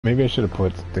Maybe I should have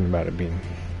put something about it being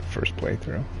first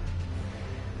playthrough.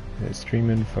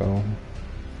 Stream info.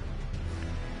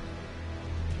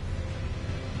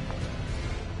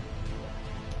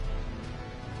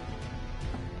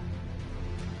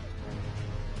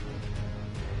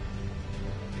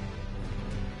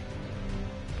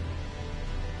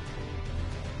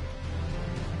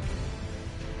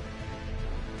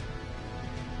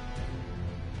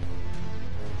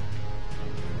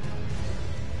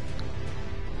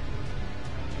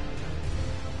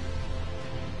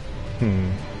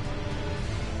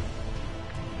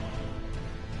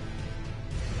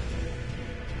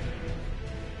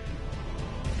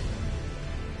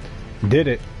 Did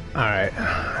it. Alright.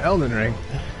 Elden Ring.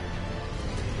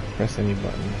 Press any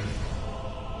button.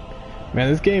 Man,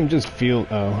 this game just feels...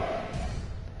 Oh.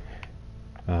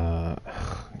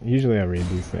 Usually I read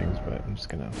these things, but I'm just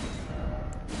gonna...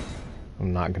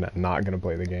 I'm not gonna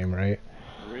play the game, right?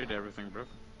 Read everything, bro.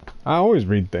 I always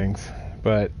read things,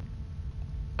 but...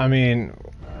 I mean...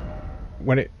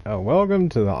 When it... welcome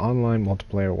to the online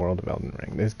multiplayer world of Elden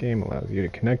Ring. This game allows you to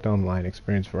connect online,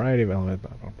 experience a variety of elements,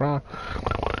 blah, blah, blah.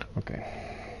 Okay.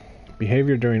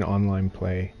 Behavior during online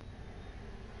play.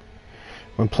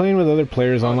 When playing with other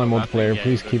players, online multiplayer,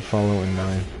 please keep following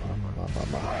 9. Blah, blah, blah,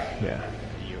 blah. Yeah.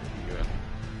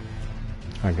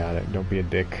 I got it. Don't be a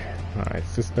dick. Alright,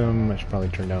 system. I should probably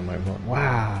turn down my volume.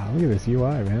 Wow, look at this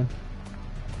UI, man.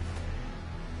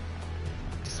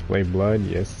 Display blood.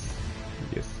 Yes.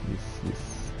 Yes, yes,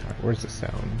 yes. Alright, where's the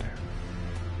sound?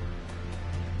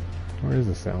 Where is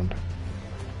the sound?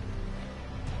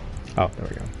 Oh, there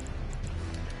we go.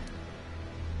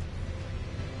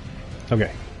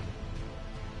 Okay.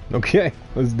 Okay,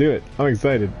 let's do it. I'm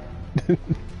excited.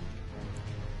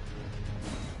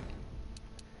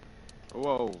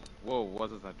 Whoa, whoa,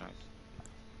 what is that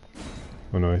noise?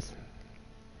 What noise?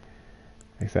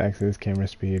 X-axis, camera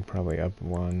speed, probably up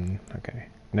 1. Okay,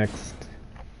 next.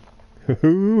 I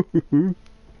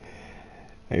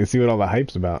can see what all the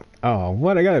hype's about. Oh,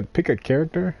 what? I gotta pick a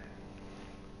character?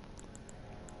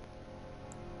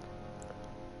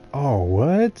 Oh,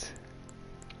 what?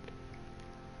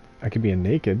 I could be a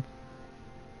naked.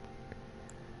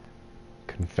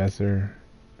 Confessor.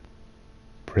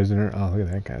 Prisoner. Oh, look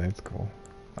at that guy. That's cool.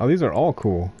 Oh, these are all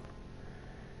cool.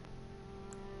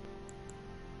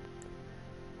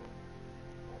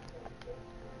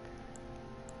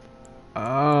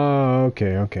 Oh,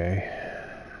 okay, okay.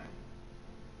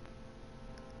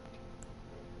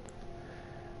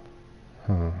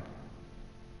 Huh.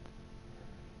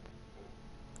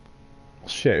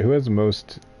 Shit, who has the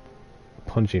most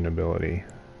punching ability?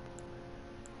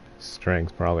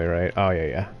 Strength, probably, right? Oh, yeah,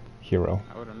 yeah. Hero.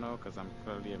 I wouldn't know, because I'm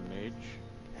clearly a mage.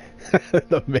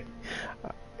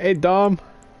 Hey, Dom!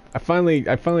 I finally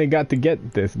got to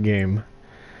get this game.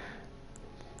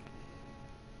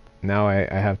 Now I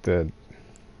have to...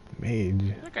 Mage.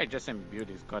 I think I just imbued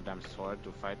his goddamn sword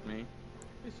to fight me.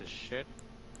 Piece of shit.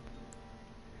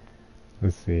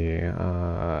 Let's see,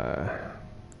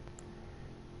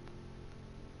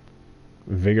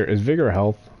 Vigor, is Vigor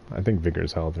health? I think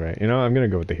Vigor's health, right? You know, I'm gonna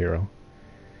go with the hero.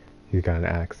 He's got an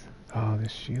axe. Oh,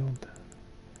 this shield.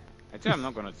 I tell I'm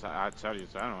not gonna tell you,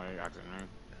 so I don't know why you're asking me.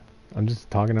 I'm just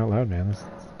talking out loud, man. That's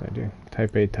what I do.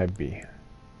 Type A, type B.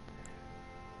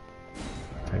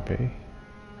 Type A.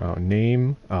 Oh,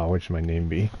 name. Oh, what should my name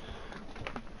be?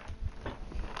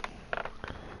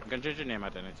 You can change your name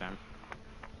at any time.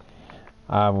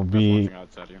 I will be... That's one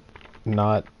thing I'll tell you.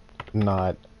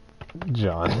 Not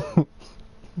John.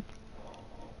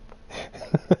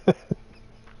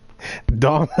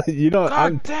 Dom, you don't...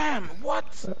 God damn, what?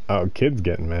 Oh, kid's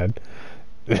getting mad.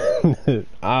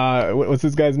 What's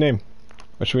this guy's name?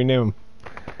 What should we name him?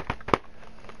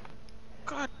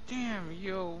 God damn,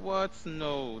 yo, what?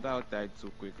 No, that died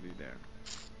too quickly there.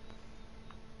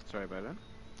 Sorry about that.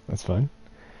 That's fine.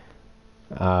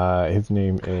 His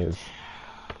name is...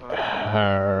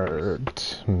 Hurtman.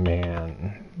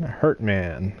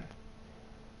 Hurtman.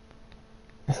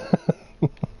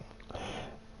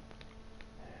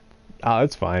 Oh,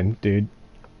 that's fine, dude.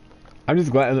 I'm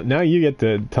just glad now you get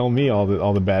to tell me all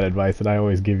the bad advice that I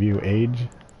always give you. Age,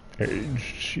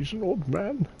 she's an old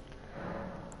man.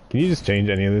 Can you just change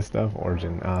any of this stuff?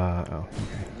 Origin. Oh, okay.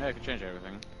 Yeah, I can change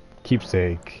everything.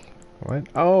 Keepsake. What?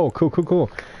 Oh,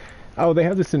 cool. Oh, they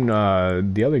have this in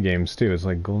the other games too. It's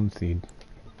like Golden Seed.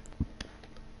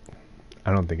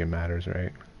 I don't think it matters,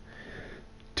 right?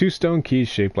 2 stone keys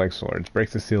shaped like swords.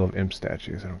 Breaks the seal of imp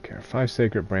statues. I don't care. 5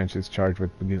 sacred branches charged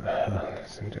with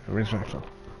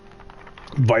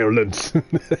violence.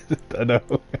 I know.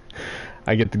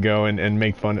 I get to go and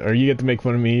make fun, or you get to make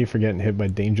fun of me for getting hit by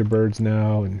danger birds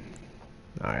now, and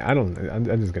Alright,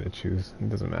 I'm just gonna choose. It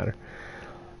doesn't matter.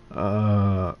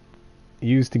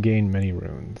 Used to gain many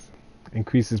runes.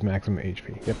 Increases maximum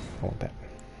HP. Yep, I want that.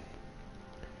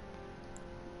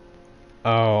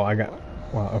 Oh, I got... What?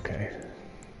 Well, okay.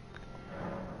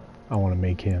 I want to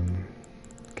make him...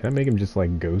 Can I make him just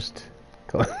like Ghost?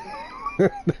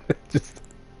 Just...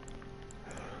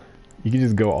 You can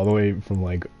just go all the way from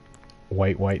like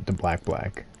white to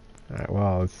black. Alright,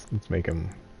 well, let's make him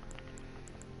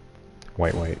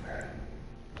white.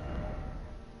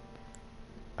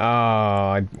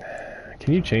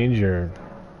 Can you change your...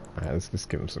 Alright, let's just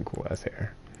give him some cool ass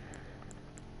hair.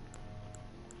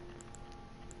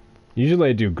 Usually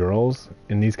I do girls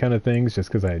in these kind of things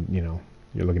just because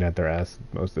you're looking at their ass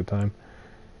most of the time.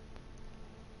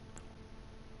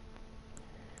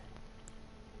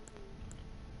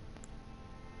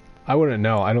 I wouldn't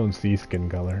know. I don't see skin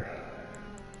color.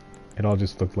 It all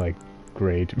just looked like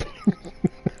gray to me.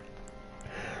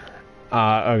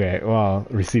 Okay, well,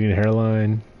 receding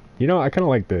hairline. You know, I kind of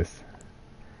like this.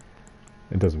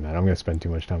 It doesn't matter. I'm going to spend too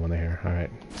much time on the hair.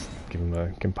 Alright, give him a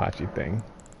Kenpachi thing.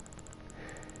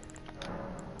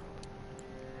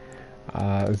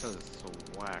 This is so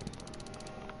whack.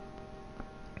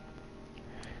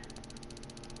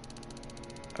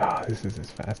 This is as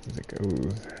fast as it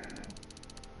goes.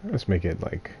 Let's make it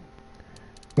like...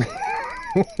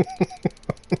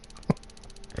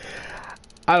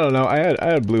 I don't know. I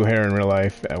had blue hair in real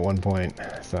life at one point,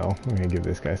 so I'm gonna give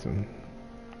this guy some...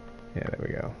 Yeah, there we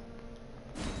go.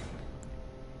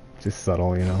 Just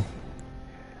subtle, you know.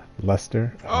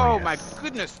 Luster. Oh yes. my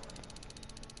goodness!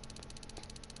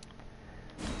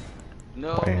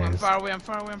 No, Yes. I'm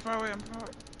far away.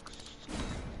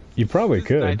 You probably This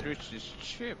could. night reach is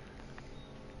cheap.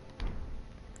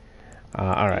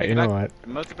 Alright, you know what?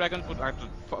 Multiplayer can put up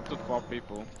to 4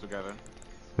 people together.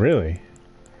 Really?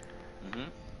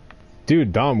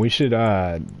 Dude, Dom, we should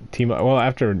team up. Well,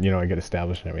 after I get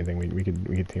established and everything, we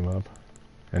could team up.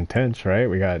 And Tench, right?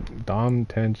 We got Dom,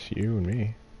 Tench, you, and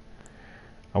me.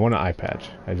 I want an eye patch.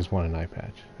 I just want an eye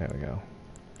patch. There we go.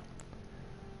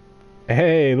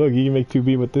 Hey, look, you can make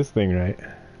 2B with this thing, right?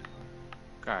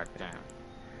 God damn.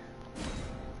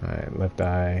 Alright, left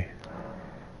eye.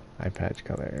 Eye patch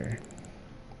color.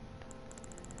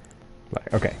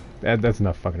 Black. Okay, that's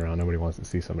enough fucking around. Nobody wants to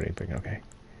see somebody picking. Okay.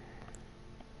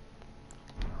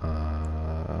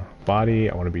 Body,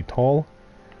 I want to be tall.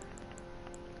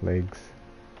 Legs.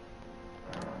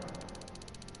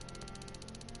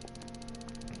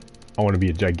 I want to be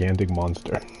a gigantic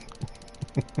monster.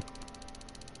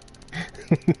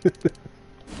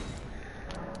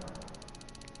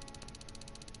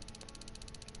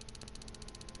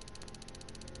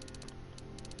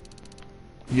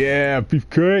 Yeah,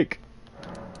 beefcake.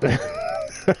 This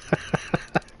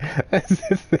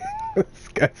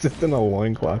guy's just in a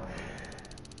loincloth.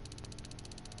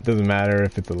 Doesn't matter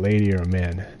if it's a lady or a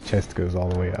man. Chest goes all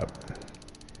the way up.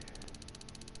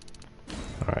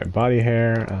 Alright, body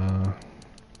hair.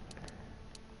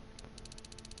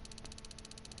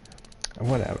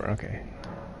 Whatever, okay.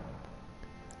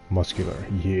 Muscular.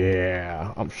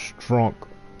 Yeah, I'm strong.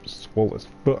 Swole as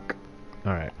fuck.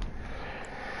 Alright.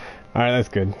 Alright, that's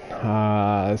good.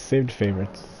 Saved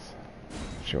favorites.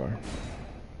 Sure.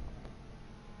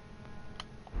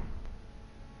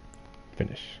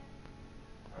 Finish.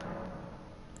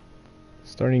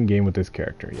 Starting game with this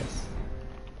character, yes.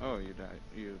 Oh, you died.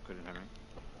 You couldn't hear me.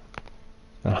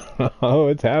 Oh,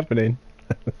 it's happening.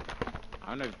 I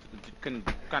don't know if can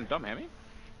Dom hear me?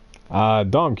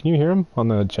 Dom, can you hear him on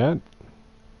the chat?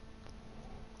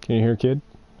 Can you hear kid?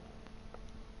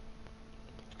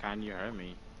 Can you hear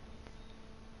me?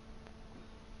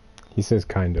 He says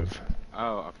kind of.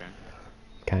 Oh, okay.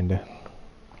 Kinda.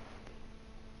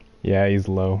 Yeah, he's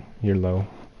low. You're low.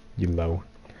 You low.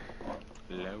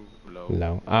 Low.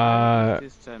 Low.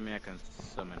 Please tell me I can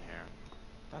summon here.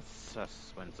 That's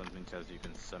just when something tells you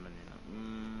can summon, you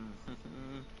know.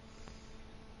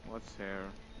 What's here?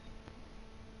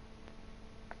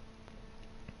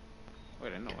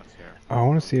 Wait, I know what's here. I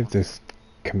want to see if this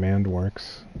command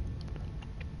works.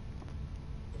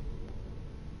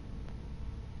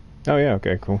 Oh yeah,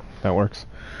 okay, cool. That works.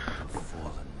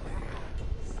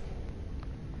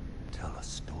 Tell a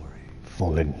story.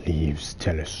 Fallen leaves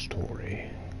tell a story.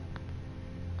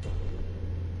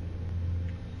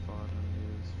 Fallen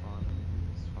leaves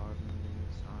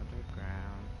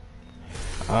underground.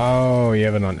 Oh, you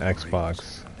have it on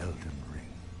Xbox. Elden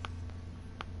Ring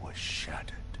was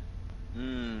shattered.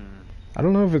 I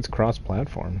don't know if it's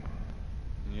cross-platform.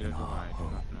 Neither do I. Do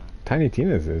not know. Tiny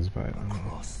Tina's is, but I don't know.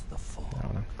 Across the fall. I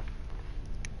don't know.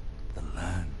 The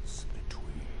lands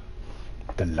between.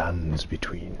 The lands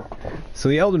between. So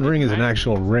the Elden Ring is an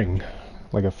actual ring,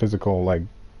 like a physical, like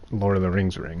Lord of the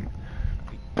Rings ring.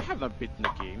 I have not beaten the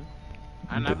game.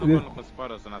 And I'm not going to look for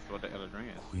spoilers, and that's what the Elden Ring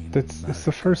is. It's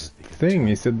the first thing.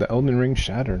 He said the Elden Ring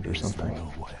shattered or something.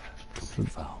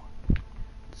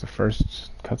 It's the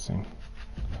first cutscene.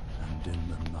 And in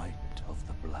the night of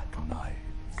the Black Knives,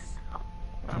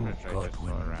 I'm gonna try this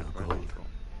Godwin around the where Golden people.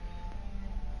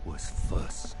 was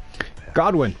first to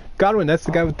perish. Godwin, that's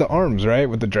the guy with the arms, right?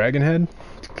 With the dragon head?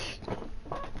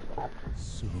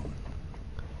 Soon,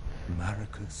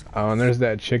 Maricus Oh, and there's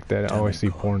that chick that I always see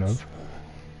porn of.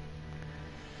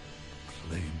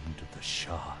 claimed the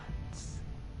shards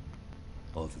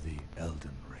of the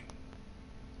Elden Ring.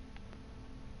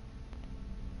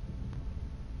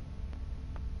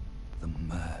 The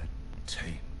mad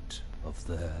taint of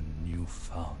their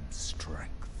newfound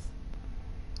strength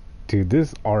Dude,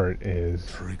 this art is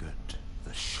triggered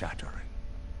the shattering.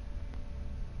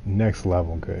 next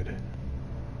level good.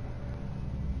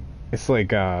 It's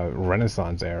like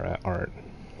Renaissance era art.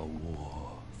 A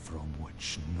war from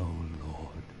which no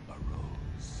lord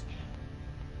arose.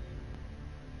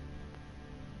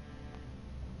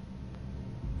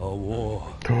 A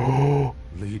war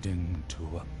leading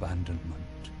to abandonment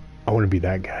I want to be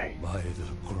that guy. by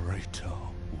the greater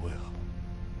will.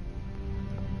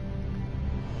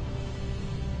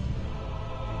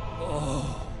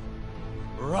 Oh,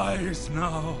 rise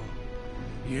now,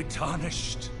 ye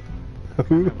tarnished,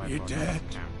 ye dead,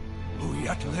 who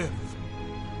yet live.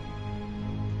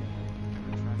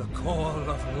 The call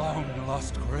of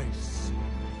long-lost grace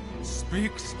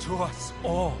speaks to us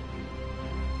all.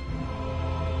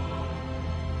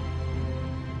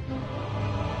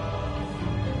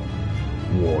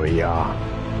 Warrior.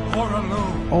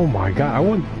 Horaloo, Oh my god, I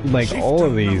want like all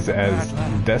of these as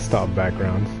desktop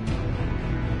backgrounds.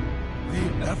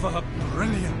 the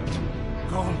ever-brilliant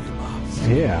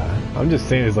Goldmask, Yeah, I'm just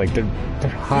saying it's like they're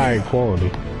high quality.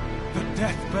 the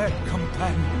deathbed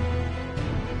companion,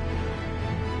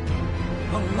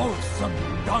 the loathsome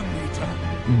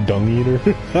dung-eater, Dung eater.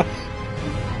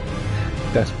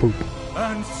 That's poop.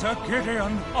 and Sir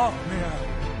Gideon Ofnir,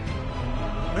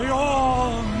 the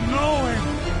all-knowing.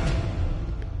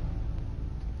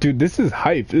 Dude, this is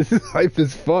hype. This is hype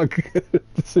as fuck.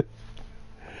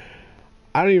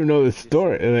 I don't even know the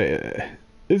story.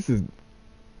 This is...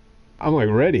 I'm like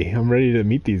ready. I'm ready to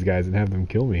meet these guys and have them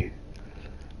kill me.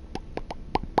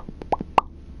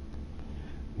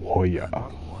 Warrior.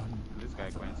 One This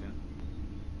guy Quentin.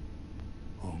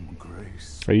 whom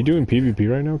grace Are you doing PvP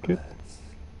right now, kid?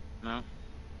 No?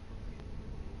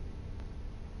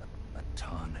 a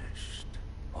tarnished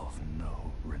of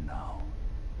no renown.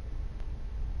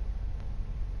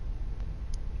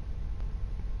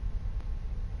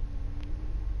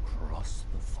 Cross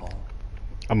the fault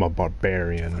I'm a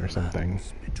barbarian or something.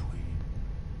 between.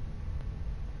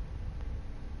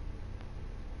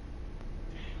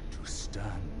 To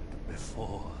stand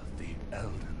before the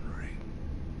Elden Ring.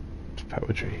 It's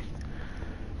poetry.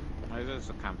 Why is this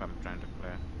a camp I'm trying to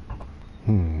clear?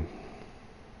 Hmm.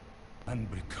 And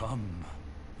become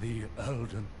the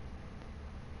Elden.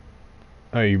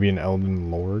 Oh, you be an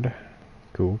Elden Lord?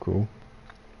 Cool, cool.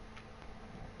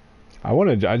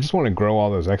 I just want to grow all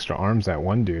those extra arms that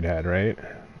one dude had, right?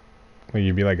 Like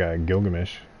you'd be like a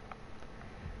Gilgamesh.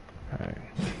 Alright.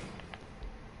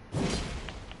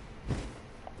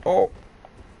 Oh!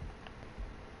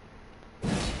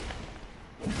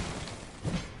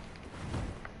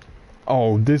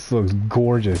 Oh, this looks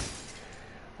gorgeous.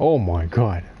 Oh my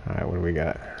god. Alright, what do we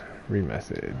got? Read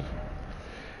message.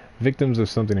 Victims of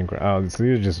something incredible. Oh, so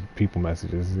these are just people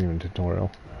messages. This isn't even a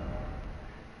tutorial.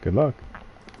 Good luck.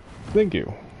 Thank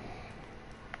you.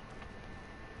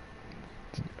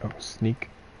 Oh, sneak.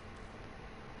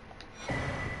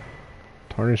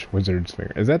 Tarnish Wizard's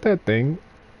Finger. Is that thing?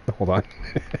 Hold on.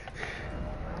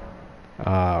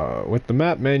 With the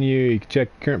map menu, you can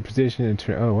check current position and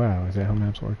oh wow, is that how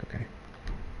maps work? Okay.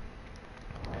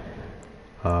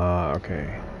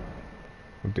 Okay.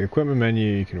 With the equipment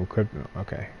menu, you can equip.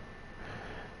 Okay.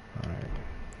 Alright.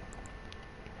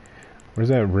 Where's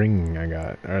that ring I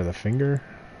got? Or the finger?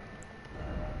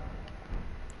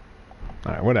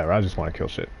 Alright, whatever. I just want to kill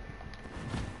shit.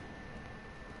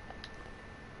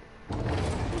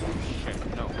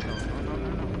 Shit, no.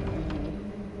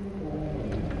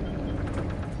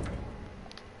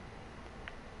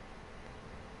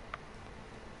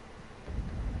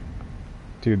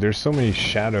 Dude, there's so many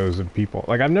shadows of people.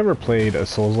 Like, I've never played a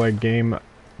Souls-like game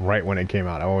right when it came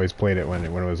out. I always played it when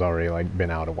it was already, like, been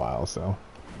out a while, so...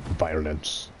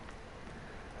 Violence.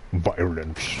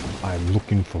 Violence. I'm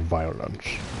looking for violence.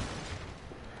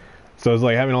 So it's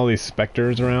like having all these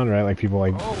specters around, right? Like people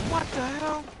like Oh, what the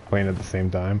hell? playing at the same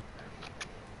time.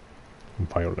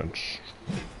 Violence.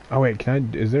 Oh wait, can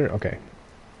I? Is there? Okay.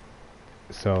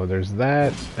 So there's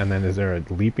that, and then is there a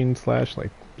leaping slash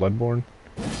like Bloodborne?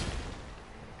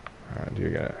 Do you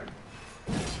gotta?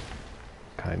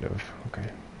 Kind of. Okay.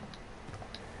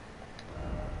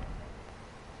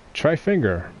 Try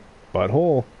finger,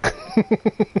 butthole.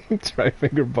 Try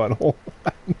finger, butthole.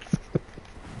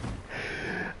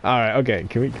 All right. Okay.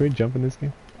 Can we jump in this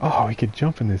game? Oh, we could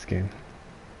jump in this game.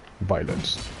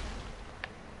 Violence.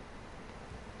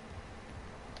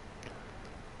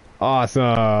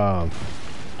 Awesome.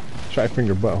 Try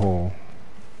finger, butthole.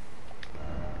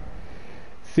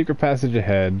 Secret passage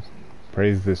ahead.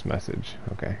 Praise this message.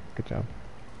 Okay. Good job.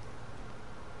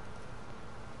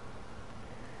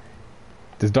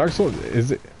 Does Dark Souls,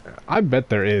 is it? I bet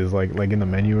there is, like in the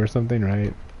menu or something,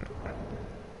 right?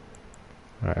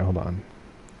 All right, hold on.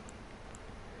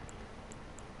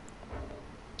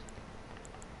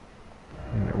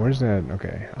 Where's that?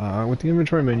 Okay. With the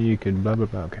inventory menu, you could blah blah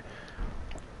blah. Okay.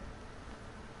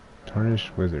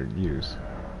 Tarnish wizard use.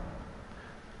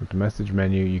 With the message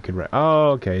menu, you could write.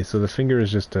 Oh, okay. So the finger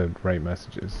is just to write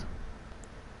messages.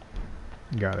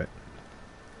 Got it.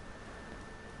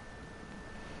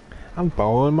 I'm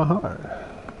following my heart.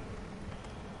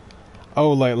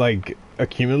 Oh, like a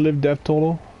cumulative death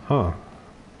total? Huh.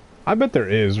 I bet there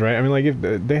is, right? I mean, like, if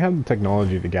they have the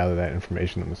technology to gather that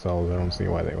information themselves, I don't see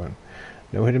why they wouldn't.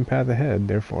 No hidden path ahead,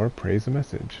 therefore, praise the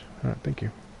message. Alright, thank you.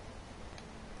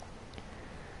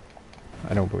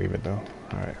 I don't believe it, though.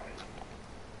 Alright.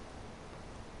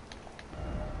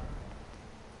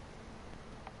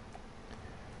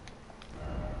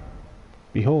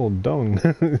 Behold, dung.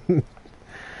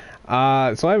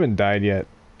 So I haven't died yet.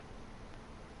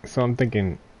 So I'm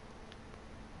thinking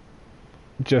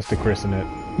just to christen it.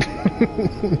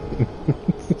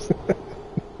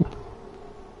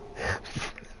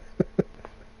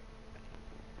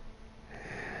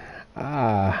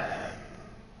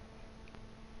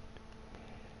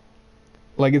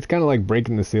 Like it's kind of like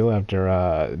breaking the seal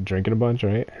after drinking a bunch,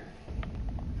 right?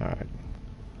 Alright.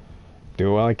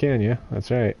 Do what I can, yeah,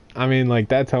 that's right. I mean, like,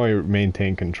 that's how I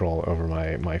maintain control over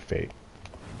my fate.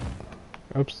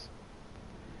 Oops.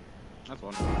 That's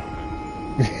wonderful.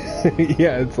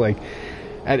 Yeah, it's like,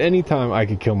 at any time I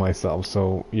could kill myself,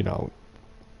 so, you know,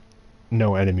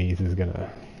 no enemies is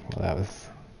gonna... Well,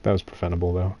 that was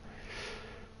preventable, though.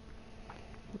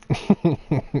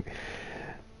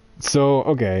 So,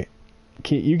 okay.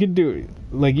 You could do...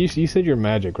 Like, you said you're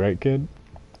magic, right, kid?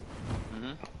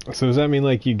 Mm-hmm. So does that mean,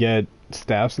 like, you get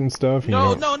staffs and stuff? And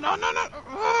No, you no, no, no, no!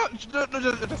 No,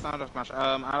 that's not a smash.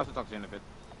 I'll have to talk to you in a bit.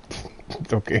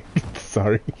 Okay,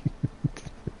 sorry.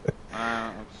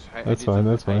 That's fine,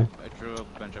 that's fine. I drew a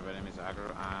bunch of enemies aggro,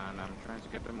 and I'm trying to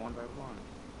get them one by one.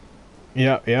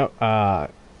 Yeah.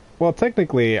 Well,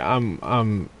 technically,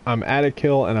 I'm at a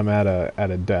kill and I'm at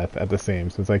a death at the same,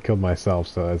 since I killed myself.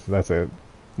 So that's a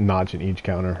notch in each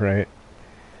counter, right?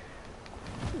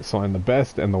 So I'm the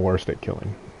best and the worst at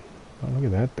killing. Oh, look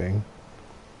at that thing!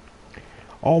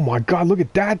 Oh my God, look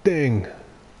at that thing!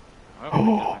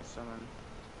 Oh,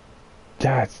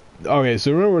 that's okay.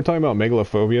 So remember we were talking about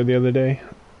megalophobia the other day?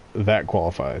 That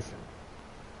qualifies.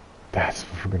 That's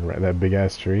freaking right. That big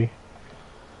ass tree.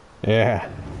 Yeah.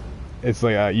 It's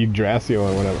like Yggdrasil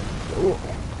or whatever. Oh,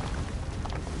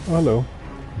 hello.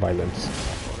 Violence.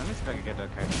 Well, let me see if I can get that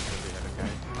kite.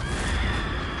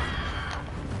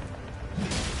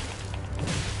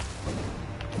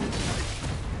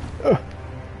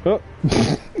 Oh.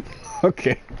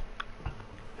 Okay.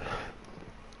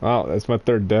 Wow, that's my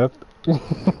third death. Now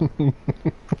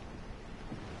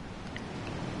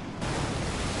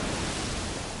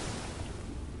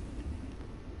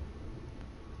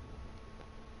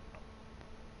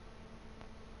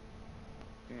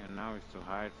is to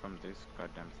hide from this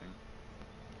goddamn thing.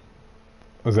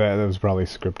 That was probably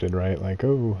scripted, right? Like,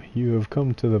 oh, you have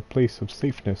come to the place of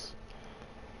safeness.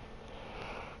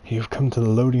 You have come to the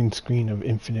loading screen of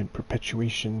infinite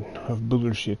perpetuation of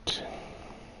bullshit.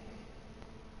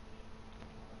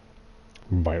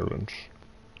 Violence.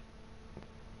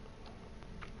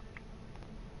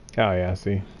 Oh yeah,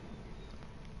 see.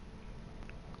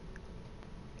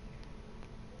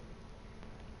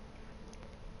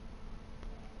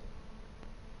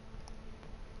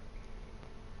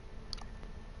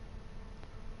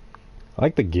 I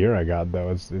like the gear I got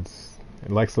though. It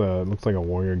looks like a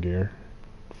warrior gear.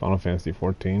 Final Fantasy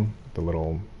 14, the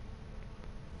little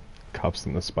cuffs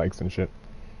and the spikes and shit.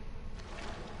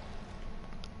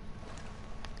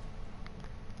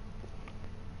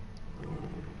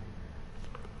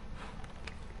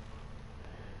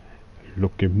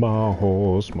 Look at my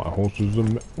horse. My horse is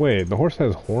a... Wait, the horse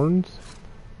has horns?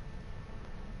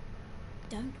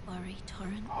 Don't worry,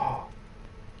 Torrent.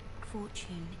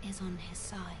 Fortune is on his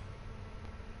side.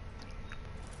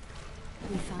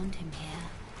 We found him here,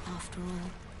 after all.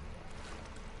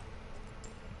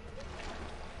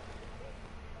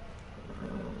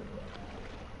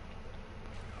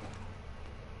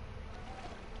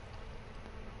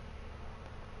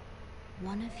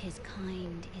 One of his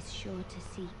kind is sure to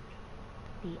seek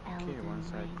the Elden Okay, one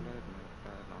side Ring. cleared,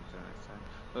 on the right side.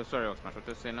 Oh, sorry, Oxman, what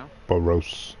did you say now?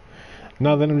 Boros.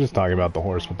 No, then I'm just talking about the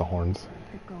horse with the horns.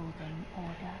 The Golden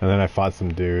Order. And then I fought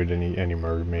some dude and he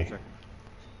murdered me.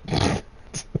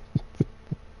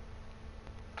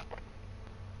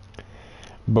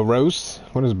 Boros?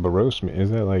 What does Boros mean? Is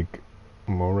that like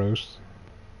Moros?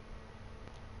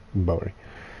 Bowery.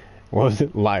 What was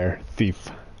it? Liar. Thief.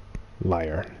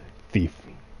 Liar. Thief.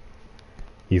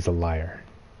 He's a liar.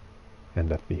 And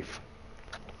a thief.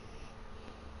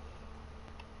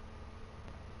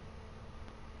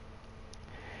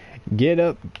 Get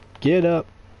up. Get up.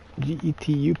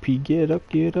 G-E-T-U-P. Get up.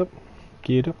 Get up.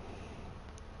 Get up.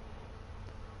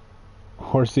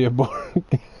 Horsey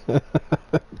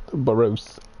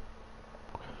Boros.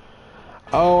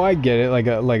 Oh, I get it. Like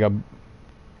a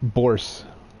Borse.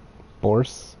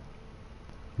 Borse?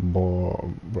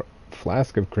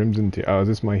 Flask of crimson tears. Oh, is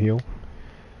this my heal?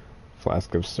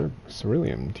 Flask of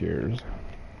cerulean tears.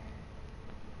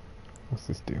 What's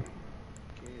this do?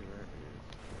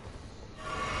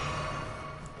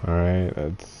 Alright,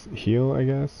 that's heal, I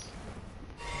guess.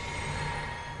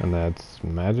 And that's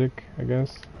magic, I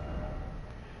guess.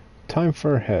 Time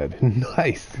for a head.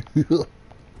 Nice!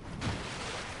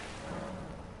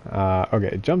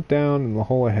 Okay, jump down in the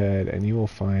hole ahead and you will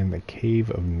find the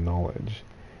Cave of Knowledge.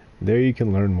 There you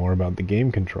can learn more about the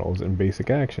game controls and basic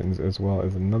actions, as well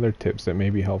as other tips that may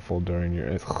be helpful during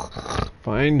your...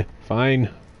 Fine,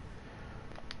 fine.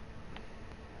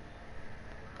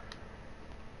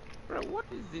 Bro, what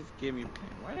is this game you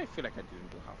playing? Why do I feel like I didn't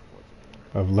do half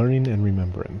what? Of learning and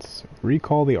remembrance.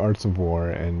 Recall the arts of war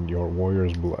and your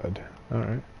warrior's blood.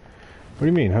 Alright. What do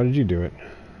you mean? How did you do it?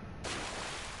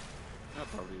 I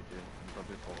probably did.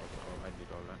 Probably forgot how I did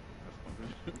all that.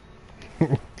 That's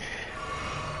probably...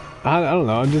 I don't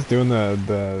know. I'm just doing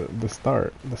the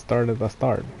start. The start at the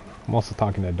start. I'm also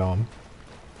talking to Dom.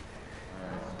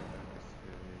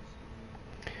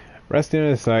 Resting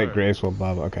in a sight, grace will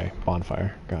blah blah. Okay,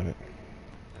 bonfire. Got it.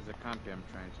 There's a camp here I'm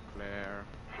trying to clear.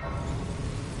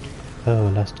 Oh,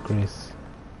 lost grace.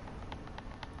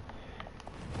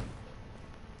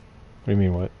 What do you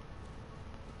mean, what?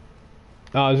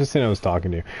 Oh, I was just saying I was talking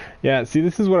to you. Yeah, see,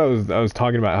 this is what I was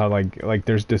talking about. How like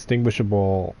there's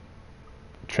distinguishable.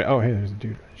 Oh, hey, there's a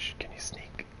dude. Shh, can you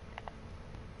sneak?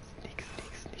 Sneak,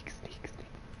 sneak, sneak, sneak, sneak.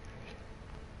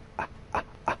 Ah, ah,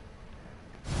 ah.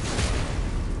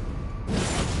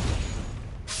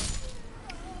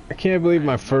 I can't believe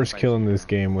my first kill in this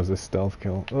game was a stealth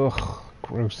kill. Ugh,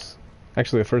 gross.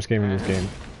 Actually, the first game in this game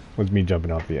was me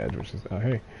jumping off the edge, which is, oh,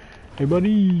 hey. Hey,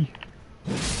 buddy!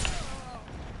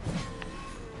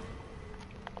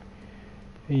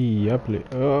 Hey, up.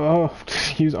 Oh,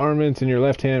 use armaments in your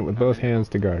left hand with both hands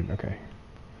to guard. Okay.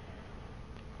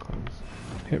 Close.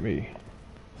 Hit me.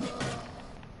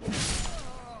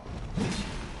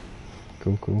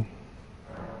 Cool, cool.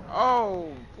 Oh,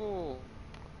 cool.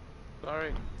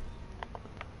 Sorry.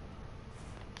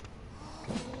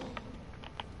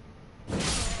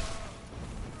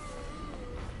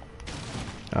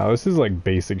 Oh, this is like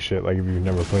basic shit, like if you've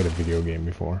never played a video game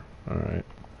before. Alright.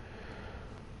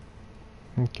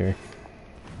 Okay.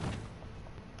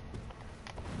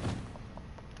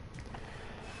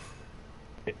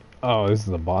 Oh, this is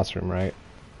the boss room, right?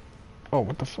 Oh,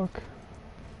 what the fuck?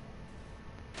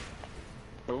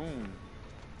 Boom.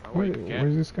 Oh, wait,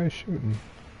 Where's this guy shooting?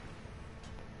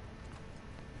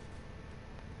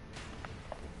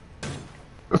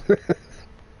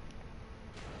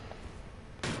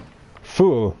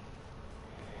 Fool.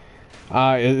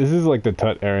 This is like the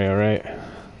Tut area, right?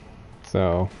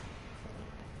 So,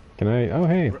 can I? Oh,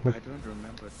 hey. I Look. don't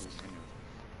remember this anyway.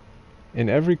 In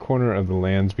every corner of the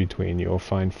lands between, you will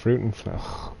find fruit and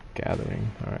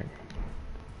gathering. All right.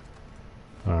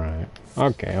 All right.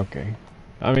 Okay. Okay.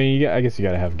 I mean, I guess you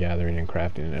gotta have gathering and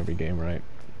crafting in every game, right?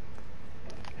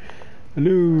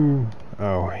 Hello.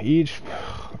 Oh, each.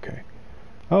 Okay.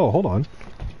 Oh, hold on.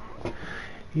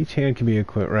 Each hand can be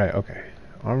equipped. Right. Okay.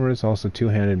 Armor is also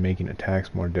two-handed, making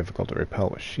attacks more difficult to repel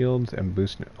with shields and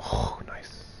boosting. Oh,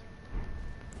 nice.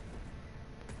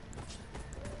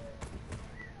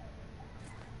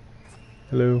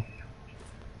 Hello.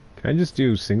 Can I just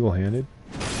do single-handed?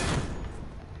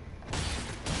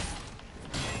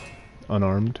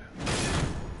 unarmed.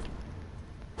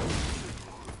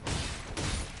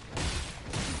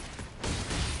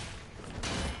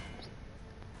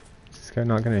 Is this guy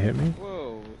not gonna hit me?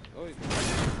 Whoa.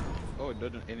 Oh, it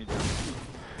doesn't any damage.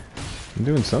 I'm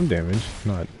doing some damage,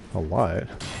 not a lot.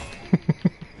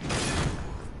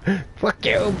 Fuck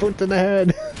you, boot to the head.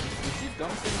 Is he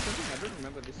dump saying something? I don't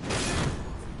remember this one.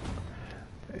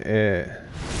 Yeah.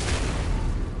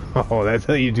 Oh, that's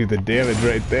how you do the damage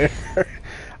right there.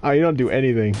 Oh, you don't do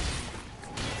anything.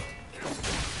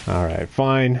 Alright,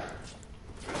 fine.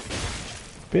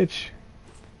 Bitch.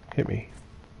 Hit me.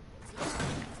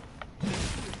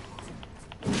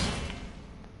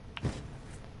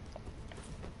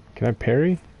 Can I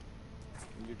parry?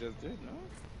 You just did, no?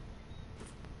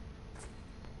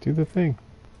 Do the thing.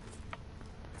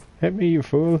 Hit me, you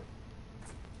fool.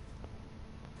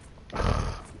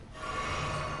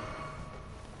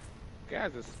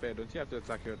 Guys, a spare. Don't you have to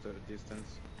attack you at a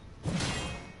distance?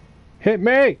 Hit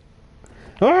me!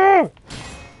 Ah!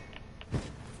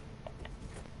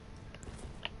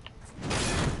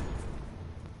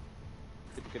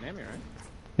 You can hear me, right?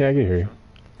 Yeah, I can hear you.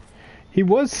 He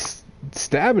was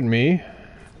stabbing me.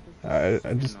 I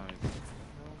just...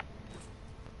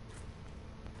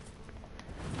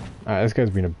 this guy's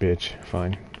being a bitch.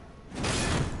 Fine.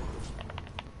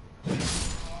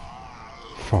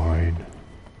 Fine.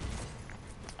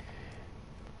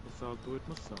 I'll do it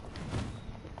myself.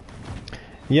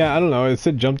 Yeah, I don't know. It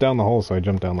said jump down the hole, so I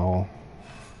jumped down the hole.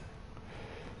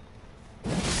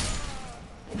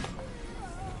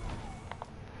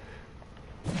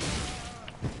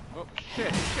 Oh,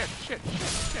 shit.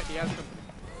 He has something.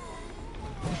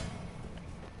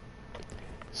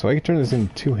 So I can turn this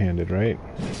into two-handed, right?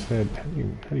 It said, how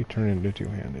do you turn it into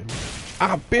two-handed?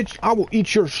 Ah, bitch! I will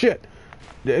eat your shit!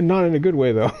 Not in a good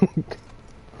way, though.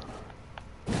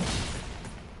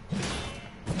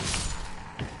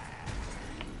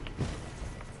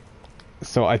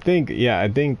 So I think,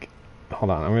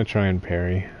 hold on, I'm gonna try and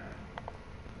parry.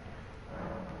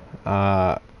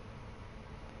 Oh,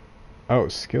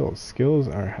 skills. Skills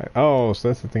are high. Oh, so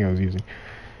that's the thing I was using.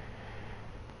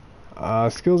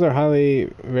 Skills are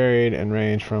highly varied and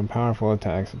range from powerful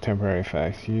attacks to temporary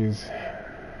effects. Use...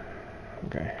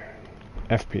 Okay.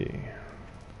 FP.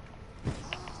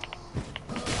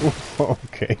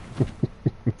 Okay.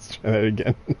 Let's try that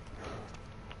again.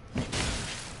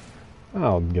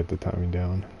 I'll get the timing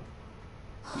down.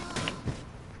 I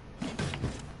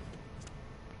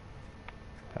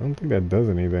don't think that does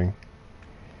anything.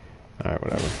 Alright,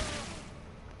 whatever.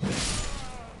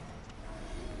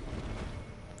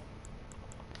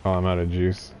 Oh, I'm out of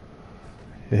juice.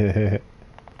 Oh,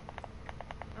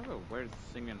 where's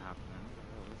singing happening?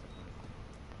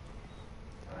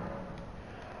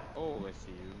 Oh, I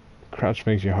see you. Crouch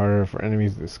makes you harder for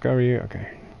enemies to discover you.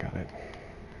 Okay, got it.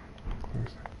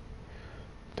 Close.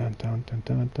 Dun dun dun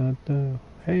dun dun dun.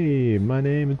 Hey, my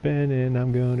name is Ben and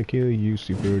I'm gonna kill you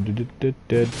super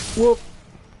dead. Whoop!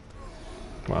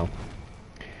 Wow.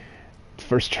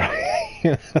 First try.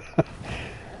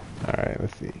 Alright,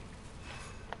 let's see.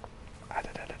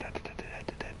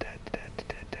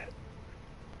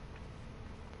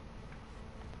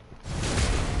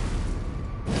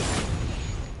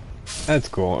 That's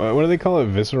cool. What do they call it?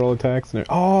 Visceral attacks?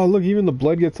 Oh, look! Even the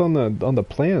blood gets on the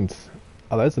plants.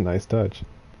 Oh, that's a nice touch.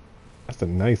 That's a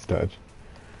nice touch.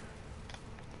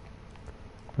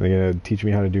 Are they gonna teach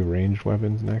me how to do ranged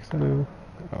weapons next time?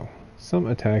 Oh, some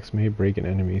attacks may break an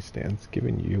enemy's stance,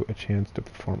 giving you a chance to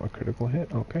perform a critical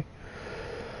hit. Okay.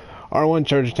 R1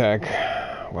 charge attack.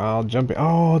 While jumping.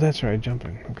 Oh, that's right,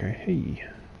 jumping. Okay. Hey,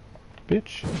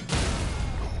 bitch.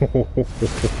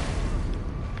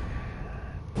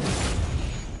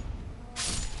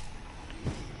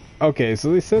 Okay,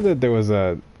 so they said that there was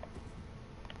a...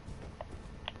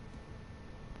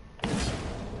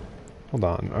 Hold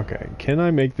on, okay. Can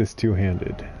I make this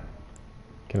two-handed?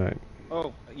 Can I...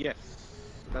 Oh, yes.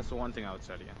 That's the one thing I would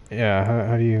tell you. Yeah,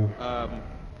 how do you...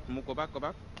 Go back.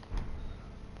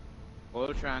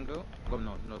 Hold triangle. Go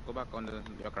back on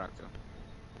your character.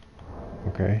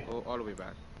 Okay. Go all the way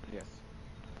back. Yes.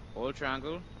 Hold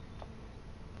triangle.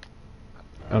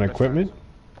 On equipment?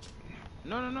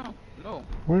 No.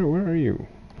 Where are you?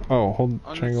 Oh, hold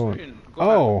On triangle. the screen.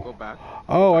 Go back.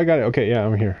 Oh, I got it. Okay, yeah,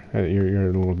 I'm here.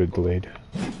 You're a little bit delayed.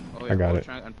 Oh, yeah, I got it.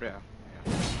 And prayer.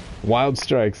 Wild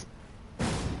strikes.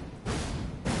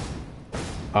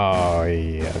 Oh,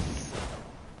 yes.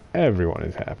 Everyone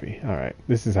is happy. Alright,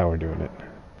 this is how we're doing it.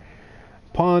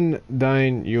 Upon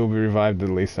dying, you'll be revived at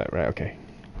the least site. Right, okay.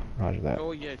 Roger that.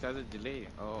 Oh, yeah, it has a delay.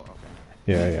 Oh, okay.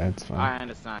 Yeah, it's fine. I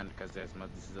understand, because this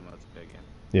is a multiplayer game.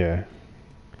 Yeah.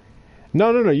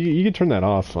 No, no, no. You can turn that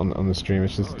off on the stream.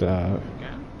 It's just You can?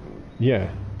 yeah.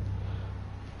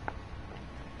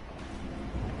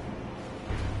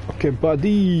 Okay, buddy.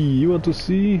 You want to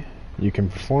see? You can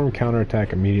perform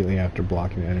counterattack immediately after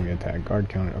blocking an enemy attack. Guard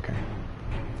counter. Okay.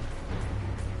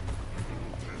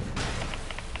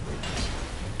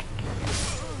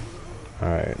 All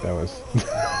right, that was.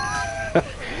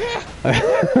 That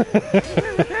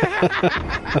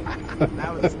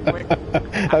was quick.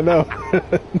 I know.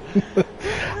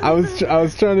 I was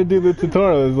trying to do the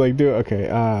tutorial. I was like, do okay.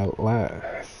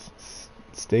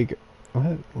 Steak.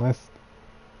 What? Last.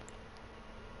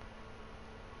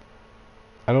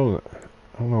 I don't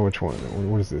know which one.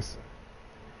 What is this?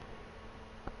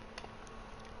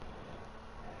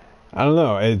 I don't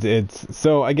know. It's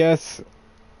so I guess.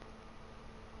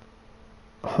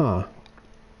 Huh.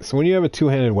 So when you have a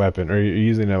two-handed weapon, or you're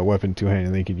using a weapon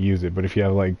two-handed, then you could use it. But if you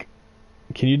have like,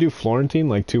 can you do Florentine,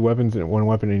 like two weapons and one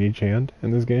weapon in each hand in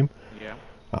this game? Yeah.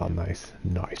 Oh, nice,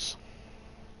 nice.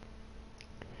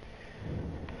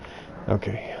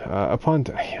 Okay.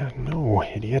 Yeah, no,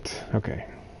 idiot. Okay.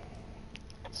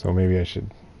 So maybe I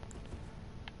should.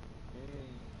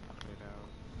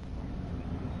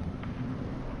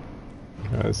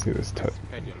 Let's see this touch.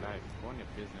 Head your life. Go on your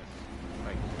business.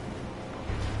 Like.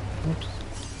 Oops.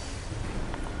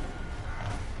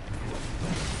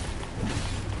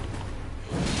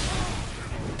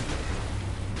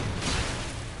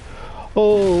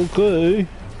 Okay.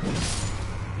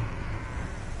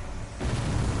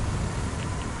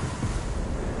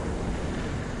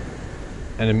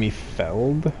 Enemy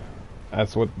felled?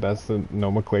 That's the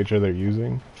nomenclature they're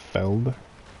using? Felled?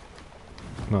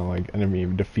 Not like enemy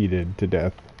defeated to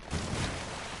death.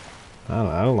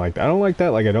 I don't like that. I don't like that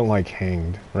like I don't like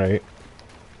hanged, right?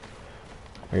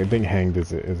 Like I think hanged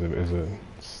is a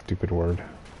stupid word.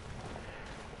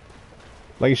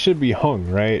 Like it should be hung,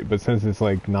 right? But since it's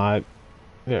like not,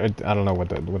 I don't know what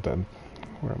the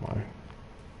where am I?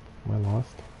 Am I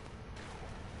lost?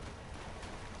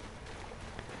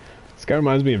 This guy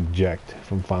reminds me of Jekt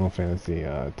from Final Fantasy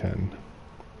X.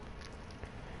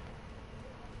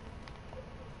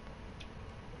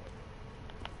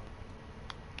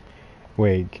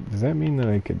 Wait, does that mean that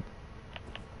I could?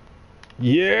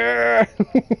 Yeah!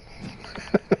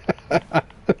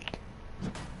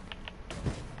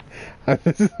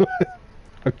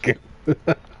 Okay.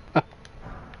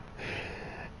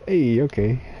 Hey,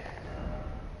 okay.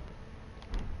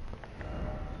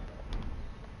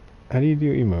 How do you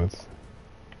do emotes?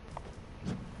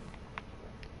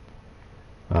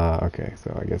 Okay,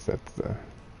 so I guess that's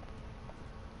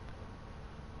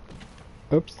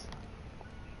oops.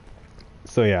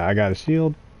 So yeah, I got a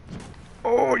shield.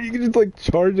 Oh, you can just like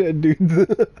charge at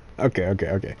dudes.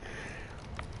 Okay.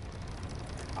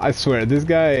 I swear, this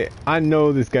guy, I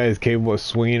know this guy is capable of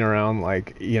swinging around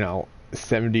like,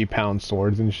 70-pound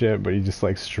swords and shit, but he just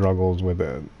like struggles with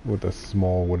a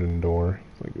small wooden door.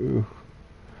 It's like, ooh,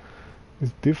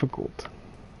 it's difficult.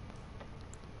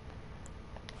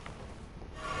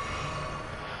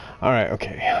 Alright,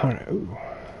 okay, alright, ooh,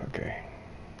 okay.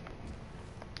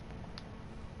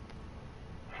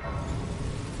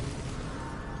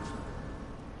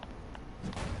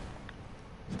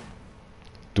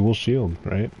 Dual shield,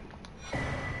 right?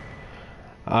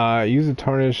 Use a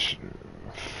tarnish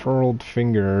furled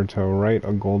finger to write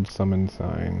a gold summon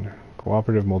sign.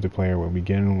 Cooperative multiplayer will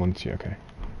begin once you... Okay.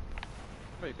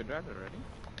 Oh, you could do that already?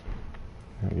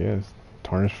 I guess.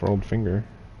 Tarnish furled finger.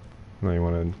 No, you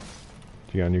wanna...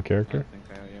 You got a new character? I think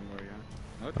I am where you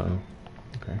are. Okay. Oh.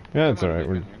 Okay. Yeah, it's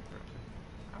alright.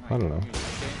 I don't know.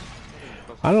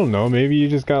 I don't know. Maybe you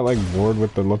just got like bored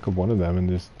with the look of one of them and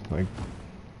just like...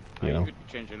 You know. You could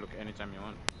change your look anytime you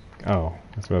want. Oh,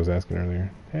 that's what I was asking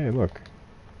earlier. Hey, look.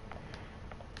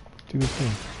 Do the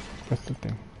thing. Press the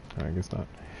thing. Oh, I guess not.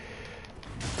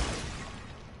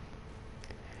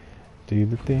 Do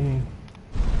the thing.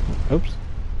 Oops.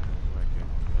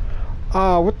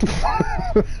 Ah, what the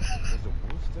fuck? There's a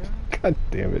wolf there? God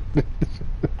damn it.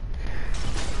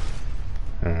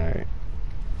 Alright.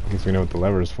 I guess we know what the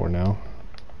lever is for now.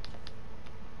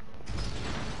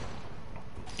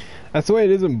 That's the way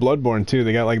it is in Bloodborne too.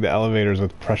 They got like the elevators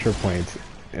with pressure plates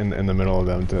in the middle of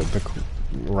them to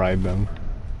ride them.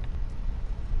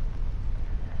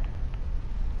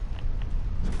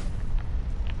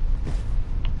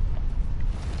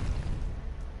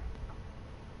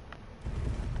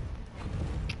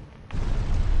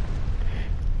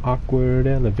 Awkward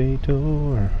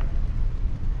elevator.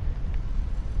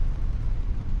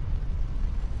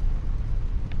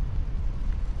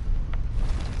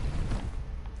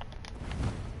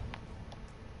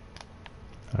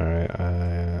 Alright,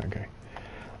 okay.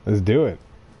 Let's do it.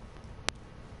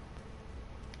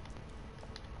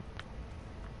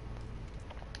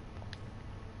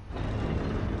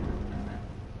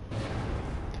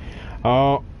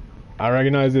 Oh, I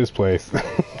recognize this place.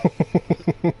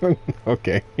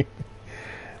 Okay.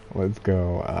 Let's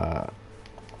go.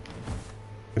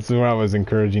 This is where I was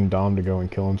encouraging Dom to go and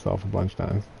kill himself a bunch of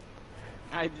times.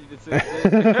 I did the same.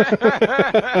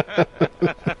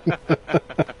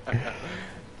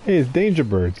 Hey, it's danger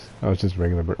birds. Oh, it's just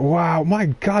regular birds. Wow, my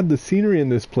god, the scenery in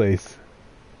this place.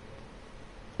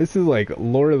 This is like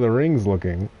Lord of the Rings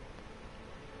looking.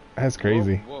 That's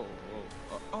crazy. Whoa,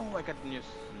 whoa. Oh, I got the new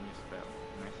spell.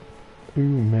 Nice. Ooh,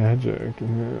 magic.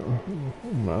 Yeah.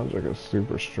 Magic is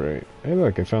super straight. Hey,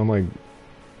 look, I found like...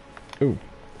 Ooh.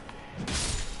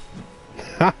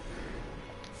 Ha!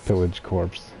 Pillage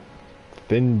corpse.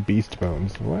 Thin beast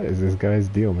bones. What is this guy's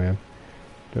deal, man?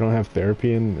 They don't have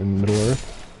therapy in Middle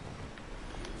Earth?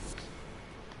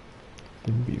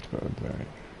 Thin beast bones, alright.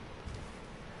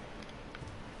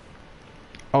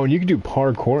 Oh, and you can do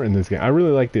parkour in this game. I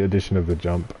really like the addition of the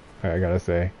jump, I gotta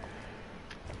say.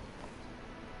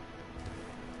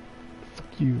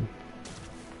 Fuck you.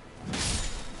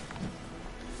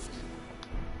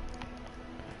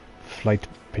 Flight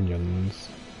pinions.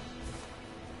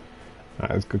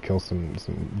 Alright, let's go kill some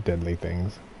deadly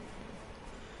things.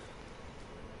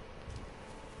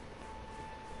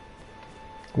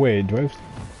 Wait, do I have...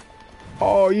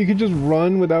 Oh, you can just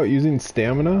run without using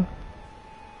stamina?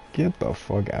 Get the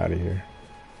fuck out of here.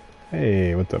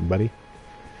 Hey, what's up, buddy?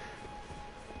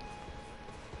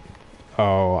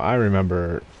 Oh, I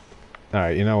remember.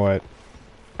 Alright, you know what?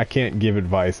 I can't give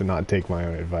advice and not take my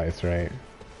own advice, right?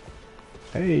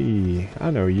 Hey, I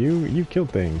know you. You kill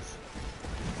things.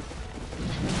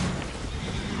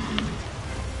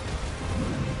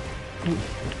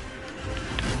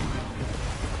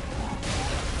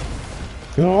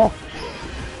 Oh!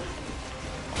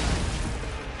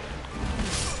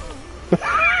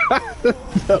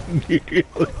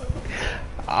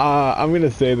 I'm gonna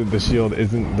say that the shield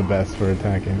isn't the best for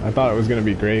attacking. I thought it was gonna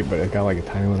be great, but it got like a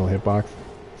tiny little hitbox.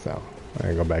 So, I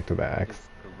gotta go back to the axe.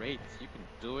 It's great. You can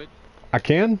do it. I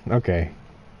can? Okay.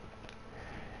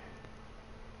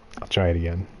 I'll try it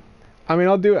again. I mean,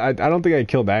 I'll do it. I don't think I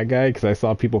killed that guy because I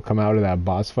saw people come out of that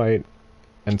boss fight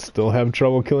and still have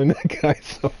trouble killing that guy,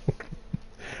 so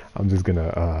I'm just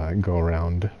gonna go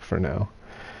around for now.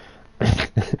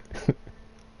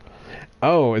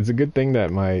 Oh, it's a good thing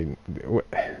that my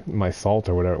salt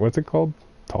or whatever, what's it called?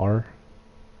 Tar?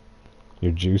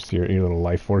 Your juice, your little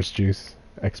life force juice,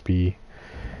 XP.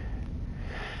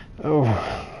 Oh,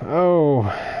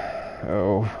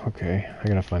 okay. I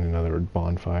gotta find another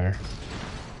bonfire.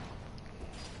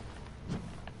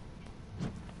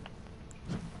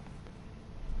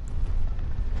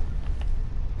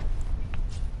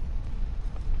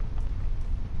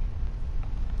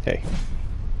 Hey.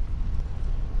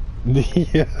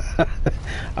 Yeah.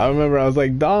 I remember I was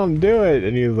like, Dom, do it!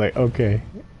 And he was like, okay.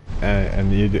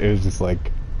 And it was just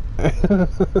like...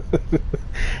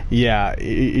 Yeah,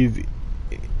 he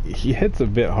hits a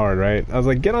bit hard, right? I was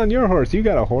like, get on your horse. You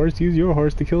got a horse. Use your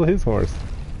horse to kill his horse.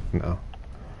 No.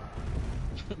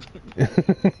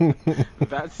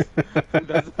 That's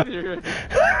That's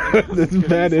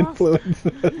bad influence.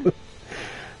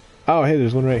 Oh, hey,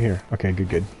 there's one right here. Okay,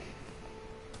 good.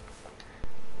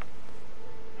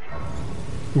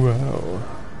 Wow.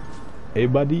 Hey,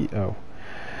 buddy. Oh.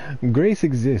 Grace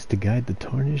exists to guide the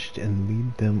tarnished and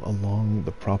lead them along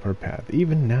the proper path.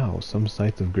 Even now, some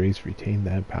sites of grace retain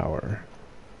that power.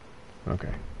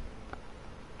 Okay.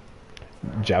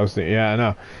 Jousting. Yeah, I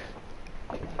know.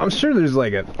 I'm sure there's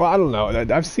like a... Well, I don't know.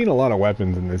 I've seen a lot of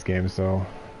weapons in this game, so...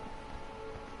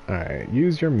 Alright,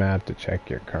 use your map to check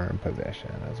your current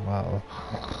position as well.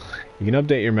 You can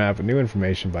update your map with new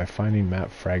information by finding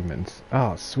map fragments.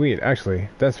 Oh, sweet. Actually,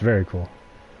 that's very cool.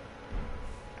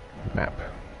 Map.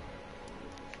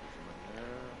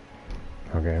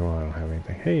 Okay, well, I don't have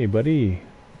anything. Hey, buddy.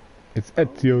 It's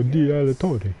Ezio di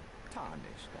Alatore.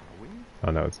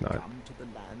 Oh, no, it's not. Come to the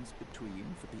lands between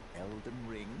for the Elden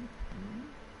Ring? Hmm?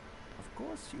 Of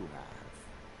course you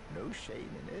have. No shame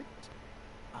in it.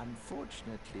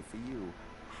 Unfortunately for you,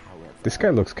 however, This guy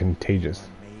looks contagious. you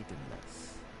are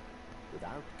maidenless.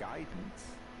 Without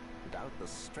guidance, without the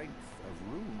strength of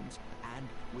runes, and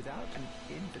without an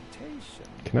invitation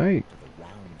Can I... to the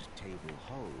round table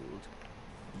hold,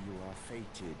 you are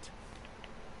fated.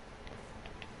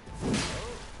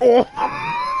 Oh!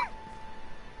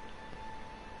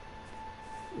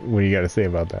 What do you got to say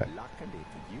about that? Luckily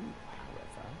for you,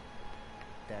 however,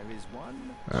 there is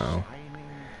one Oh. shining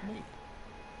me.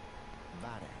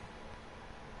 Vare.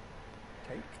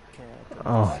 Take care to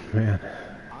Oh, listen. man.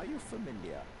 Are you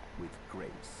familiar with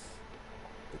grace?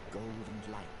 The golden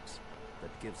light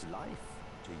that gives life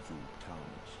to you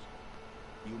tarnished.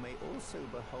 You may also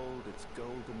behold its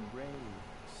golden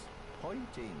rays,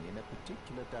 pointing in a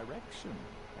particular direction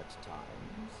at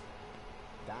times.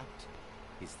 That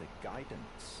is the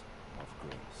guidance of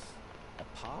grace, a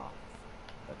path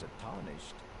that a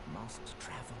tarnished must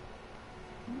travel.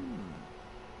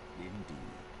 Indeed,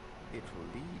 it will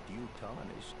lead you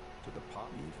tarnished to the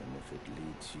path, even if it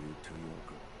leads you to your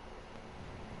goal.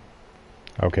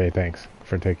 Okay, thanks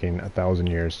for taking 1,000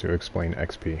 years to explain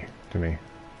XP to me.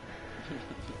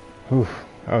 Oof.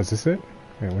 Oh, is this it?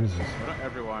 Yeah, what is this? Well, not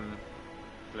everyone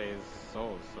plays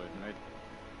Souls, so it might...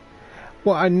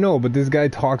 Well, I know, but this guy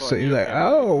talks, Well, he's you like, can-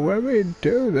 oh, let me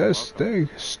do this Welcome. thing,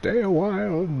 stay a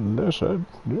while, and listen.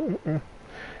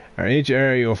 In each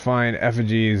area you'll find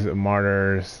effigies of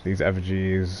martyrs. These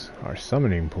effigies are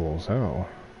summoning pools. Oh.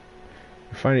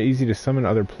 You find it easy to summon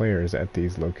other players at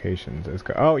these locations.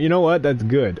 Oh, you know what? That's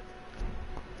good.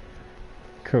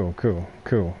 Cool.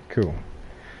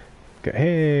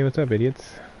 Hey, what's up,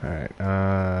 idiots? Alright,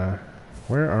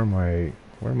 where are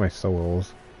my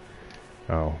souls?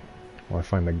 Oh. Well, I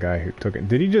find the guy who took it.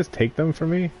 Did he just take them from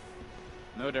me?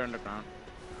 No, they're on the ground.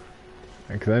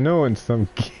 Because I know in some...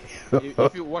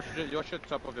 If you watch the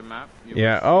top of the map, you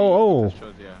Yeah, will see it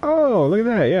shows, yeah. Oh, look at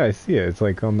that. Yeah, I see it. It's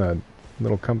like on the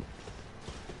little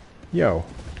Yo.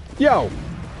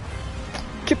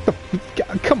 Get the...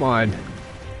 Come on.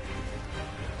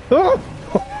 Oh!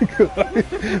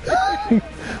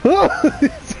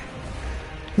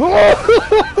 Oh!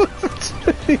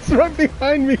 He's right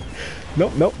behind me.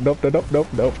 Nope.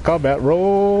 Combat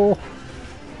roll.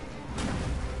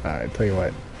 Alright, tell you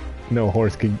what. No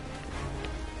horse can...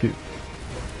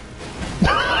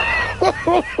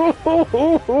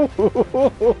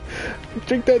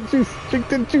 Drink that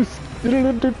juice.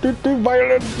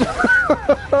 Violence.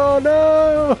 Oh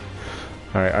no.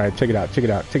 Alright, check it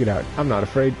out. I'm not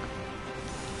afraid.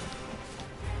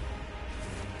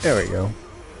 There we go.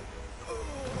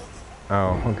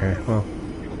 Oh, okay, well.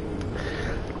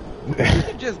 Did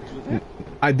you just do that?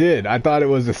 I did. I thought it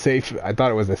was a safe drop. I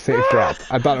thought it was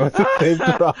a safe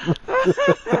drop.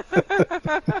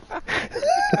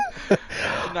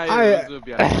 Now you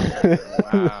be wow,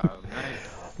 nice.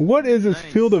 What is his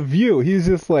Nice. field of view? He's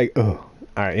just like, oh.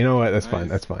 Alright, you know what? That's fine.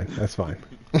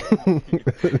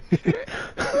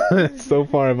 So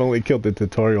far, I've only killed the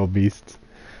tutorial beasts.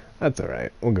 That's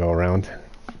alright. We'll go around.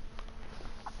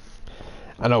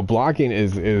 I know blocking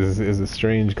is a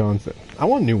strange concept. I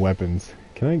want new weapons.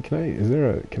 Can I,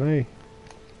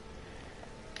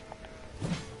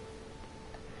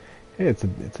 Hey, it's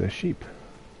a sheep.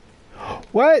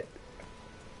 What?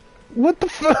 What the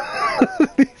fuck?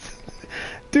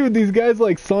 Dude, these guys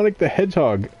like Sonic the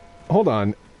Hedgehog. Hold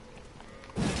on.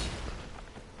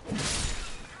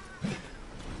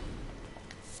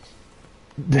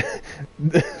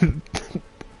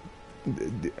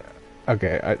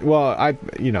 Okay, I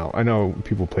know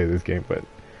people play this game, but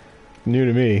new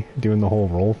to me, doing the whole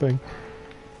roll thing.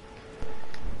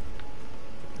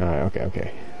 Alright,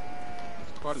 okay.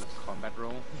 It's called a combat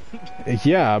roll.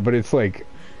 Yeah, but it's like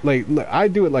I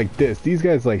do it like this. These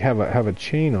guys like have a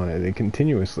chain on it. They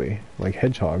continuously, like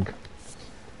Hedgehog.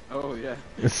 Oh yeah.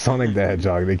 It's Sonic the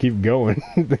Hedgehog. They keep going.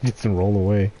 They just roll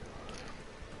away.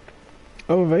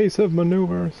 Evasive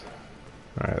maneuvers.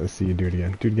 Alright, let's see you do it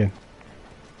again.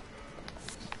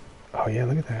 Oh yeah,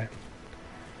 look at that.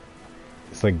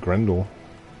 It's like Grendel.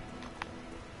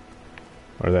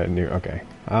 Or that new... Okay.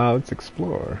 Let's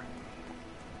explore.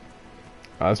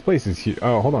 This place is huge.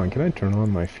 Oh, hold on. Can I turn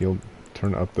on my field...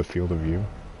 Turn up the field of view?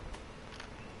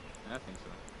 I think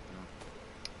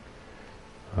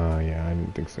so. No. Yeah, I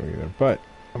didn't think so either. But,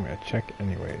 I'm gonna check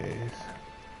anyways.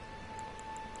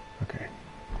 Okay.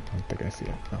 I don't think I see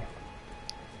it. No.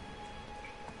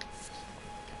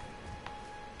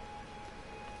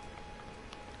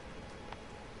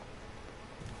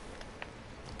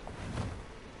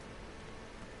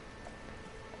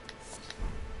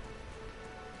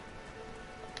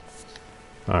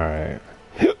 Alright.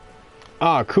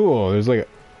 Ah, cool. There's like a...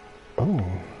 Oh.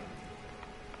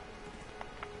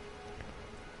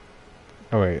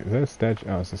 Oh, wait. Is that a statue?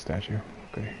 Oh, it's a statue.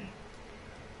 Okay.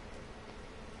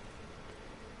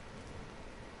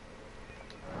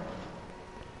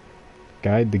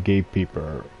 Guide the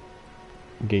gatekeeper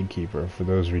for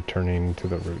those returning to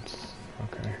the roots.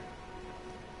 Okay.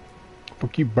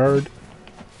 Fuck you, bird.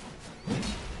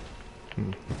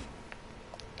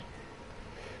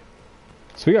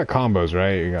 So we got combos,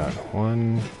 right? You got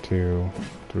 1, 2,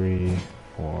 3,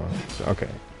 4. Okay,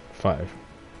 5.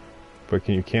 But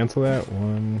can you cancel that?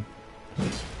 1.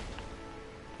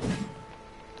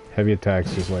 Heavy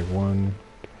attacks just like 1.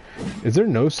 Is there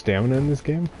no stamina in this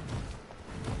game?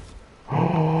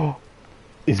 Oh,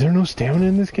 Is there no stamina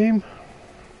in this game?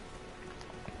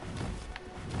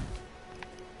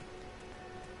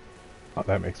 Oh,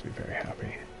 that makes me very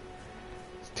happy.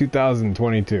 It's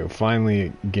 2022.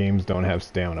 Finally, games don't have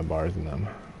stamina bars in them.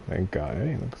 Thank God.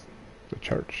 Hey, looks the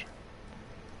church.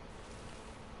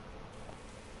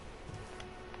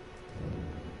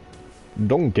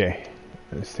 Donkey.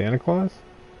 Santa Claus?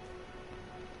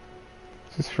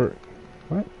 Is this for...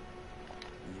 what?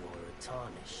 You're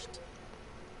tarnished.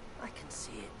 I can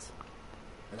see it.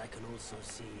 And I can also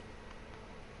see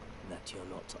that you're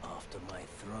not after my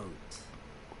throat.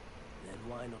 Then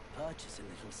why not purchase a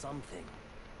little something?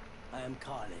 I am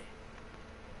Kale,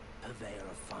 purveyor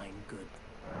of fine good.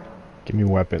 Give me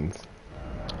weapons.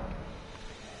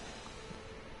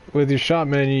 With your shop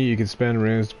menu, you can spend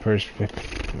runes to purchase...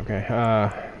 okay, no,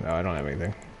 I don't have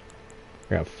anything.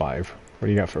 I got 5. What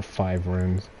do you got for 5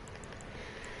 runes?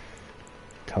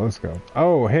 Telescope.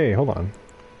 Oh, hey, hold on.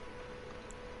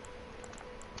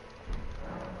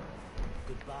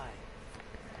 Goodbye.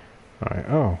 Alright,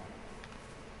 oh.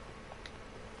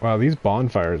 Wow, these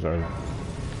bonfires are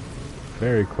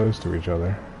very close to each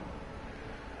other.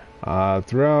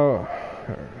 Throughout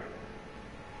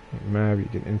map, you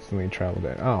can instantly travel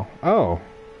there. Oh, oh!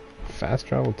 Fast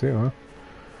travel too, huh?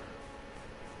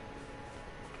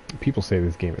 People say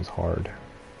this game is hard.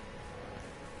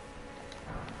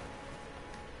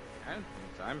 I don't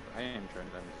think so. I am enjoying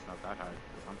them. It's not that hard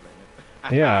because I'm playing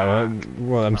it. Yeah,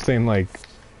 well, I'm saying like,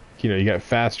 you know, you get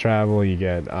fast travel, you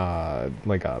get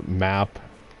like a map.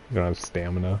 You don't have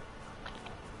stamina.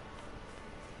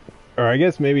 Or I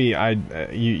guess maybe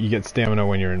you get stamina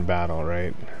when you're in battle,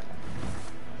 right?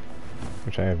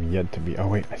 Which I have yet to be. Oh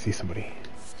wait, I see somebody.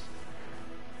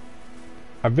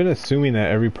 I've been assuming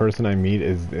that every person I meet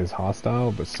is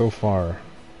hostile, but so far...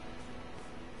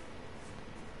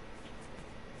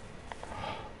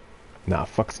 nah,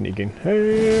 fuck sneaking.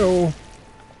 Hey-oh!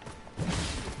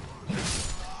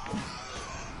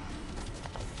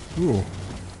 Ooh.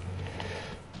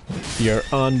 You're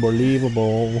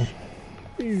unbelievable.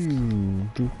 Ooh,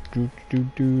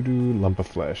 lump of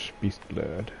flesh, beast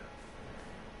blood.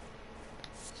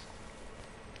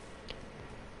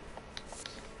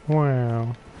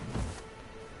 Wow.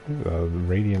 This is a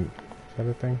radiant. Is that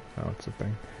a thing? Oh, it's a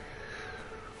thing.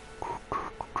 Get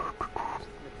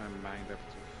my mind up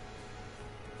to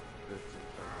this.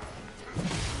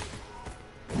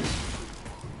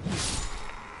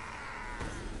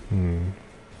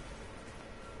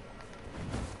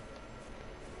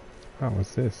 Oh,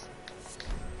 what's this?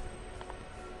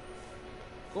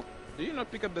 Cool. Do you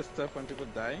not pick up the stuff when people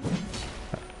die?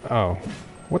 Oh.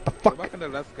 What the Go fuck? back on the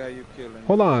last guy you killed.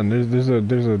 Hold on, there's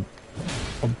a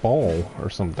ball or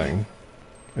something.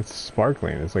 It's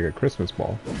sparkling. It's like a Christmas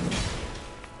ball.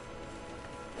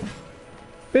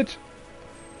 Bitch.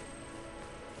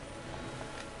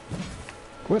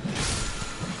 What?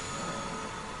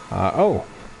 Oh.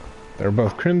 They're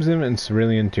both crimson and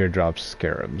cerulean teardrop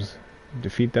scarabs.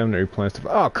 Defeat them to replenish the...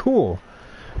 oh, cool.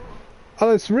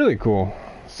 Oh, that's really cool.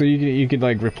 So you could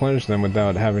like replenish them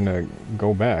without having to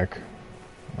go back.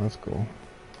 That's cool.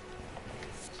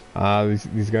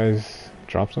 These guys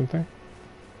drop something?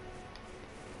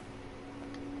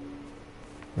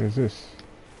 What is this?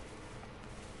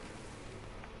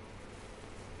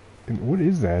 And what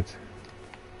is that?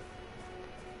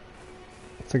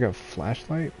 It's like a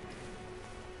flashlight?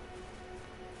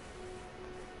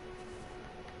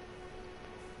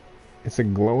 It's a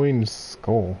glowing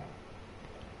skull.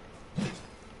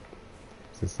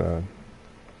 Is this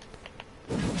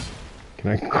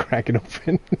can I crack it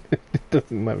open? It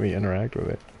doesn't let me interact with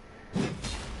it.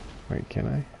 Wait, can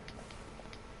I?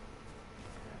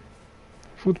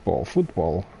 Football.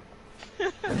 Yeah,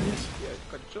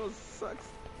 control sucks.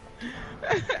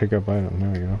 Pick up item, there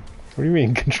we go. What do you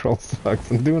mean control sucks?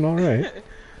 I'm doing alright.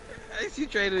 I see you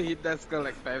trying to hit that skull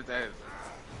like 5 times.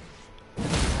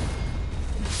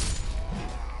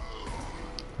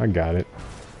 I got it.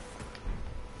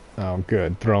 Oh,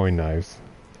 good. Throwing knives.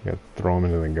 You gotta throw them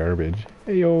into the garbage.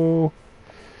 Hey yo!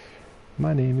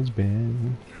 My name is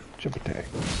Ben. Jump attack.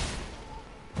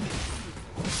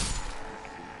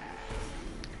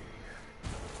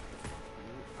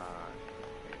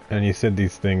 And you said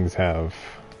these things have...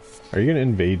 are you gonna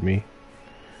invade me?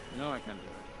 No, I can't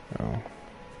do it. Oh.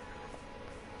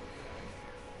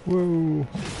 Whoa!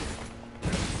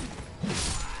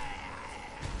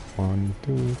 1,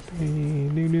 2,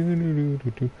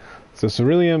 3. So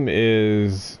ceruleum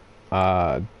is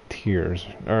tears,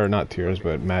 or not tears,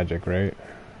 but magic, right?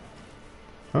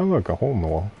 Oh look, a hole in the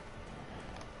wall.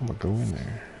 I'm gonna go in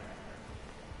there.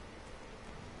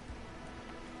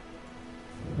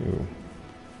 Ooh,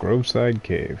 Groveside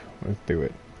Cave. Let's do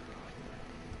it.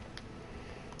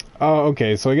 Oh,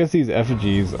 okay. So I guess these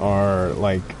effigies are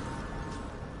like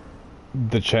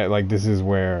the chat. Like this is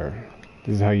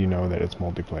how you know that it's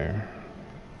multiplayer.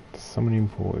 The summoning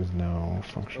pool is now Oh,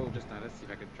 functional. just now, let's see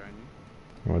if I can join you.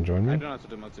 You want to join I me? don't know how to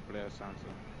do multiplayer sound, so.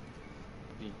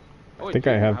 Oh, I think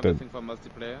do I you have a to. thing for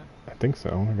multiplayer? I think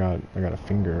so. I got a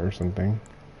finger or something.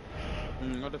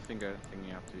 Not a finger thing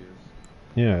you have to use.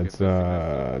 Yeah, Okay, it's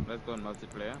let's go on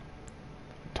multiplayer.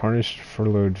 tarnished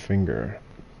furlowed finger.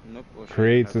 Nope. Or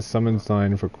Creates a summon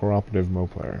sign for cooperative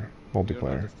multiplayer. You don't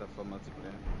have the stuff for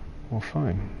multiplayer. Well,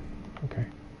 fine. Okay.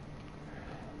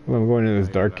 Well, I'm going into this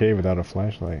dark cave without a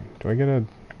flashlight. Do I get a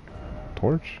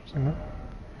torch? Something like that?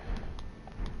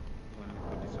 Let me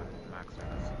put this on max so I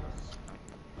can see what's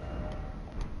happening.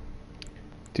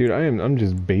 Dude, I'm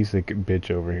just basic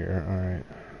bitch over here. Alright.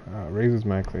 Raises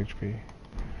max HP.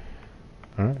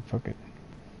 Alright, fuck it.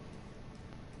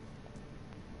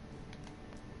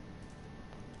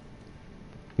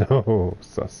 No,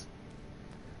 sus.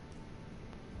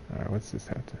 Alright, what's this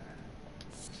have to...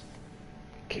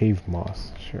 Cave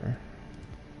moss, sure.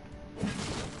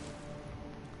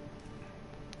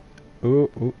 Ooh,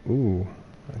 ooh, ooh.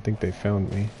 I think they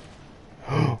found me.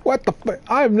 What the fuck?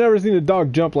 I've never seen a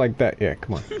dog jump like that. Yeah,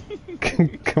 come on.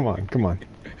 Come on, come on.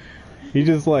 He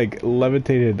just like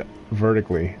levitated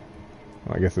vertically.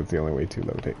 Well, I guess it's the only way to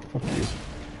levitate. Fuck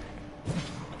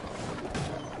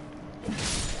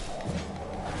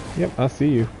you. Yep, I see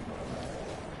you.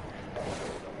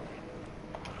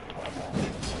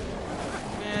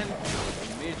 Man,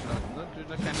 not do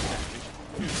that kind of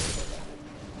damage.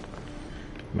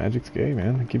 Magic's gay,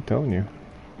 man. I keep telling you.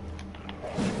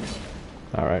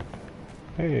 Alright.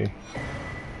 Hey.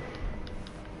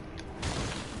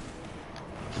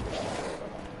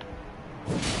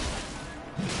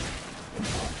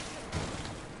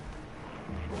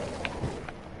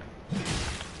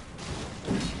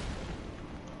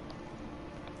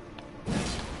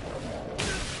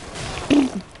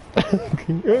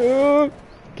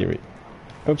 Give me.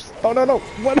 Oops. Oh no no!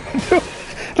 What did I do?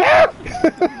 Ah!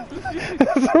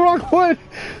 That's the wrong one!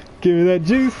 Give me that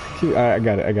juice! Alright, I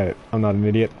got it, I got it. I'm not an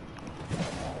idiot.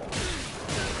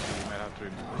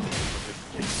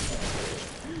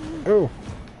 Oh!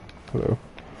 Hello.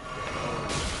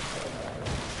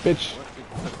 Bitch!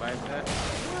 Survive that?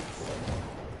 What?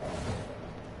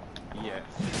 Yes.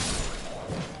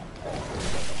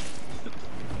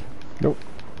 Nope.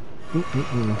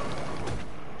 Mm-mm-mm.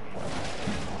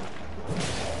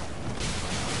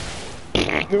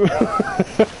 Where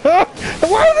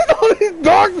did all these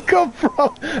dogs come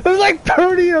from? There's like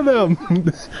 30 of them.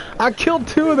 I killed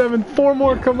 2 of them and 4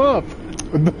 more come up.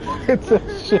 It's that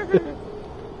shit.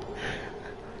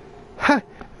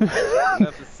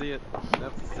 Love to see it.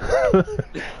 Love to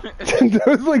see it.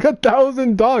 There's like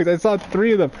 1,000 dogs. I saw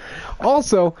 3 of them.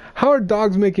 Also, how are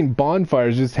dogs making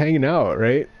bonfires just hanging out,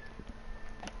 right?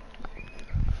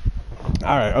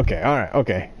 Alright, okay, alright,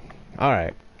 okay.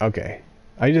 Alright, okay.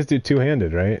 I just do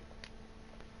two-handed, right?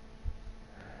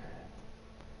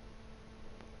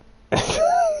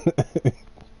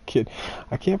 Kid,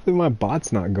 I can't believe my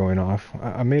bot's not going off.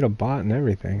 I made a bot and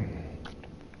everything.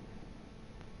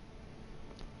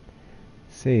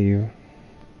 Save.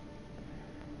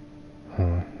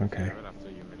 Huh, okay. Right after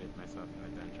you humiliate myself in the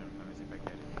dungeon, let me see if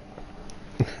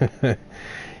I get it.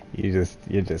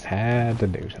 You just had to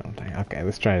do something. Okay,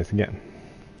 let's try this again.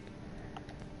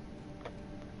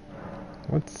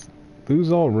 What's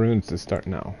lose all runes to start?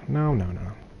 No. No, no,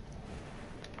 no.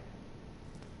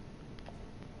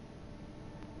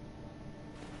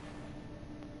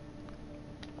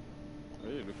 What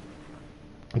are you looking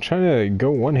I'm trying to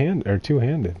go one-handed or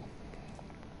two-handed.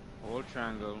 for? Hold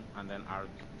triangle and then R,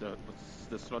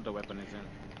 the slot the weapon is in.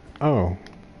 Oh.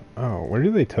 Oh, where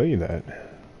do they tell you that?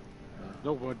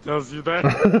 No one tells you that.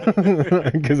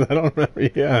 Because I don't remember.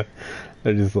 Yeah.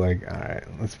 They're just like, alright,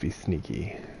 let's be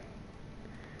sneaky.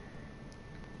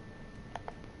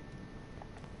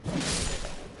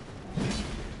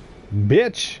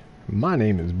 Bitch! My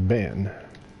name is Ben.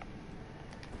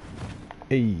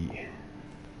 Hey.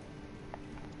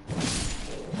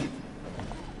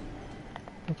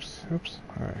 Oops, oops.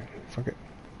 Alright, fuck it.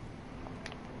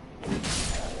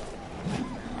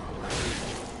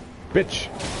 Bitch!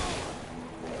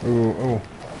 Ooh, oh.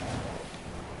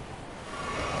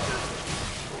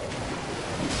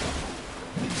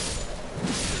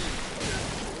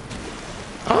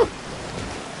 Ah!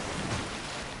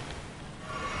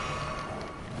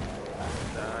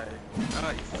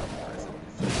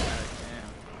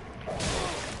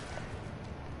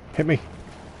 Hit me.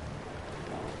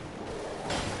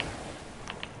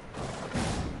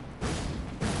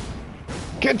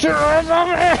 Get your ass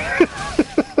over here!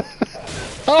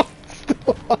 Oh, it's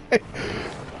still alive.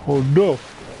 Oh no.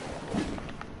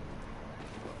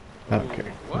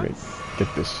 Okay, let me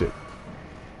get this shit.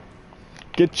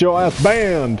 Get your ass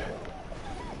banned!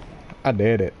 I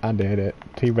did it. I did it.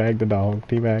 Teabag the dog.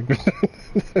 Teabag.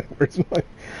 Where's my?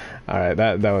 All right,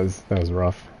 that was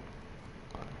rough.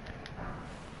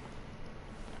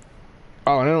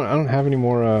 Oh, I don't have any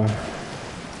more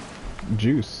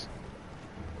juice.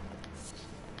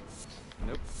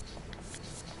 Nope.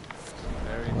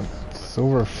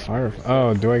 Silver fire.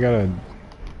 Oh, do I got a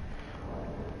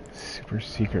super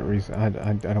secret reason? I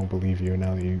don't believe you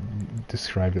now that you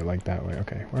described it like that way.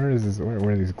 Okay, where is this?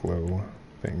 Where are these glow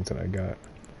things that I got?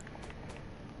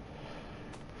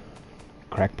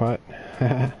 Crackpot.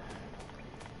 I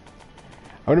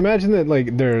would imagine that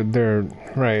like they're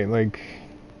right like.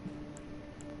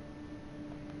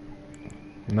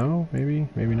 No, maybe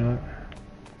not.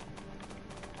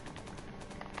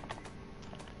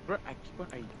 Bro, I keep on.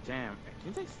 Damn. I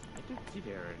did see it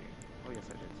already. Oh yes,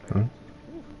 I did. Huh?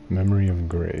 Memory of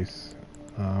Grace.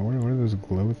 What are those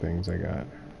glow things I got?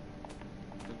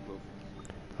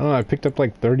 I don't know. I picked up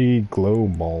like 30 glow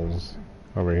balls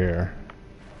over here.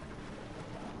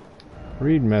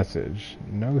 Read message.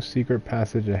 No secret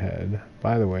passage ahead.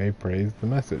 By the way, praise the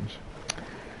message.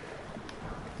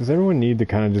 Does everyone need to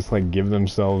kind of just like give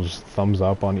themselves thumbs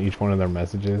up on each one of their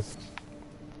messages?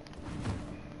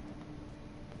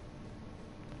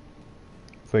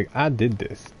 It's like, I did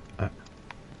this.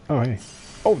 Oh, hey.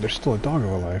 Oh, there's still a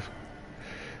doggo alive.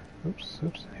 Oops,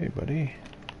 oops. Hey, buddy.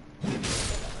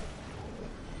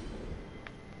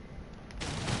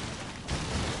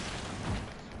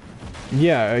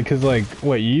 Yeah, because like,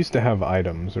 what, you used to have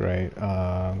items, right?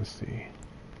 Let's see.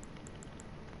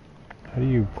 How do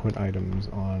you put items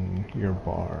on your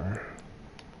bar?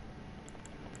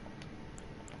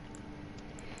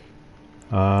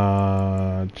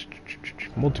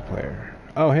 Multiplayer.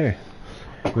 Oh, hey.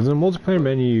 Within the multiplayer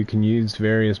menu, you can use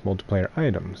various multiplayer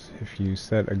items. If you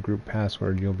set a group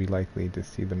password, you'll be likely to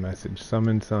see the message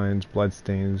summon signs,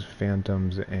 bloodstains,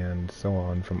 phantoms, and so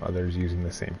on from others using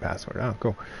the same password. Oh,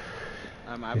 cool.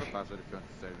 I have a password if you want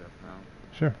to set it up now.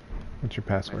 Sure. What's your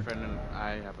password? My friend and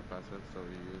I have a password, so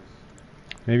we use...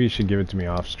 Maybe you should give it to me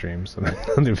off stream so that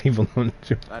other people don't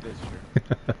do it. That is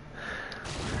true.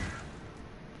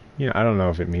 You know, I don't know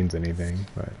if it means anything,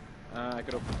 but... I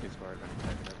could open his card and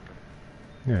type it up.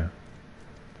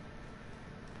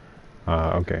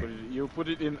 Yeah. Okay. You put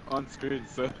it in on screen,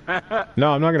 so...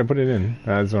 No, I'm not gonna put it in.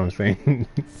 That's what I'm saying.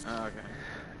 Oh, okay.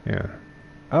 Yeah.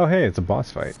 Oh, hey, it's a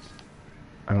boss fight.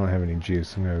 I don't have any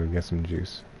juice. I'm gonna go get some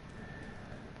juice.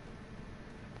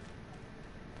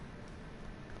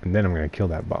 And then I'm gonna kill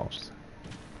that boss.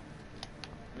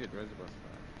 Wait, where's the boss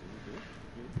fight? Did you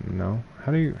do it? No.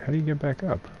 How do you get back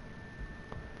up?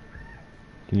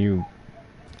 Can you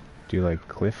do like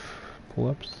cliff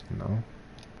pull-ups? No.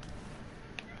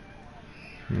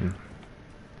 Wait,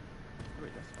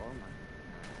 that's all mine.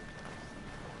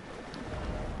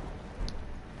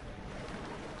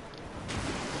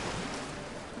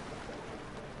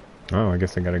 Oh, I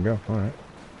guess I gotta go. Alright.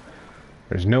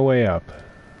 There's no way up.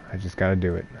 I just gotta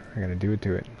do it. I gotta do it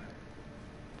to it.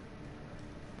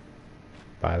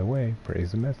 By the way,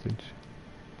 praise the message.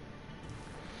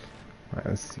 Alright,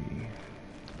 let's see.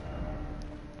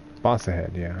 Boss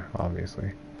ahead, yeah,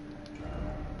 obviously.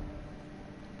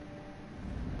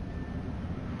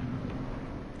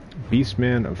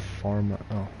 Beastman of Pharma.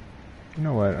 Oh. You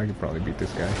know what? I could probably beat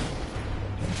this guy.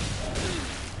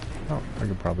 Oh, I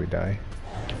could probably die.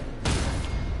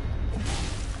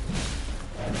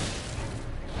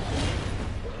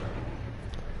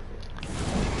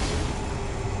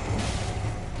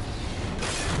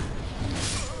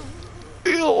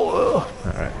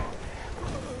 Alright.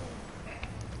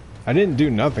 I didn't do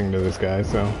nothing to this guy,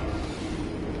 so...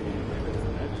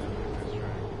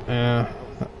 Yeah,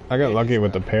 I got lucky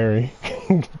with the parry.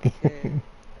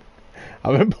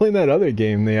 I've been playing that other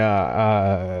game, the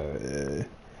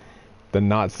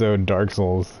not so Dark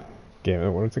Souls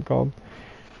game. What's it called?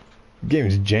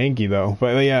 Game's janky though,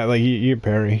 but yeah, like you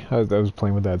parry. I was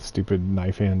playing with that stupid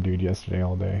knife hand dude yesterday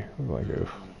all day. I was like,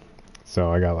 oof.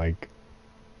 So I got like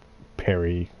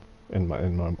parry on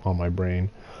my brain.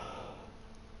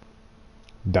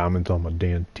 Diamonds on my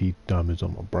damn teeth, diamonds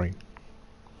on my brain.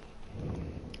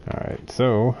 Alright,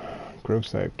 so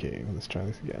Groveside Cave. Let's try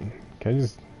this again. Can I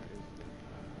just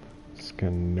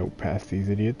gonna note past these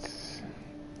idiots?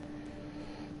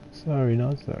 Sorry,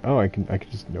 not sorry. Oh, I can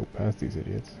just note past these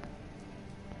idiots.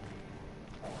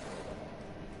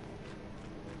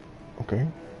 Okay.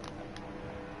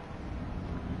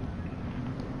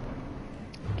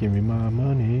 Give me my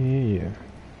money, yeah.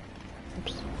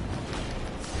 Oops.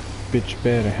 Bitch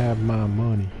better have my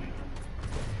money.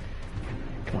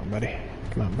 Come on, buddy.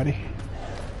 Come on, buddy.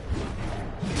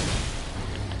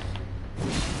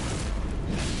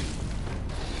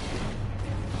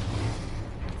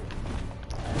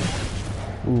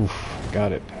 Oof,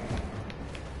 got it.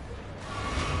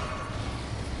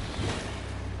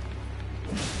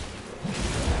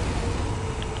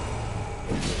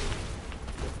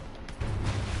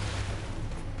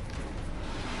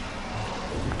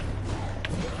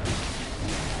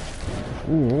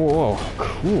 Ooh, whoa,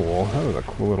 cool. That was a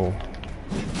cool little...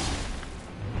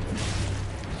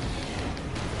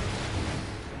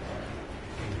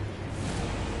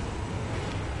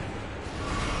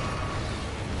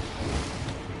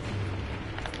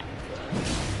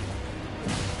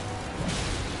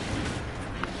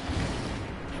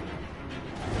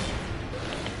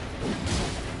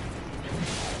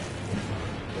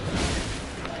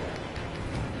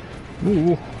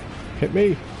 Ooh, hit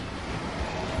me.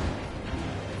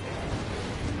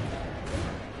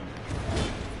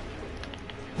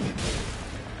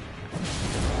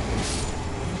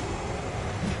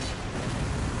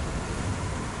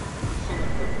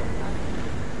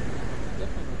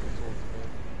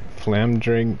 Flam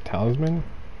drink talisman?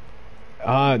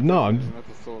 No, I'm... Not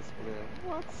a soul splitter.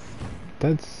 What?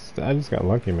 That's... I just got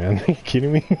lucky, man. Are you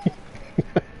kidding me?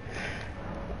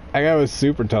 I got a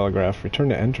super telegraph. Return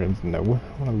to entrance. No, I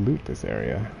want to loot this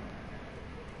area.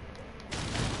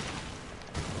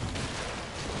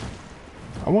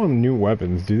 I want new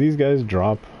weapons. Do these guys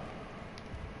drop?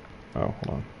 Oh, hold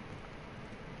on.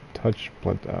 Touch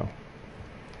blood. Oh.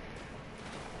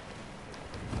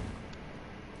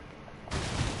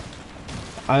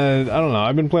 I don't know.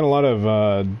 I've been playing a lot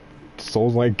of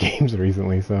Souls-like games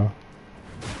recently, so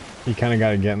you kind of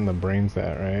got to get in the brain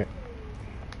set, right?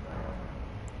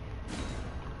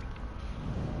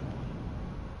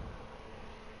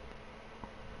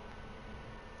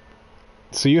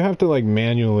 So you have to like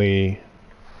manually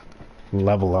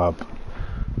level up,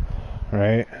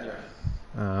 right?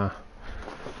 Yes.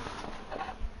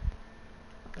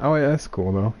 Oh yeah, that's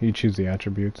cool though. You choose the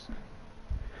attributes.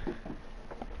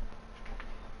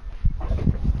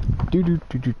 Do do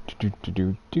do do do do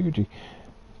do do do.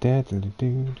 Da do do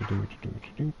do do do do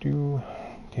do do.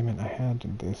 Damn it! I had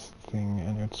this thing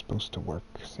and it's supposed to work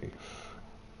safe.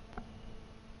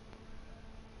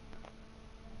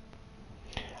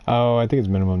 Oh, I think it's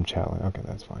minimum challenge. Okay,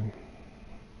 that's fine.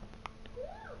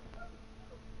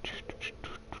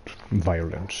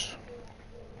 Violence.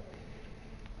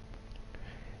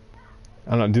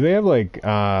 I don't know. Do they have like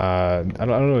I don't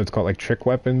know what it's called, like trick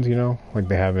weapons? You know, like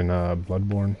they have in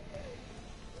Bloodborne.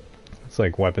 It's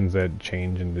like weapons that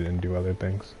change and do other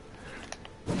things.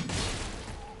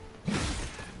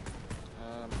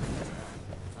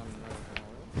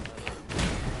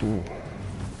 Ooh.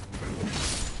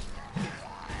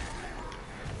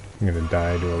 I'm gonna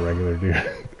die to a regular dude.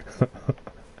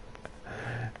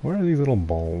 Where are these little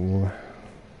balls?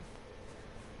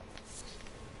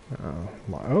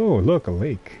 Oh, look, a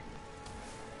lake.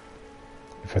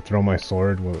 If I throw my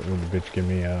sword, will the bitch give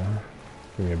me a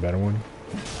better one?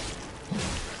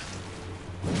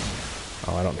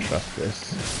 Oh, I don't trust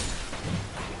this.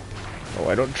 Oh,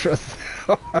 I don't trust.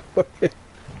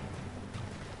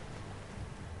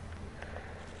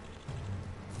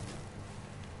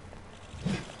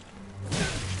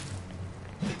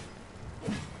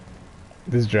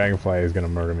 This dragonfly is gonna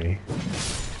murder me.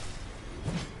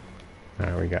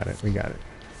 Alright, we got it. We got it.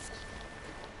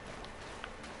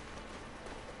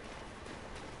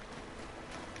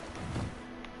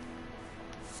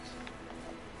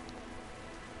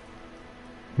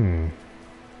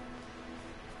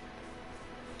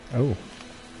 Oh.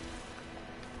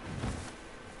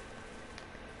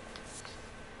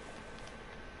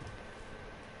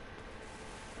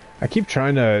 I keep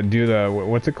trying to do the,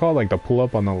 what's it called? Like the pull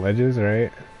up on the ledges,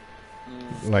 right?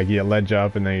 Like you ledge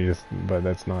up and then you just, but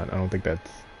that's not, I don't think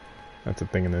that's a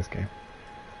thing in this game.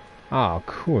 Oh,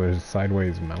 cool. There's a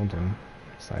sideways mountain.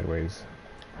 Sideways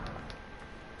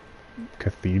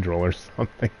cathedral or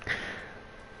something.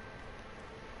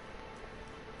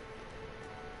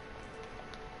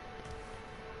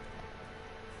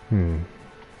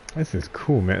 This is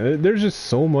cool, man. There's just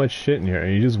so much shit in here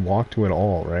and you just walk to it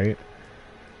all, right?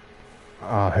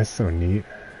 Ah, that's so neat.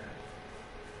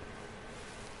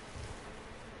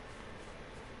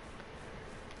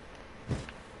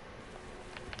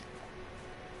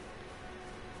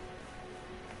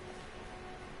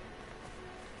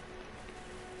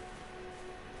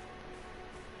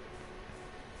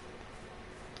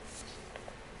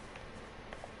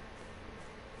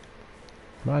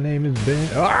 My name is Ben.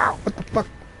 Ah! What the fuck?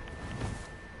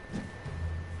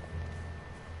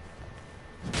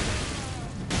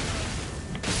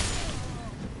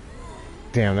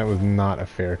 Damn, that was not a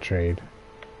fair trade.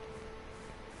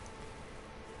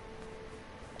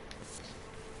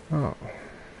 Oh.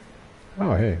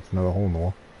 Oh, hey, it's another hole in the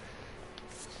wall.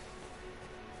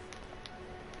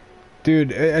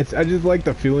 Dude, I just like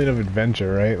the feeling of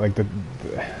adventure, right? Like the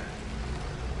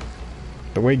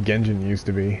way Genjin used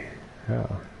to be.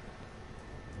 Oh.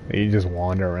 You just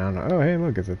wander around. Oh, hey,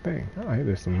 look, it's a thing. Oh, hey,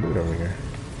 there's some loot over here.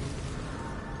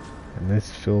 And this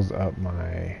fills up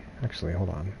my... Actually, hold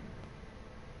on.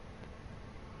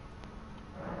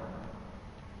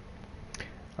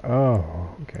 Oh,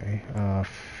 okay.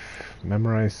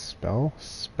 Memorize spell?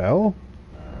 Spell?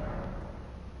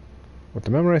 With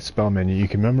the memorize spell menu, you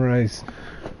can memorize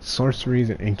sorceries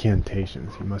and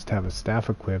incantations. You must have a staff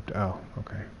equipped. Oh,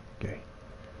 okay. Okay.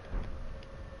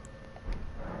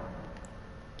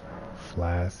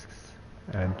 Flasks.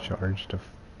 Add charge to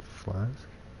flask.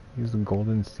 Use the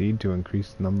golden seed to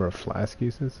increase the number of flask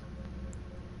uses.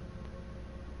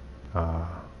 Do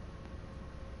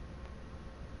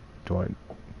I...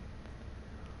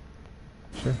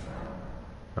 Sure.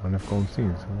 Not enough golden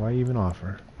seeds. Why even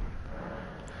offer?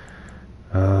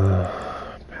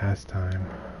 Pastime.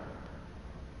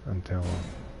 Until...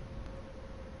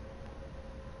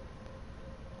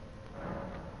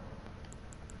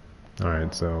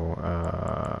 Alright, so,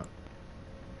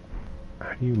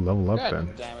 how do you level up God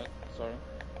then? damn it. Sorry.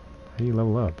 How do you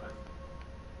level up?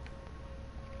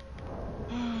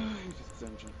 Just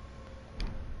dungeon.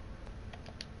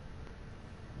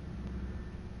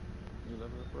 You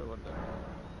level up or what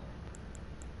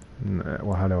then?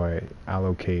 Well, how do I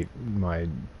allocate my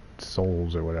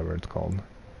souls or whatever it's called?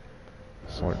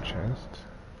 Sword chest.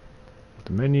 With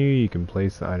the menu, you can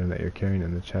place the item that you're carrying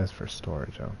in the chest for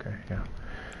storage. Okay, yeah.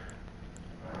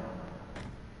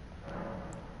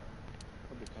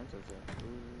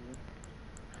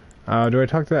 Do I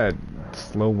talk to that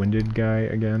slow-winded guy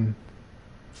again?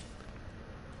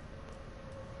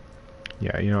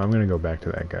 Yeah, you know, I'm gonna go back to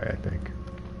that guy, I think.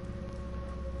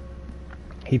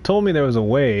 He told me there was a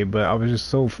way, but I was just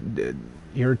so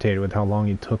irritated with how long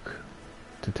he took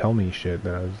to tell me shit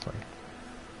that I was like...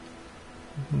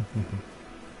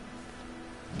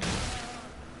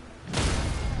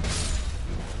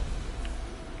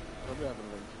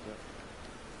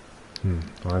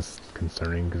 Well, that's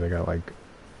concerning, because I got like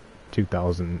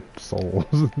 2,000 souls.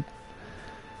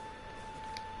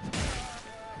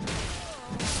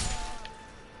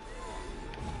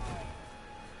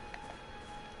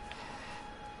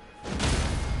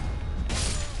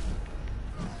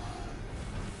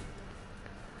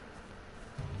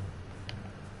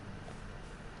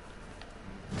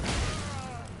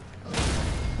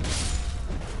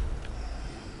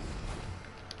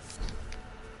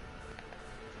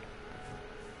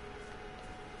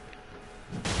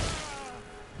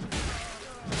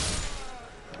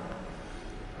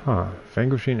 Huh.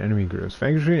 Vanquishing enemy groups.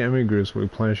 Vanquishing enemy groups will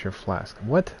replenish your flask.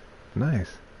 What?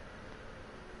 Nice.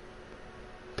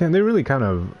 Damn, they really kind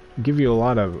of give you a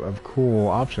lot of cool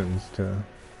options to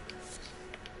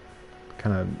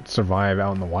kind of survive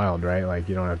out in the wild, right? Like,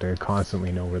 you don't have to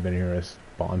constantly know where the nearest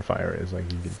bonfire is.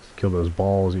 Like, you can kill those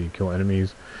balls, you can kill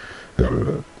enemies.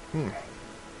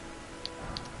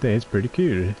 That's pretty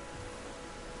cute.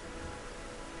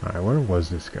 Alright, where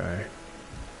was this guy?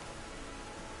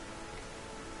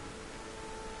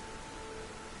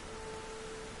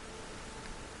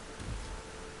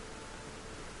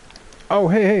 Oh,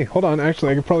 hey, hold on.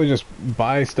 Actually, I could probably just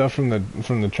buy stuff from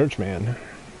the church man,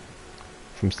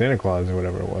 from Santa Claus or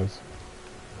whatever it was.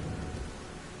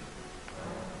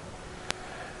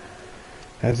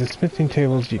 As the smithing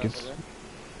tables, you could.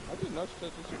 I did not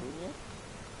touch this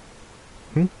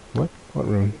rune yet. What? What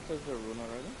rune? It says the rune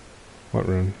already. What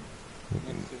rune? Next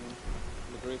to me.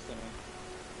 The grace center.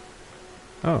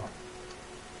 Oh.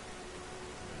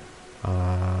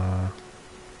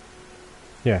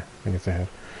 Yeah, I guess I have.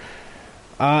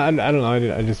 I don't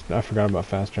know. I forgot about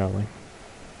fast traveling.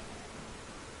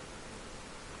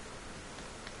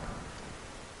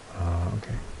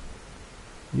 Okay.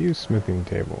 Use smithing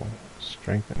table.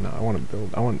 Strengthen. No, I want to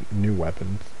build. I want new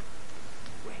weapons.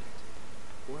 Wait,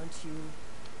 weren't you?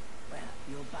 Well,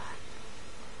 you're back.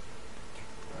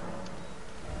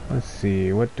 Let's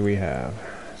see. What do we have?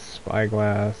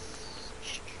 Spyglass.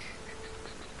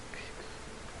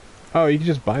 Oh, you can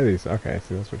just buy these. Okay,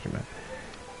 see, that's what you meant.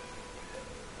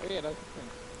 Oh yeah, that's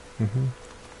the thing.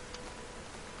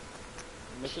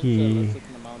 Mission Key. said let's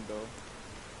hit the mound though.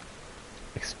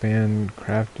 Expand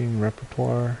crafting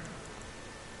repertoire.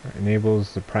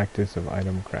 Enables the practice of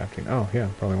item crafting. Oh yeah,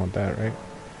 probably want that, right?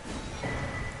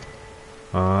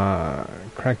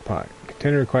 Crackpot.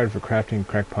 Container required for crafting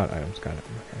crackpot items. Got it.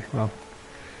 Okay, well.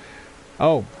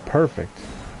 Oh, perfect.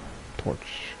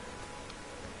 Torch.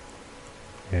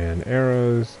 And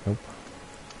arrows. Nope.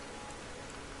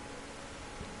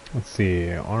 Let's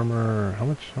see. Armor. How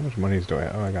much monies do I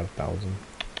have? Oh, I got 1,000.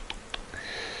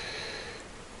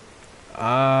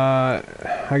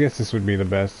 I guess this would be the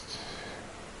best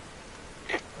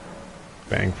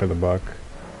bang for the buck.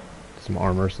 Some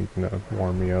armor, something to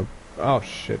warm me up. Oh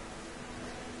shit.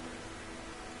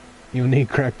 You'll need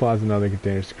crackpots and other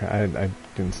containers to craft. I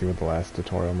didn't see what the last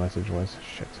tutorial message was.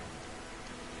 Shit.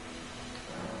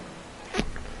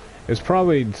 It's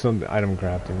probably some item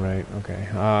crafting, right? Okay.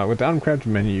 With the item crafting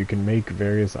menu, you can make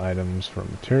various items from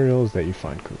materials that you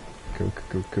find. Cool.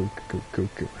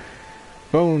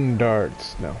 Bone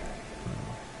darts. No.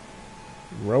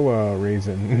 Roa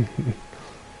raisin.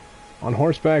 On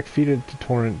horseback, feed it to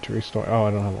torrent to restore. Oh,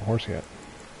 I don't have a horse yet.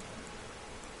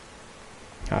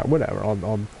 Whatever. I'll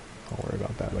worry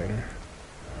about that later.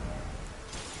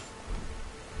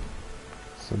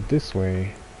 So this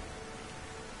way.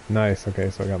 Nice.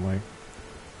 Okay, so I got my.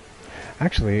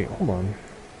 Actually, hold on.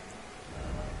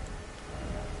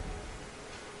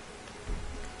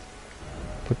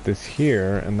 Put this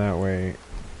here, and that way.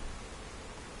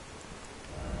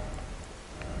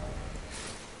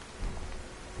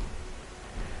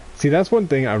 See, that's one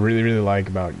thing I really like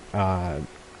about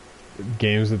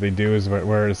games that they do is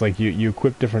where it's like you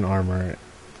equip different armor,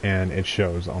 and it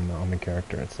shows on the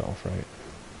character itself, right?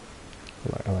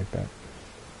 I like that.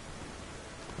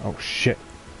 Oh shit.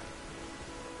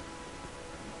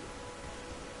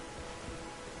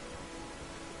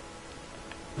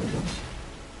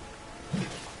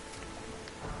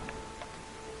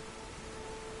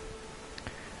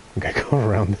 I gotta go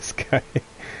around this guy.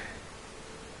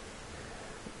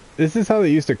 This is how they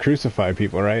used to crucify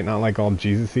people, right? Not like all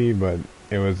Jesus-y, but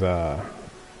it was,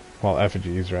 well,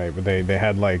 effigies, right? But they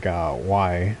had like,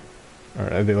 Y,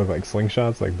 or they look like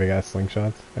slingshots, like big-ass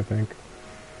slingshots, I think.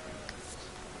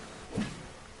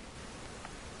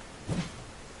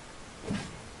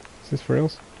 Is this for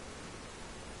reals?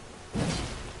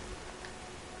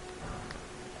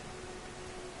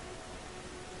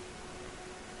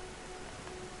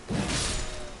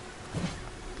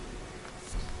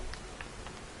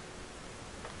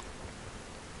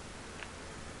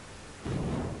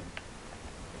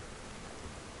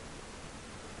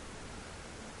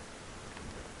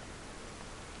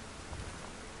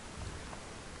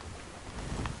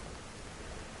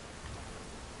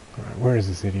 Where is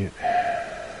this idiot?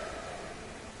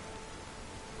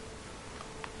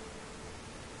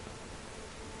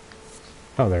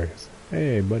 Oh, there it is.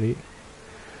 Hey, buddy.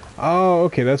 Oh,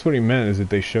 okay, that's what he meant, is that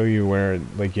they show you where,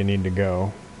 like, you need to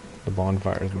go. The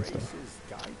bonfires and stuff.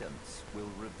 Guidance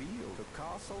will reveal the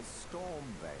castle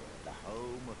Stormvale, the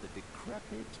home of the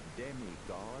decrepit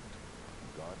demigod,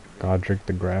 Godric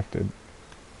the Grafted.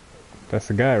 That's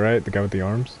the guy, right? The guy with the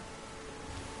arms?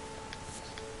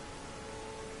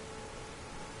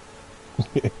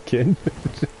 Kid?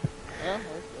 Yeah,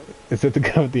 Is that the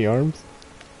guy with the arms?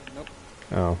 nope.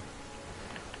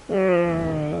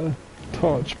 Oh.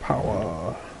 Torch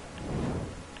power.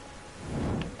 Yeah,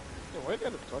 where did I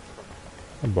get a torch from?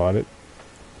 I bought it.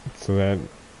 So that...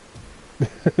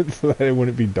 so that it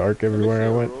wouldn't be dark everywhere I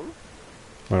went.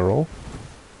 My roll?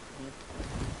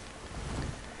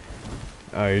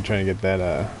 Oh, you're trying to get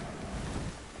that,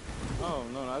 Oh,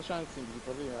 no, I was trying to think you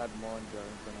probably had more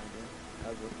endurance than I do.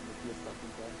 As with your stuff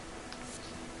inside.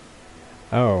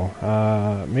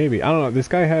 Oh, maybe. I don't know. This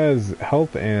guy has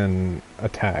health and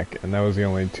attack, and that was the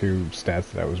only two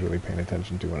stats that I was really paying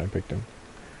attention to when I picked him.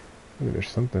 Ooh, there's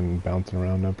something bouncing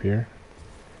around up here.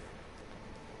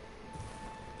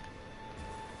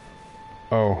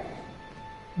 Oh.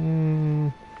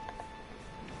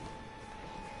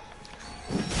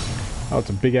 Oh, it's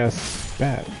a big-ass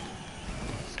bat.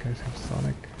 These guys have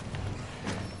Sonic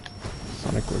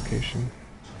location.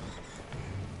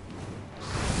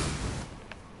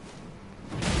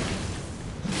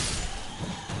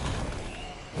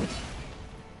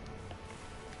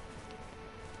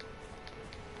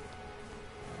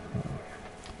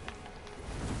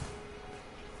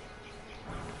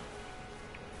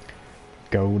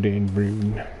 Golden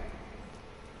Rune.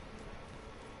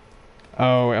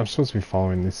 Oh, I'm supposed to be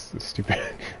following this stupid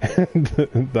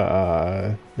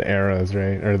the arrows,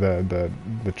 right? Or the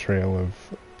trail of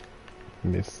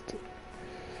mist.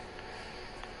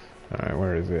 Alright,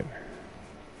 where is it?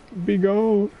 Be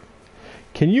gone.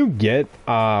 Can you get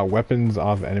weapons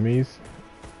off enemies?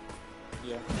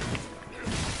 Yeah.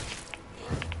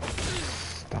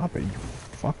 Stop it, you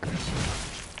fucker.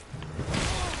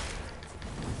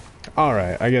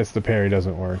 Alright, I guess the parry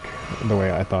doesn't work the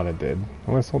way I thought it did.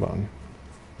 Unless, hold on.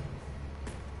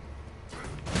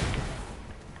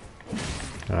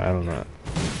 I don't know.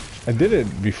 I did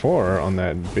it before on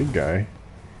that big guy.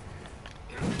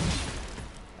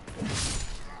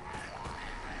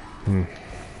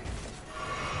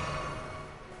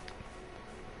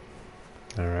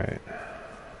 Alright.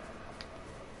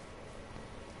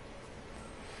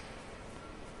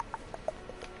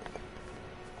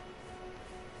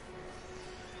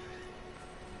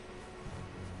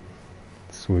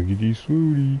 Swiggity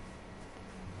swooty.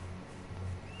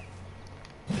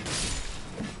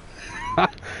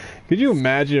 Could you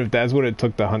imagine if that's what it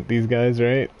took to hunt these guys,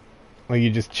 right? Like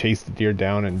you just chased the deer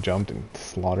down and jumped and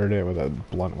slaughtered it with a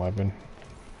blunt weapon.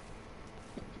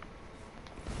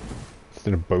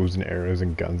 Instead of bows and arrows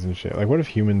and guns and shit. Like what if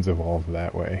humans evolved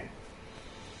that way?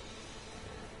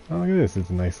 Oh, look at this. It's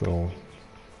a nice little...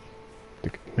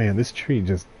 Man, this tree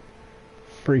just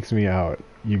freaks me out.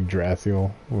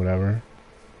 Yggdrasil, whatever.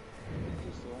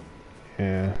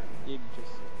 Yeah.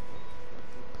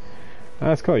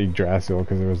 It's called Yggdrasil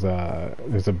because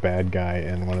there's a bad guy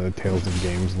in one of the Tales of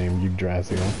games named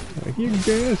Yggdrasil. Like,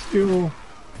 Yggdrasil!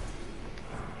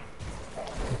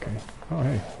 Okay. Oh,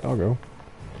 hey, doggo.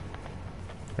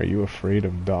 Are you afraid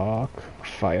of dark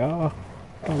fire?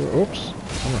 Oh, oops.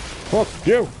 Fuck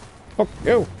you! Fuck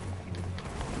you!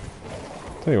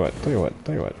 Tell you what.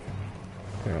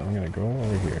 Here, I'm gonna go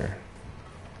over here.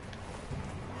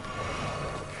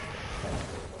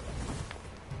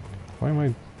 Why am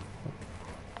I...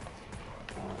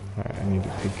 Alright, I need to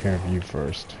take care of you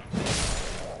first.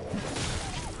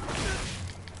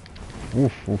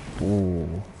 Oof, oof,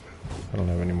 ooh. I don't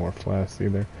have any more flasks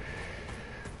either.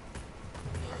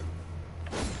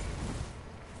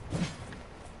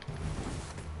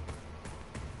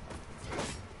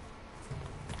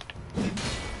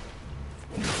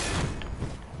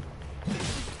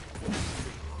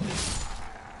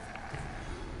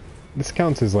 This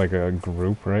counts as like a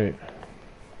group, right?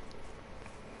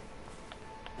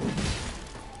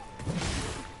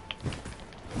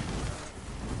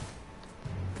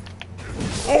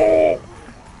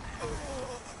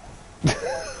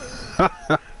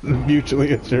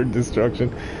 Mutually assured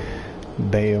destruction.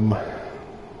 Damn.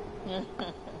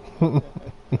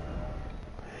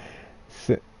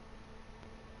 Sit.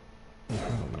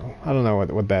 I don't know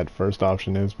what that first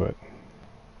option is, but...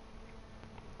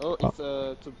 Oh, it's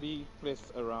to be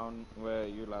placed around where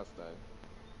you last died.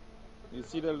 You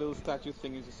see the little statue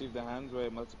thing you see with the hands where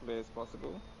multiplayer is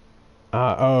possible?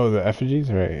 Oh, the effigies?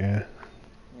 Right, yeah.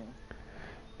 Yeah.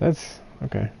 That's...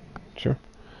 okay. Sure.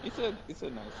 It's a nice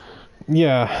thing.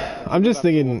 Yeah, I'm just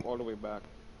thinking... all the way back.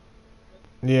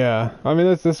 Yeah, I mean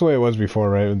that's the way it was before,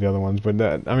 right, with the other ones, but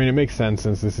that, I mean, it makes sense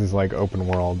since this is like open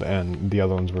world and the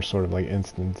other ones were sort of like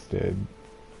instanced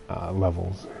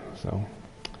levels, so...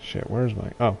 Shit, where's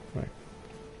my... oh, right.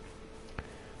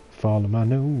 Follow my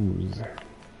nose.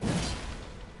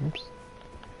 Oops.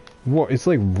 Whoa, it's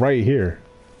like right here.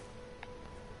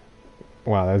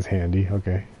 Wow, that's handy,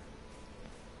 okay.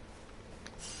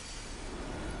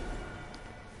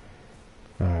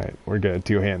 Alright, we're gonna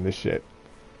two-hand this shit.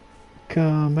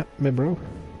 Come at me, bro.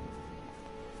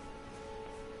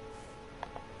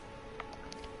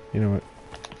 You know what?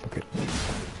 Fuck it.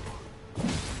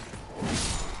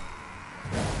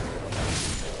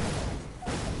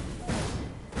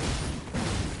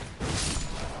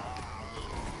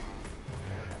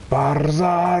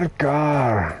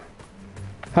 Barzarkar!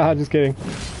 Haha, just kidding.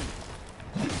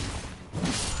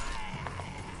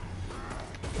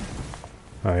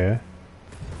 Oh yeah?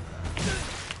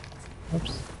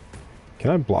 Oops.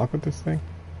 Can I block with this thing?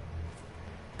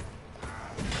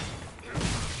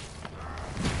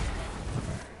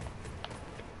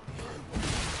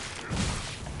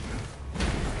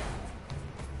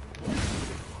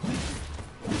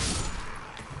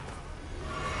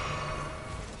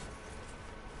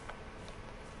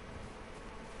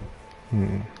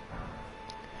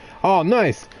 Oh,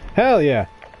 nice! Hell yeah!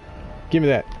 Give me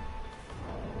that.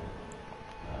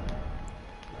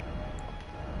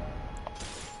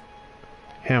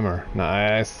 Hammer.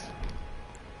 Nice.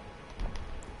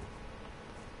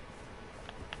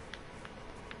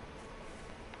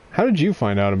 How did you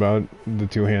find out about the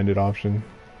two-handed option?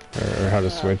 Or how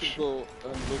to switch? To go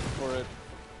and look for it.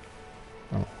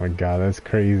 Oh my god, that's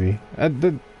crazy. That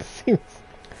seems...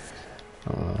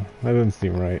 that doesn't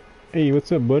seem right. Hey,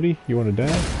 what's up, buddy? You wanna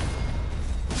die?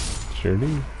 Sure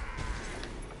do.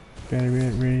 Gotta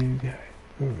get ready.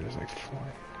 Ooh, there's like 4.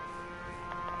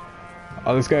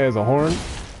 Oh, this guy has a horn?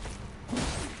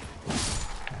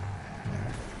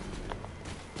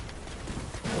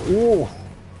 Ooh.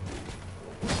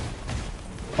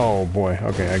 Oh boy.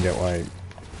 Okay, I get why.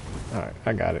 All right,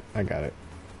 I got it. I got it.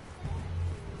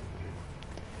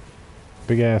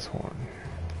 Big ass horn.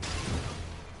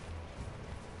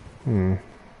 Hmm.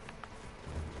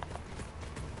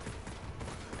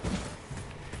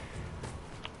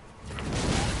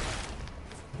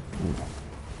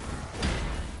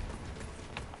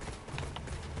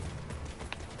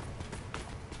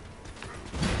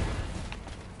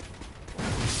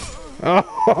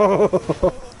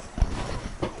 Oh!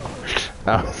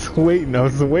 I was waiting. I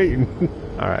was waiting.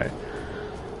 All right.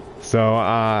 So,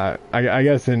 I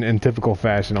guess in typical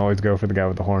fashion, always go for the guy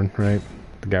with the horn, right?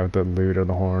 The guy with the lute or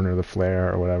the horn or the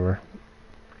flare or whatever.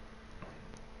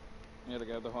 Yeah, the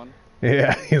guy with the horn.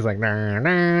 Yeah, he's like, nah,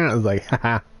 nah. I was like,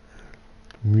 haha.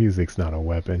 Music's not a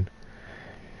weapon.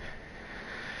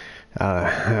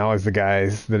 Always the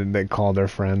guys that call their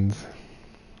friends.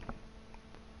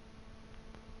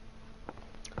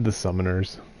 The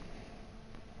summoners.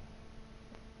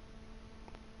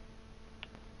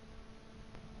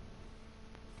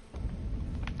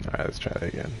 Alright, let's try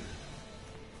that again.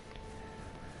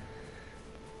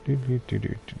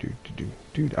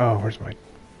 Oh, where's my...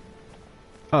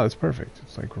 Oh, that's perfect.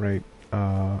 It's like right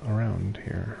around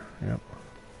here. Yep.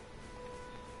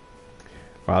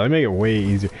 Wow, they make it way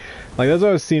easier. Like that's what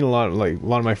I was seeing a lot. Like a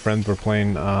lot of my friends were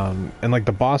playing, and like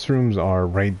the boss rooms are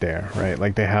right there, right?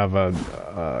 Like they have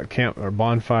a camp or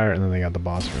bonfire, and then they got the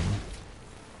boss room.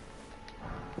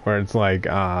 Where it's like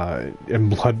in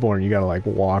Bloodborne, you gotta like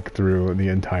walk through the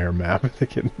entire map to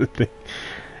get the thing.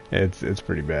 It's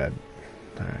pretty bad.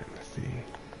 All right, let's see.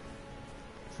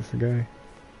 Is this the guy?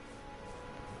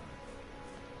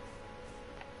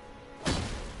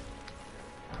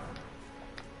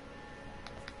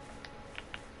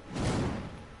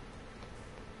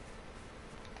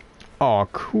 Oh,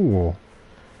 cool.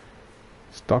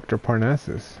 It's Dr.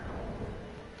 Parnassus.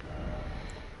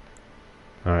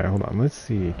 Alright, hold on. Let's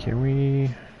see. Can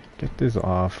we get this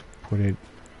off? Put it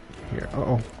here.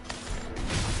 Uh-oh.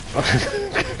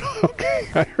 Okay,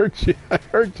 I heard you. I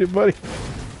heard you, buddy.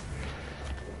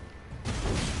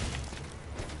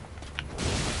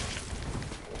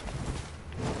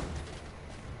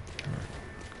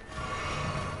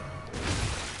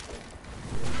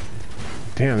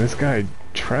 Damn, this guy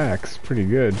tracks pretty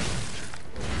good.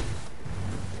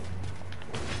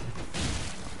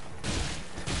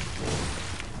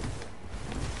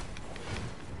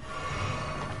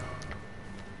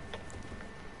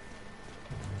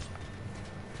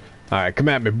 Alright, come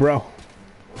at me, bro.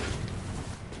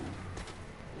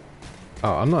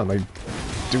 Oh, I'm not, like,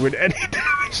 doing any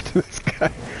damage to this guy.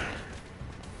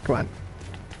 Come on.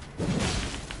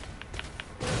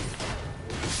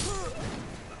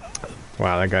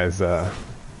 Wow, that guy's a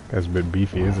bit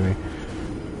beefy, isn't he?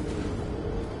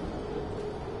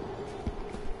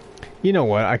 You know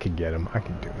what? I could get him. I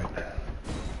could do it.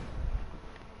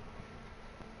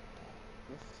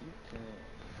 Yes, you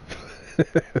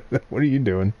can. What are you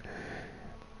doing?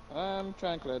 I'm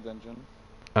trying to clear dungeon.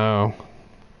 Oh.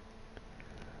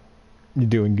 You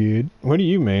doing good? What do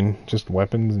you main? Just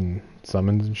weapons and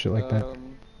summons and shit like that?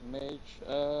 Mage,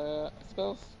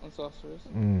 spells and sorcerers.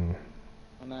 Mm.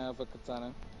 And I have a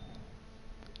katana.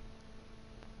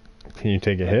 Can you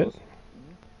take a hit?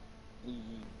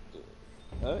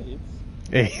 Hits.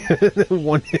 Hey,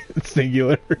 one hit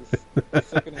singular. The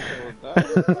second hit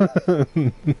I will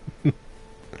die.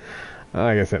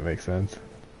 I guess that makes sense.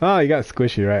 Oh, you got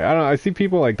squishy, right? I don't know. I see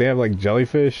people like they have like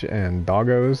jellyfish and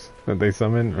doggos that they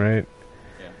summon, right?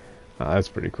 Yeah. That's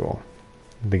pretty cool.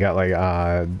 They got like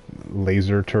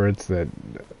laser turrets that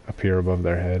appear above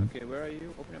their head. Okay, where are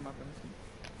you? Open your map and see.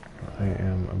 I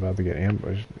am about to get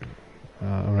ambushed.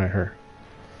 I'm right here.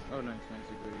 Oh, nice.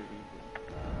 You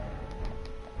go.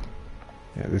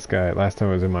 Yeah, this guy. Last time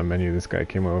I was in my menu, this guy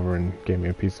came over and gave me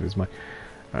a piece of his mind.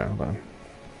 Alright, hold on.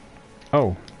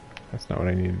 Oh, that's not what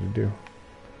I needed to do.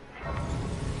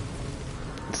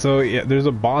 So yeah, there's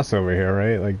a boss over here,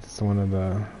 right? Like it's one of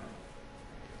the.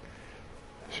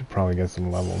 I should probably get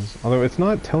some levels. Although it's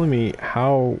not telling me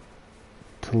how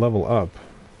to level up.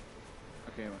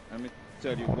 Okay, let me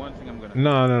tell you one thing I'm gonna.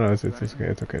 No, it's okay.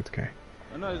 It's okay.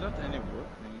 Oh, no, it's not any work.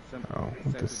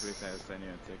 What this? I need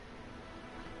to take.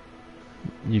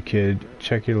 You could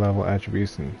check your level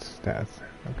attributes and stats.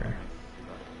 Okay.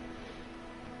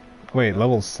 Wait,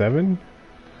 level 7?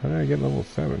 How did I get level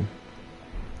 7?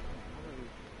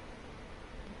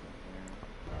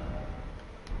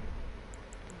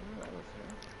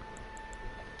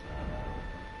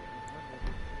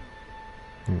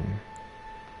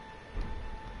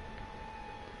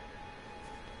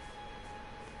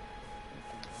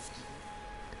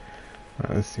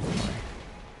 Alright, let's see what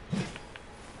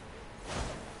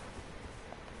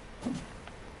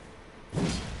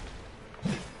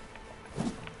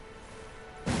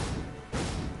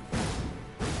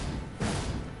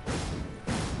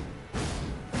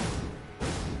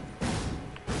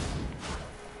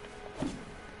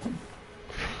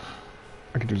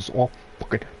I can do this all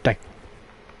fucking day.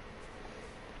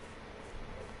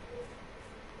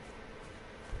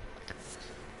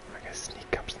 I gotta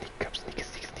sneak up, sneak up, sneaky,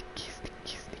 sneaky, sneaky,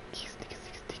 sneaky, sneaky,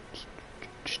 sneaky, sneaky,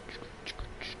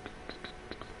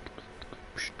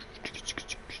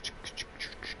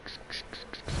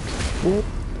 sneaky. Whoop.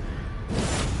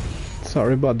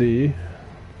 Sorry, buddy.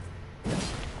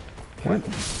 What?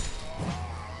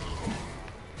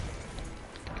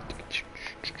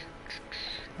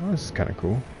 Oh, this is kind of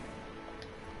cool.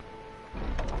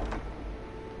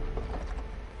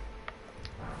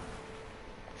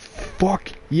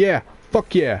 Fuck yeah!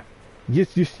 Fuck yeah!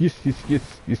 Yes, yes, yes, yes,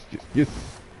 yes, yes, yes, yes.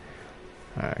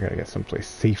 Alright, I gotta get someplace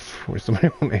safe where somebody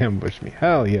won't ambush me.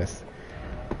 Hell yes.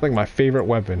 It's like my favorite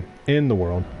weapon in the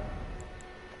world.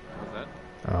 What's that?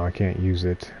 Oh, I can't use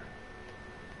it.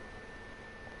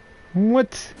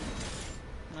 What?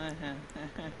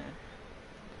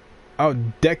 Oh,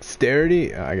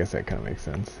 dexterity? I guess that kind of makes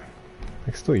sense. I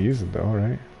can still use it though,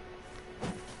 right?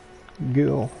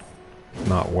 Gil.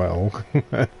 Not well.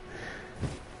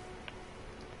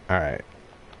 Alright.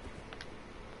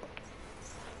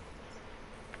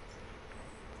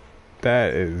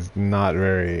 That is not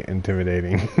very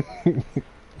intimidating.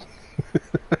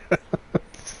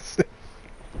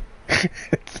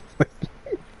 It's like,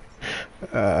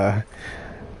 I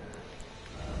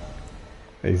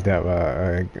used to have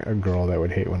a girl that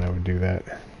would hate when I would do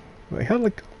that. Like,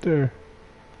 helicopter!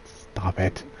 Stop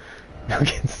it.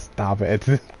 Okay, stop it.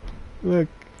 Look.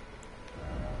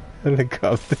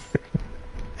 Helicopter.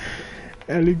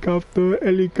 Helicopter,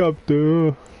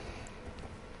 helicopter.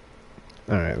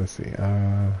 Alright, let's see.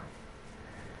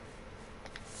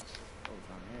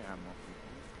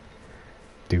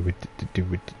 Do it, do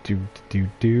it,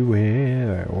 do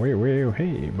it. Wait,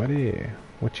 hey, buddy.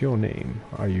 What's your name?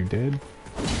 Are you dead?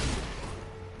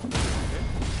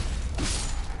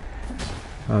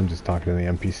 I'm just talking to the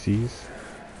NPCs.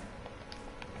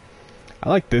 I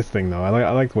like this thing though.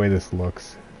 I like the way this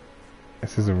looks.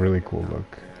 This is a really cool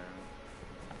look.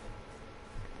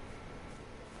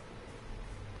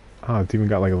 Oh, it's even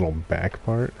got like a little back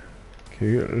part.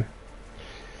 Cute.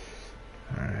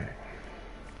 Alright.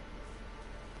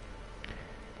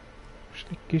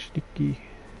 Sneaky, sneaky.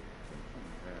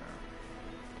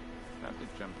 I have to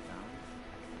jump down.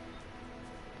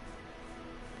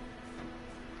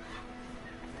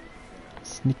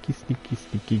 Sneaky, sneaky,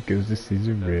 sneaky goes the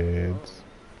scissor reds.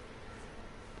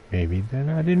 Maybe they're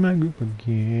not in my group of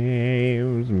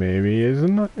games. Maybe it's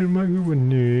not in my group of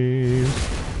names.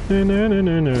 Na na na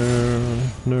na na.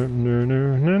 Na na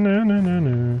na na na na na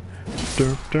na.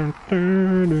 Dun, dun,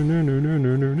 dun, dun, dun, dun, dun,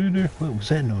 dun, dun, dun. What was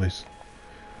that noise?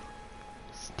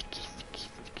 Sneaky, sneaky,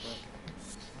 sneaky.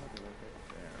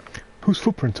 Whose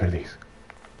footprints are these?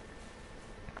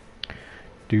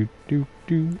 Do do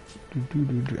do do do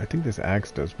do do. I think this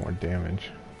axe does more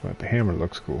damage, but the hammer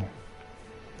looks cool.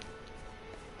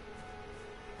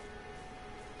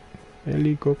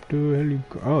 Helicopter,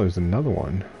 helicopter. Oh, there's another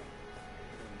one.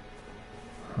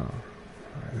 Huh.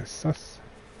 Alright, that's sus.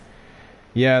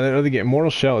 Yeah, the other game, Mortal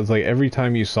Shell, is like every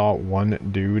time you saw one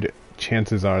dude,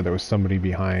 chances are there was somebody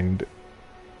behind,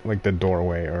 like the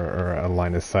doorway or a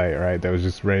line of sight, right? That was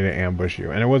just ready to ambush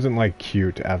you. And it wasn't like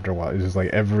cute after a while. It was just like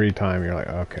every time you're like,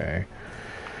 okay,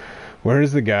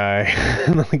 where's the guy?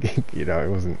 Like, you know, it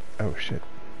wasn't. Oh shit.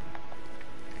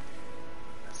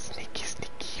 Sneaky,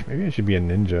 sneaky. Maybe I should be a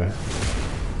ninja.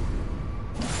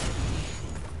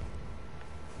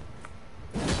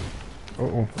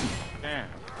 Uh-oh. Damn.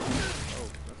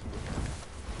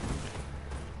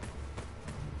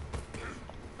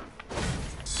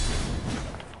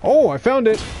 Oh, I found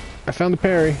it! I found the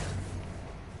parry.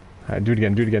 Alright, do it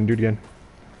again, do it again, do it again.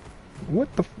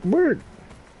 What the where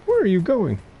are you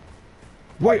going?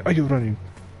 Why are you running?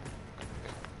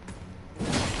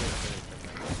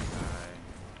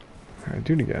 Alright,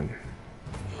 do it again.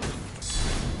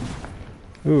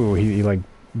 Ooh, he like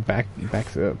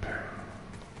backs up.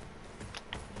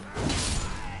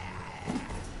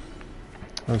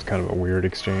 That was kind of a weird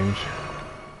exchange.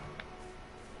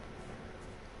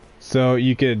 So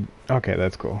you could, okay,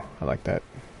 that's cool. I like that.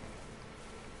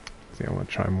 See, I want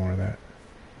to try more of that.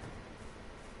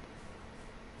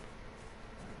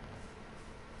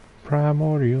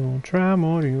 Primordial,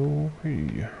 Trimordial,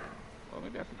 hey. Well,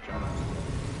 maybe I have to jump out.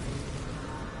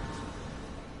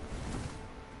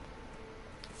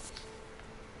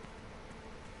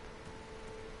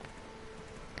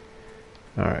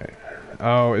 Alright.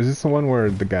 Oh, is this the one where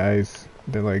the guys,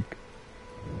 they're like...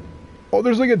 Oh,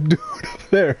 there's like a dude up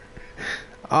there!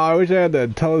 Oh, I wish I had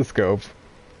that telescope.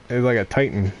 It's like a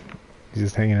titan. He's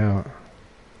just hanging out.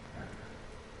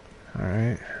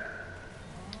 Alright.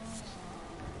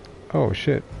 Oh,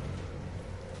 shit.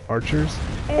 Archers?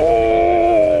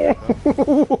 Oh!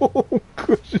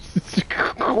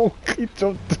 He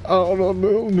jumped down on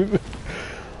him.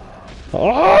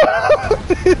 Oh!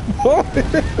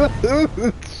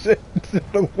 Shit.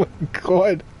 Oh my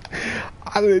god.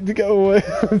 I need to get away.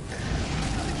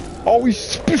 Oh, he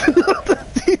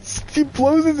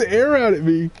blows his air out at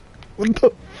me. What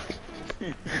the?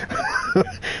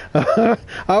 I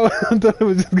thought I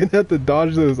was just gonna have to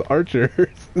dodge those archers.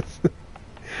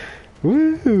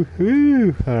 Woo,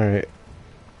 woo. Alright.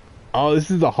 Oh,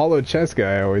 this is the hollow chest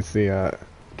guy I always see. I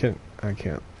can't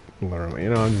lure him. You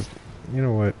know, I'm just, you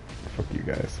know what? Fuck you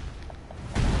guys.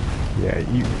 Yeah,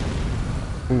 you.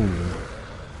 Ooh.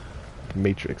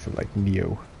 Matrix and like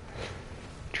Neo.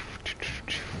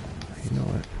 You know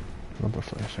what? Love the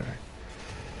flash. Alright.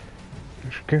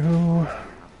 Let's go.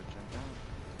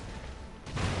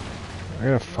 I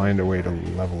gotta find a way to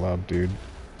level up, dude.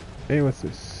 Hey, what's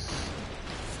this?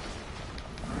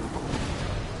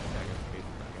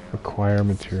 Acquire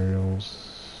materials.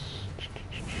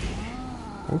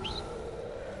 Oops.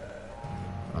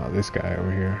 Oh, this guy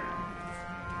over here.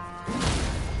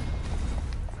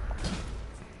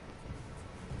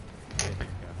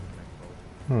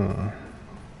 Huh.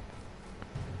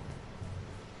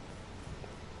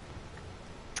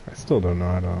 I still don't know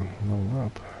how to level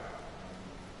up.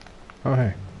 Oh,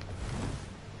 hey.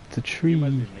 It's a tree.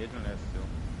 Must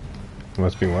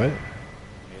be what?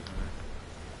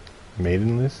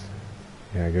 Maidenless?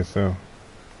 Yeah, I guess so.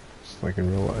 Just like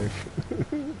in real life.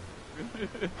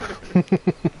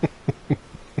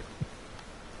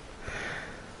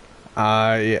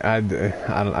 Yeah, I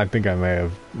think I may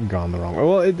have gone the wrong way.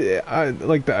 Well, I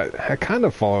kind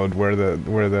of followed where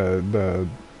the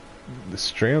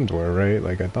strands were, right?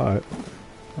 Like I thought.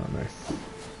 Oh, nice.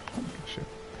 Shit.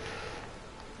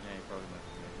 Yeah, you probably must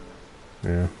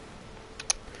have.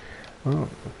 Yeah. Oh.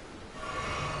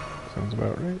 Sounds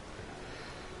about right.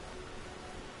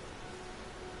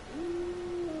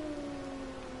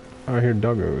 Oh, I hear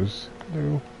doggos.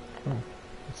 No. Oh,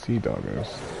 I see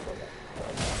doggos.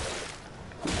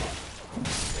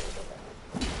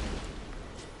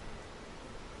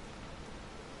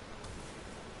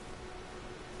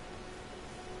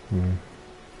 Hmm.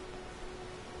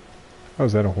 Oh,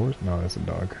 is that a horse? No, that's a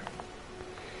dog.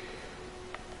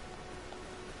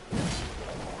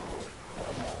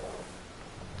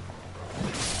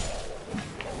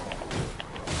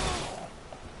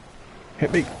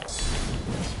 Hit me!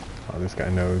 Oh, this guy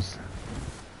knows.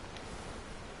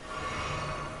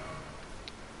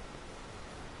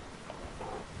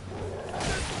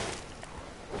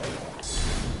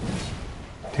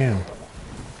 Damn.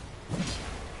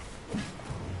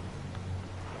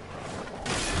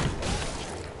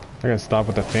 I gotta stop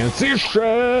with the fancy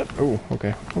shit! Oh,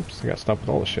 okay. Oops, I gotta stop with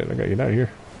all the shit. I gotta get out of here.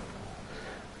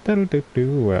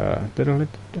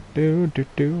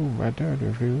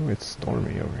 It's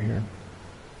stormy over here.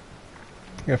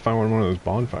 I gotta find one of those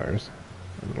bonfires.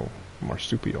 A little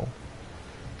marsupial.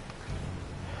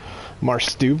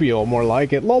 Marsupial, more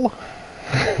like it. Lol.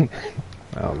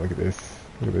 Oh, look at this.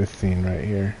 Look at this scene right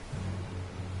here.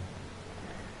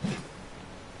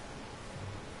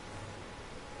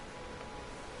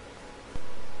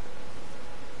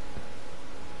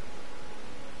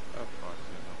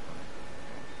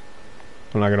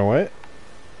 I'm not gonna what?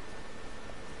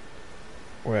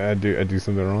 Wait, I do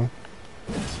something wrong?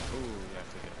 Ooh, you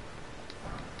have to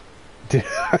Did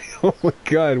I? Oh my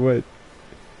god, what?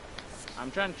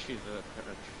 I'm trying to choose a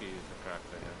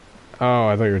character here. Oh,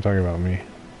 I thought you were talking about me.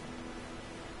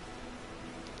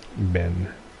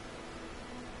 Ben.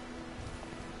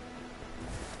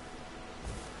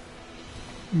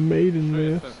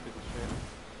 Maidenless.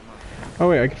 Oh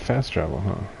wait, I can fast travel,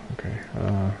 huh? Okay.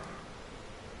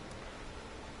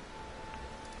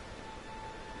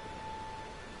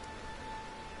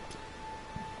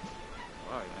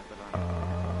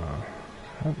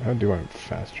 How do I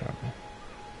fast travel?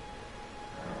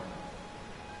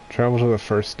 Travel to the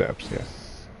first steps,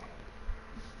 yes.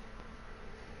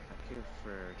 I could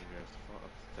prefer to just fall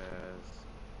upstairs.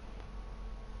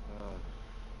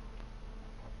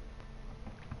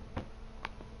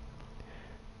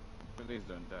 Please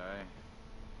don't die.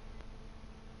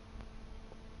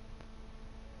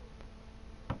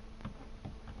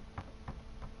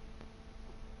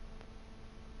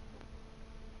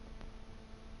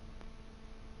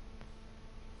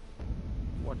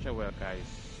 Watch Sure, where a guy is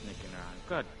sneaking around.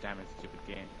 God damn it, stupid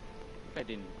game. If I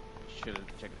didn't, should have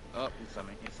checked it. Oh, he's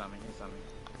something, he's something, he's something.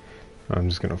 I'm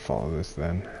just gonna follow this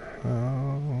then.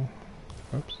 Oh,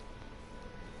 oops.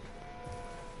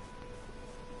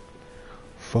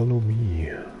 Follow me,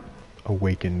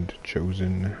 awakened,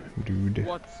 chosen dude.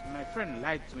 What? My friend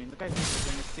lied to me. The guy said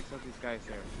there's only 6 of these guys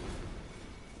here.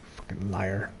 Fucking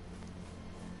liar.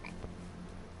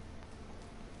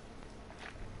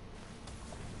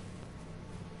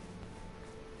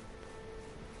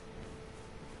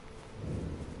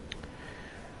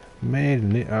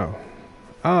 Oh.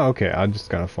 Oh, okay, I just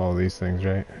gotta follow these things,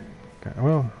 right? Okay,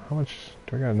 well, how much...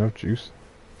 do I got enough juice?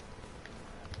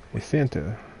 Hey,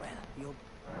 Santa.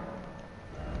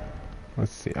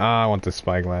 Let's see. Ah, I want the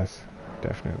spyglass.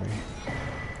 Definitely.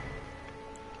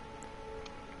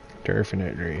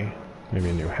 Definitely. Maybe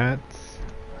a new hat.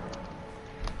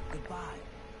 Goodbye.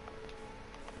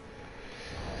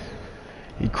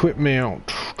 Equip me out.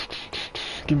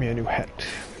 Give me a new hat.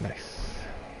 Nice.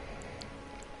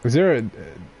 Is there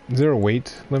a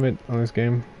weight limit on this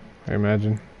game? I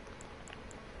imagine.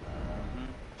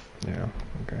 Yeah.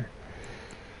 Okay.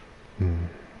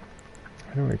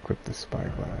 How do I equip the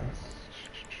spyglass?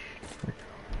 There we go.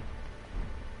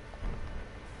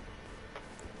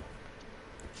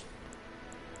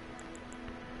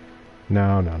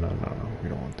 No. We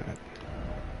don't want that.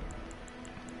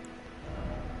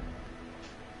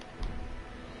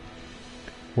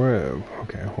 Where?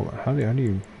 Okay, hold on. How do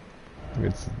you?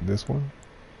 It's this one.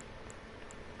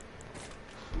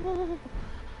 Oh,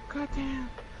 God damn.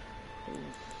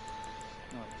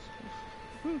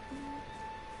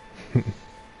 That's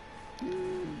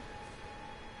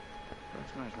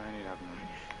nice, man. I need to have money.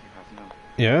 You have no.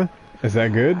 Yeah? Is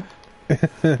that good?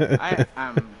 I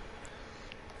am.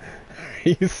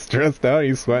 He's stressed out.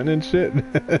 He's sweating and shit.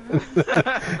 Very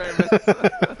much.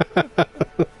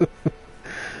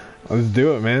 Let's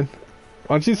do it, man.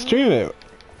 Why don't you stream it?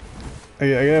 I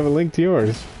gotta have a link to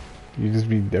yours. You just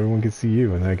be, everyone can see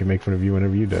you, and I can make fun of you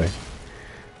whenever you die.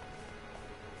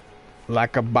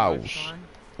 Like a boss.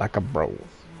 Like a bro.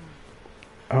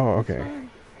 Oh, okay.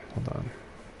 Hold on.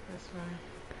 That's fine.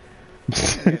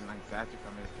 I'm getting anxiety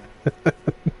from this game.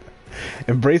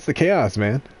 Embrace the chaos,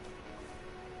 man.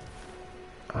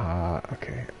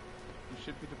 Okay. You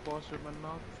should be the boss room and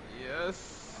not.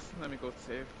 Yes. Let me go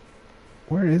save.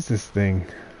 Where is this thing?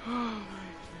 Oh my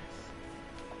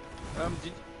goodness.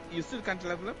 Did you still can't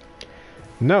level up?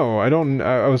 No, I don't.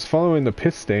 I was following the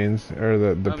piss stains or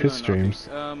the piss streams.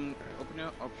 Open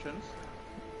your options.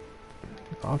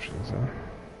 Options, huh?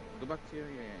 Go back to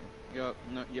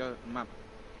your map.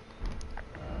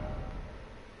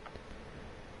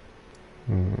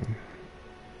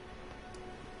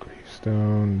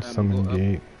 Gravestone, summon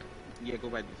gate. Yeah, go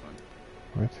by this one.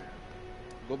 What?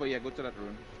 Go to that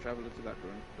room. Travel to that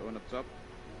room. The one up top.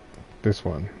 This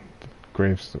one.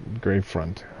 Grave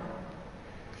front.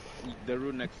 The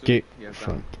room next to Gate it. Yes,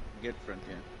 front. Gate front,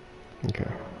 yeah.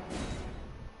 Okay.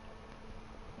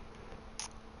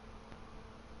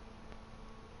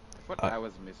 I thought I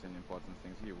was missing important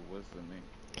things. You worse than me.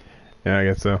 Yeah, I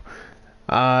guess so.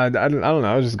 I don't know.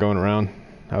 I was just going around.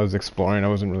 I was exploring. I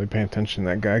wasn't really paying attention to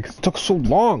that guy because it took so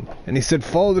long. And he said,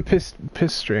 "Follow the piss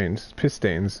stains.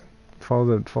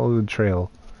 Follow the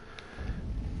trail."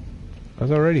 I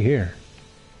was already here.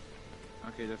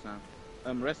 Okay, just now.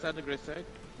 Rest at the grace side.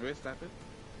 Rest at it.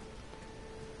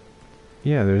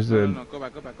 Yeah, there's No, go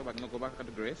back. No, go back at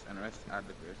the grace and rest at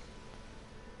the grace.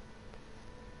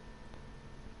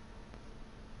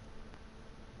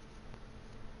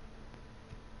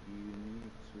 You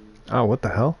need to. Oh, what the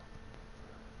hell?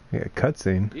 Yeah,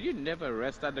 cutscene. Did you never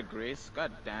rest at the grace?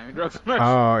 God damn it, Rocksmith.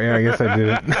 Oh, yeah, I guess I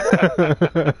didn't.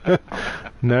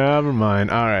 Never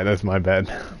mind. Alright, that's my bad.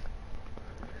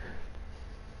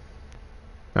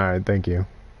 Alright, thank you.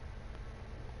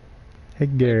 Hey,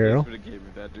 girl. For the game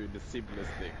without doing the simplest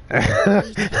thing.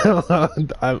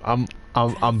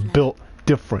 I'm built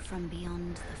different. From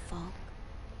beyond the fog.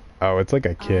 Oh, it's like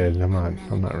a kid. I'm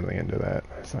not really into that.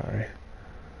 Sorry.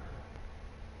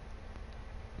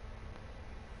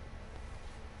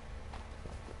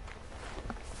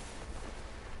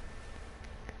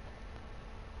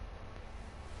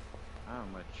 How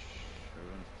much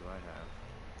runes do I have?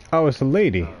 Oh, it's a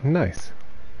lady. Nice.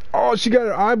 Oh, she got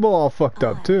her eyeball all fucked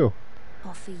up too.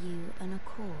 Offer you an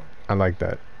accord. I like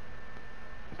that.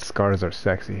 Scars are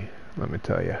sexy, let me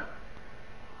tell you.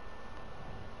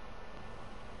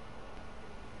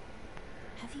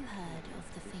 Have you heard of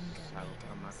the Finger I'm not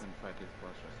Maidens? gonna fight this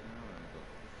boss just now. Let me go.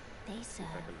 They serve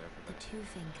I can level the up. Two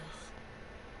Fingers,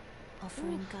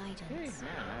 offering Hey, guidance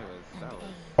man, and that was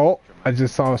aid. Oh, I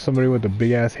just saw somebody with a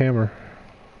big ass hammer.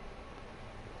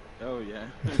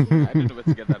 I don't know where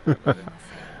to get that from. But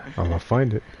I'm gonna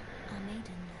find it. Are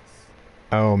maidenless.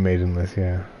 Oh, maidenless,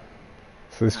 yeah.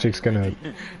 So this chick's gonna.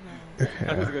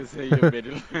 I was gonna say you're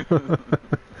middle.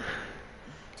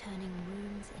 Turning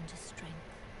runes into strength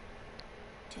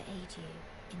to aid you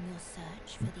in your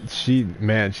search for the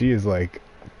Man, she is like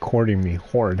courting me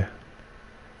hard.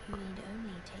 You need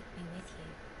only take me with you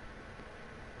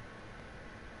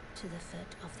to the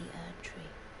foot of the Erd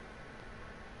tree.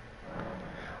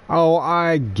 Oh,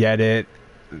 I get it.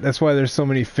 That's why there's so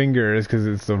many fingers, because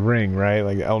it's the ring, right?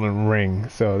 Like Elden Ring.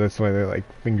 So that's why they're like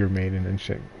finger maiden and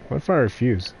shit. What if I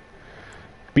refuse?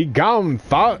 Be gone, I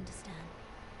thought! understand.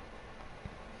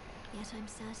 Yet I'm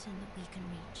certain that we can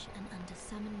reach and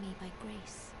under-summon me by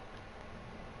grace.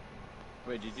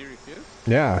 Wait, did you refuse?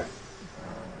 Yeah.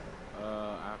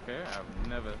 Okay. I've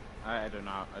never. I don't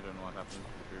know. I don't know what happens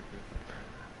if you refuse.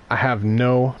 I have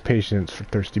no patience for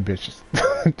thirsty bitches.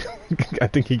 I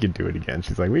think he could do it again.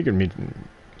 She's like, we can meet and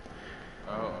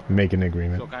Oh. make an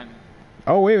agreement. So can.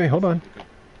 Oh, wait, hold on.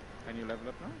 Can you level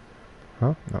up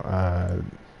now? Huh? No,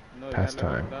 No, you past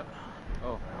can't level time. up that?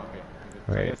 Oh, okay.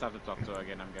 So I Wait. just have to talk to her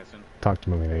again, I'm guessing. Talk to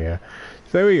Melina, yeah.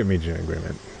 So we can meet you in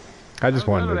agreement. I just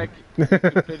was wanted like, you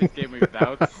could play this game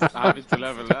without having to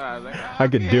level up. I was like, I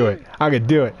could do it. I could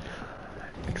do it.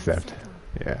 Then Except, settle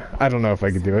yeah. I don't know if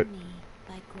I could do it. summon me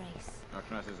by grace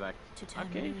Archmass is like, to turn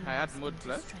okay, I runes had mode into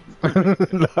plus.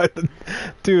 strength.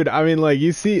 Dude, I mean, like,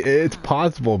 you see, it's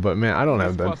possible, but man, I don't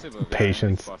have It's the possible, yeah,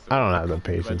 patience. it's possible. I don't have the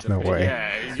patience, no But way.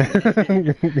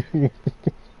 Yeah.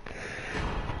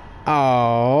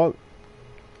 Oh,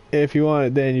 if you want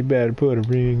it, then you better put a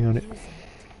ring on it. Use it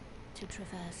to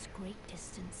traverse great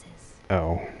distances.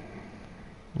 Oh,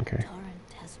 okay.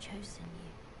 Torrent has chosen you.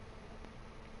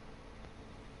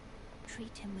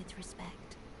 Treat him with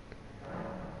respect.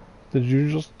 Did you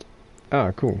just...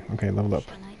 Ah, cool. Okay, leveled up.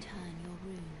 Shall I turn your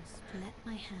runes to let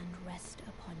my hand rest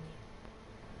upon you?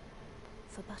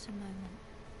 For but a moment,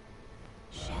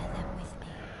 share them with me.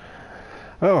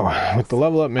 Oh, with the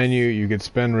level up menu, you could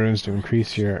spend runes to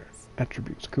increase your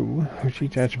attributes. Cool. Which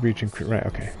each attribute increase... Right,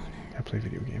 okay. I play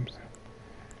video games.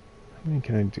 How many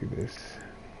can I do this?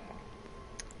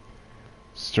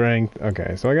 Strength.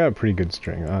 Okay, so I got a pretty good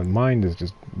strength. Mind is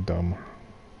just dumb.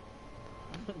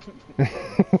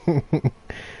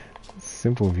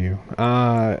 Simple view.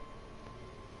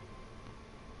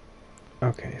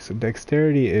 Okay, so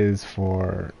dexterity is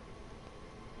for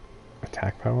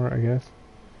attack power, I guess.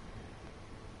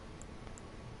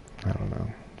 I don't know.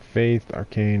 Faith,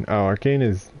 arcane. Oh, arcane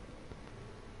is...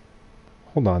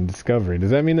 Hold on, discovery.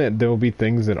 Does that mean that there will be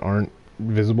things that aren't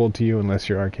visible to you unless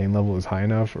your arcane level is high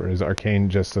enough? Or is arcane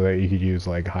just so that you could use,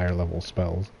 like, higher level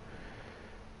spells?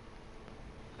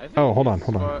 Oh, hold on.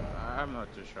 I'm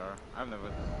not too sure. I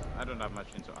don't have much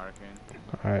into arcane.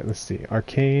 Alright, let's see.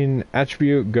 Arcane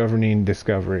attribute governing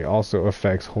discovery also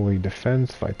affects holy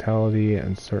defense, vitality,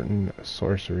 and certain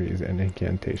sorceries and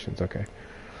incantations. Okay.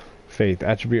 Faith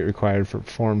attribute required for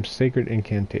perform sacred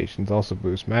incantations also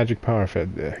boosts magic power.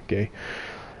 Gay.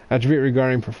 Attribute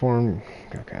regarding perform.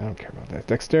 Okay, I don't care about that.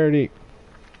 Dexterity.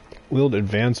 Wield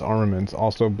advanced armaments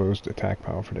also boost attack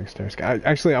power for dexterity.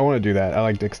 Actually, I want to do that. I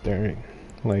like dexterity.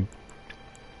 Like.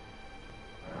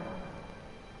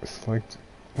 Select.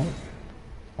 What?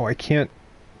 Oh, I can't.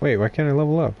 Wait, why can't I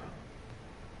level up?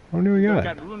 What do we got?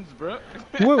 Got runes, bro.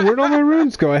 What? Where'd all my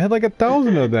runes go? I had like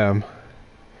 1,000 of them.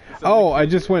 Oh, I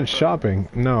just went shopping.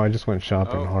 No, I just went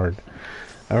shopping hard.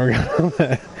 I forgot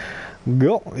that.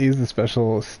 Go use the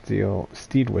special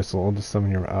steed whistle to summon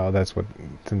your. Oh, that's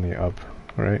what's in the up,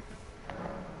 right?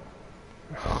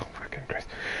 Oh, fucking Christ!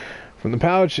 From the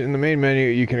pouch in the main menu,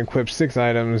 you can equip 6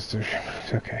 items. To,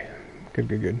 okay,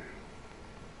 good.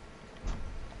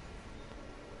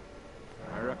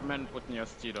 I recommend putting your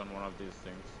steed on one of these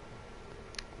things.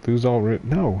 Lose all root.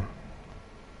 No.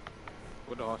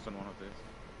 Put the horse on one of these.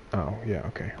 Oh, yeah,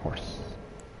 okay, horse.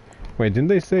 Wait, didn't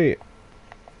they say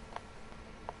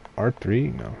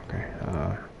R3? No, okay.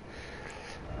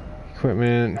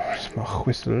 Equipment,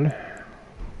 whistle.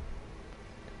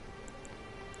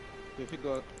 If you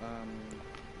go, how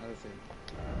do I say?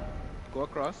 Go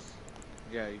across.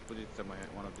 Yeah, you put it somewhere,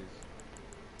 one of these.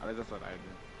 At least that's what I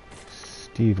do.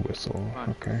 Steed whistle,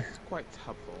 okay. It's quite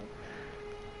helpful.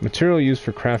 Material used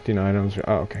for crafting items.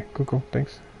 Oh, okay, cool,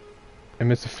 thanks.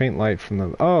 Emits a faint light from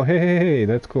the... Oh, hey,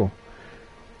 that's cool.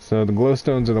 So the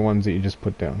glowstones are the ones that you just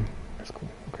put down. That's cool,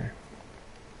 okay.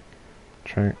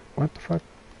 Try... What the fuck?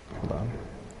 Hold on.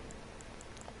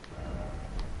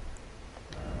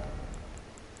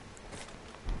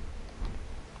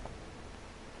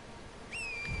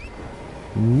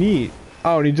 Neat.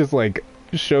 Oh, and he just, like,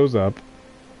 shows up.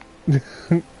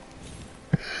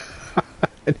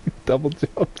 And he double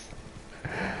jumps.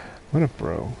 What a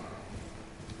bro.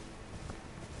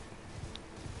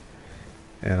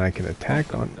 And I can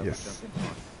attack on... Yes.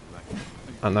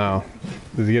 Oh no.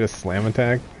 Does he get a slam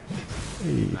attack?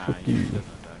 Hey, Nah, fuck he you. doesn't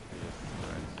attack.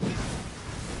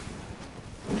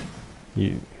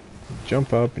 You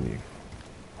jump up and you...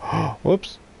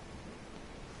 Whoops.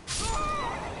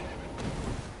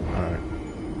 Alright.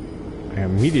 I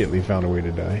immediately found a way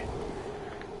to die.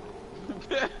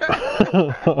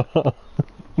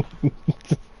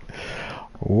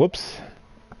 Whoops.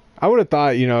 I would have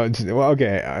thought, you know, well,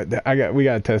 okay, we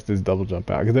gotta test this double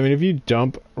jump out, because I mean, if you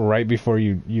jump right before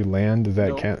you land, does that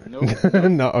No, count? no,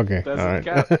 No, okay, all doesn't right.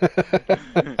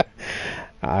 count.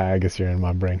 I guess you're in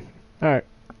my brain. All right.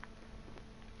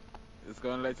 It's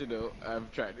gonna let you know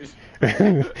I've tried it.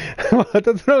 Well,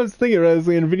 that's what I was thinking. Right? I was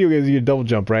thinking in video games you double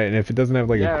jump, right? And if it doesn't have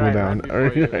like Yeah, a right, cooldown,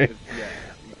 right before right?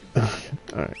 yeah.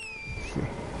 All right. Let's see.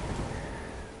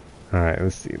 All right,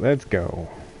 let's see. Let's go.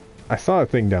 I saw a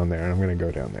thing down there, and I'm gonna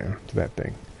go down there to that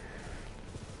thing.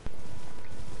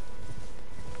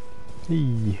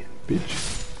 Hey,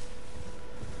 bitch.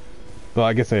 Well,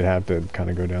 I guess I'd have to kind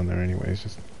of go down there anyways.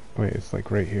 Just wait, it's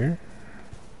like right here.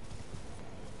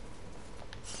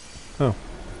 Oh.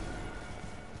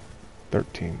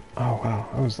 13. Oh wow,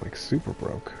 I was like super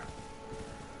broke.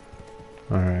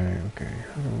 Alright, okay.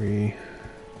 How do we...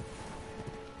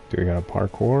 Do we gotta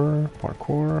parkour?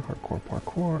 Parkour? Hardcore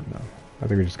parkour? No. I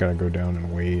think we just gotta go down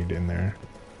and wade in there.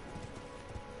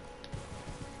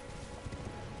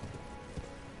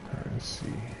 Alright, let's see.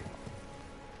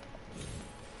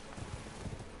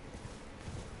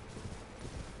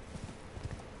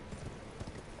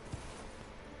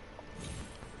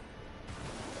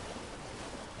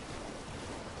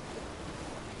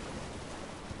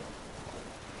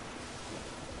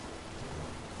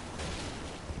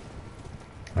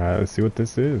 Alright, let's see what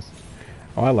this is.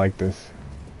 Oh, I like this.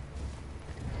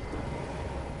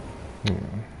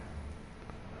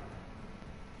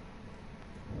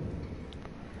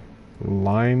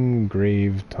 Lime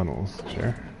grave tunnels.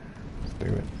 Sure. Let's do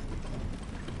it.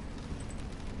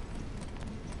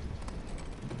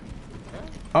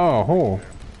 Oh, hole.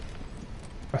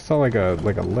 I saw like a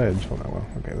ledge. Hold on, well,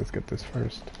 okay, let's get this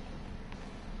first.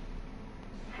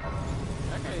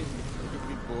 Okay,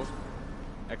 we both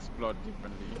explore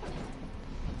differently.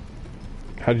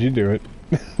 How'd you do it?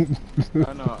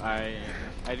 Oh no, I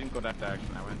didn't go that direction.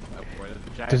 I went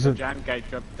upwards. The giant guy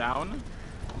dropped down.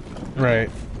 Right.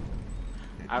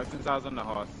 Since I was on the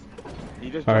horse, he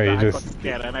just Oh, dropped you down. I just... got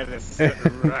scared and I just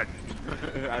run.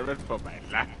 I ran for my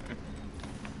life.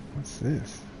 What's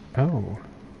this? Oh.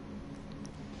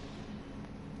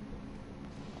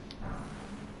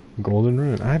 Golden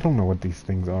rune. I don't know what these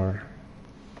things are.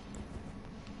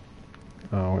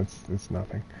 Oh, it's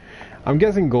nothing. I'm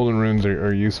guessing golden runes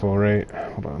are useful, right?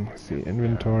 Hold on, let's see.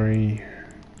 Inventory.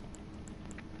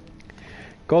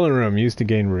 Golden rune used to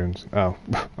gain runes. Oh,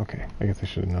 okay. I guess I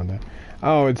should have known that.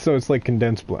 Oh, it's like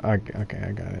condensed blood. Okay,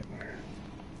 I got it.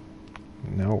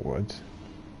 Now what?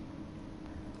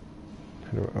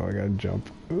 Oh, I gotta jump.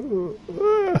 Ooh,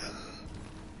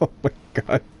 oh my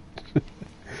god.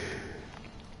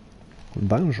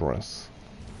 Dangerous.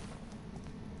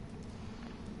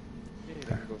 Yeah,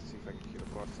 let's go see if I can kill a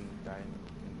boss and die in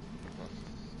the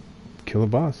process. Kill a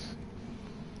boss.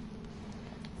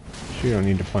 Sure, you don't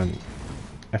need to find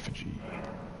effigy.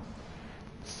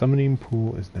 Summoning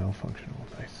pool is now functional.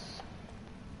 Nice.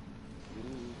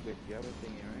 The other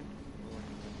thing here,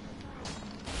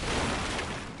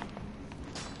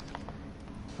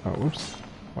 right? Oh, whoops.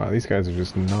 Wow, these guys are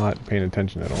just not paying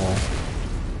attention at all.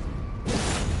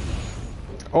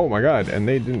 Oh my god, and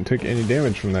they didn't take any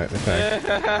damage from that attack.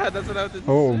 Yeah, that's what I was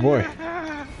Oh boy.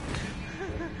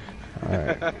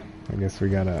 Alright. I guess we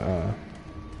gotta,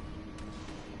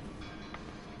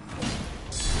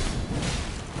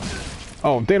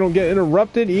 Oh, they don't get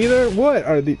interrupted either? What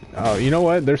are the... Oh, you know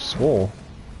what? They're swole.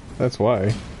 That's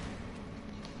why.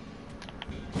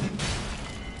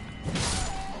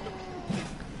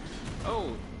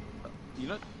 Oh,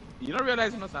 you're not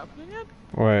realizing what's happening yet?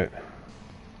 What?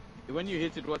 When you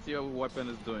hit it, what's your weapon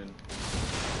is doing?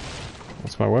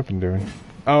 What's my weapon doing?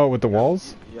 Oh, with the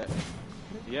walls? Yeah.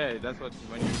 Yeah, that's what,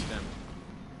 when you hit them.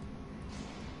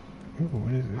 Ooh,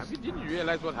 what is this? Didn't you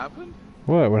realize what happened?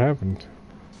 What? What happened?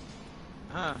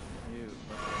 Huh,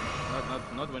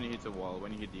 not when you hit the wall,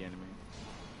 when you hit the enemy.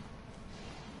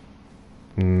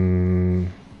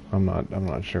 I'm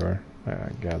not sure. I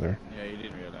gather. Yeah, you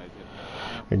didn't realize it.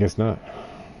 I guess not.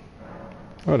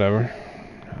 Whatever.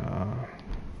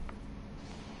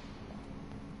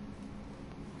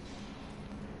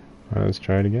 Alright, let's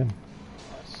try it again.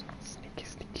 Sneaky,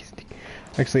 sneaky, sneaky.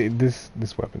 Actually, this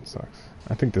weapon sucks.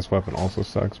 I think this weapon also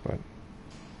sucks, but...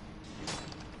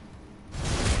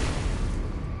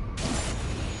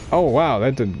 Oh wow,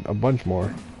 that did a bunch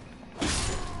more.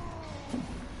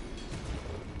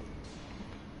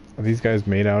 Are these guys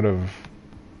made out of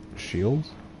shields?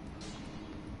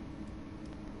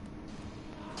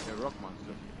 A rock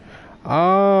monster.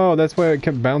 Oh, that's why it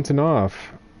kept bouncing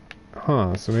off.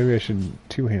 Huh, so maybe I should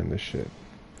two-hand this shit.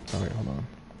 Oh wait, hold on.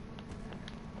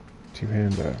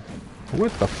 Two-hand,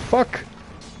 what the fuck?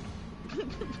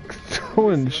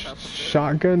 Throwing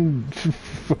shotgun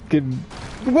fucking...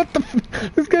 What the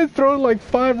f... This guy's throwing like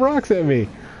 5 rocks at me.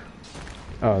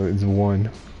 Oh, it's 1.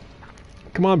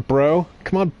 Come on, bro.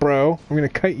 Come on, bro. I'm gonna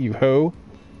kite you, ho.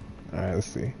 Alright, let's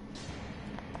see.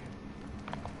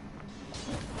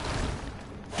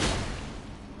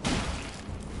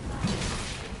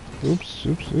 Oops,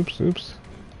 oops, oops, oops.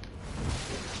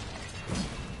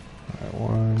 Alright,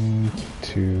 1,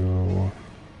 2,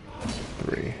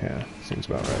 3. Yeah, seems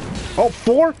about right. Oh,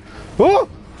 4? Oh!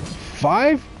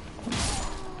 5?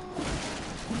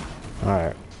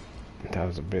 Alright. That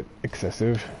was a bit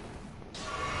excessive.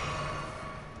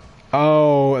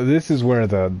 Oh, this is where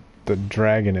the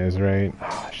dragon is, right?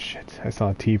 Oh, shit. I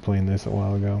saw T playing this a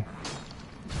while ago.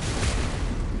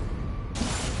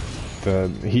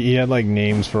 He had like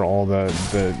names for all the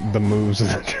moves of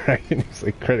the dragon. It's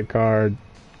like credit card.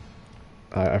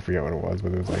 I forget what it was,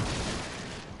 but it was like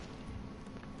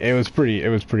it was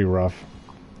pretty rough.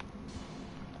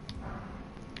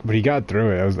 But he got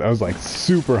through it. I was like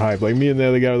super hyped. Like me and the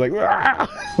other guy was like, "Argh!"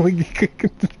 Like he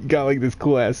got like this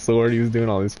cool ass sword. He was doing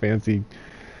all this fancy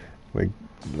like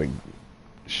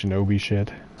shinobi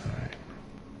shit. Alright.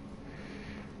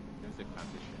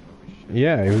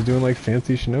 Yeah, he was doing like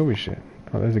fancy shinobi shit.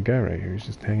 Oh, there's a guy right here. He's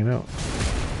just hanging out.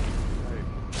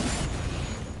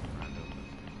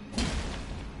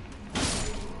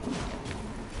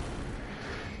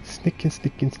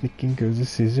 Sneaking goes the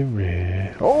scissor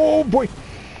red. Oh boy!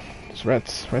 It's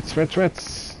rats.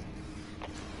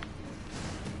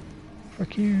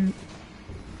 Fuck you.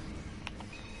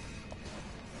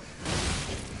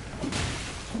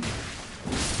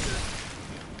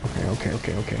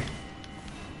 Okay.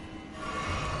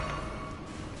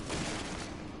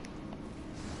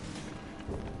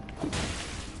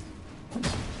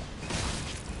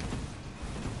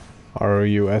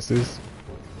 ROUS's.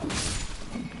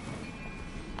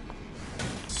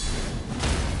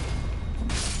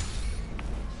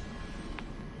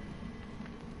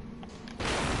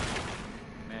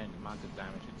 Man, the amount of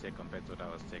damage you take compared to what I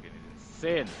was taking is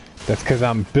insane. That's because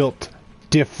I'm built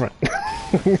different.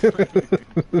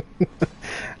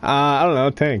 I don't know,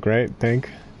 tank, right?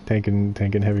 Tanking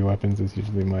heavy weapons is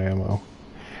usually my MO.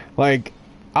 Like,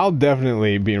 I'll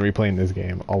definitely be replaying this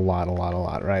game a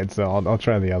lot, right? So I'll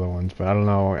try the other ones, but I don't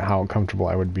know how comfortable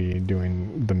I would be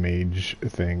doing the mage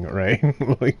thing, right?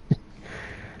 Like,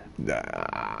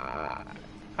 I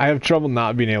have trouble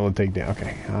not being able to take down.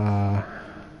 Okay,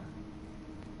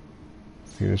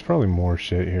 see, there's probably more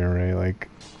shit here, right? Like,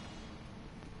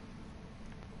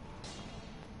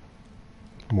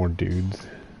 more dudes.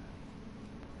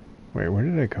 Wait, where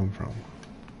did I come from?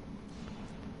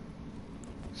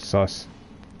 Sus.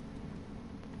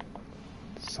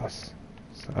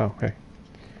 Oh, hey.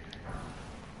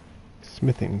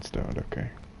 Smithing stone, okay.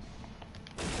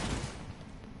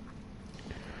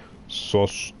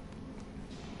 Sus.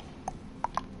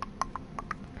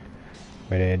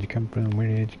 Where did you come from? Where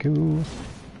did you go?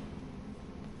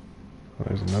 Oh,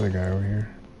 there's another guy over here.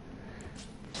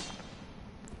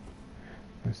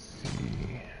 Let's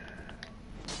see.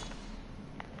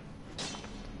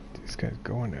 This guy's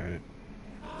going at it.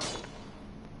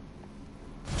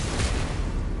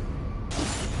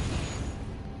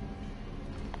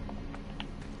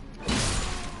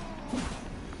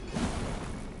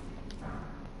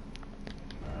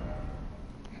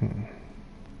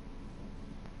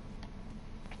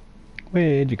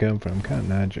 Where'd you come from,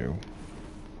 Cotton Eye Joe?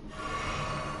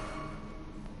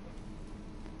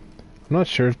 I'm not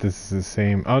sure if this is the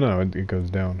same. Oh no, it goes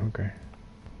down. Okay.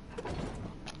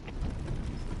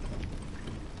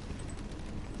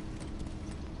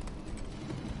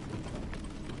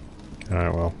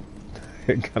 Alright, well.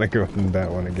 I gotta go in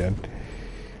that one again.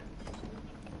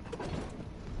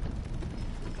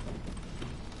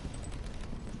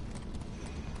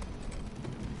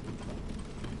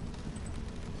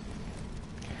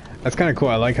 That's kind of cool.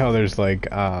 I like how there's like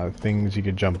things you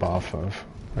could jump off of,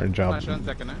 or jump.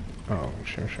 Oh,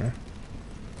 sure.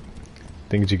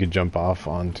 Things you could jump off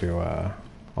onto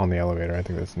on the elevator. I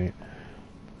think that's neat.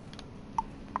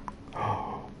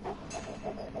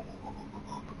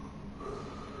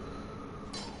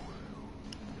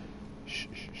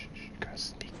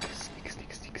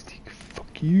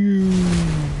 Fuck you.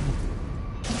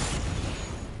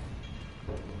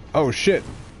 Oh shit.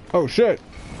 Oh shit.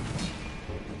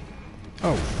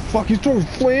 Oh fuck, he's throwing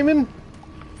flaming?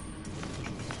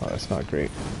 Oh, that's not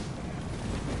great.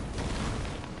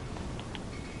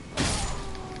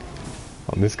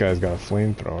 Oh, this guy's got a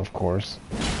flamethrower, of course.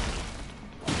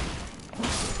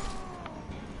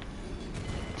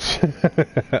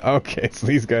 Okay, so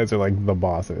these guys are like the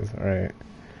bosses, alright.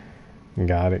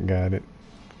 Got it, got it.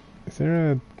 Is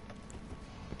there a...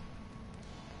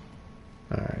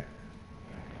 Alright.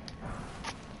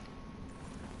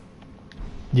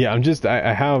 Yeah,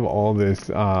 I have all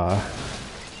this,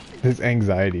 this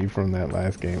anxiety from that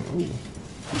last game. Ooh.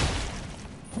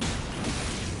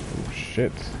 Oh,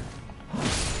 shit.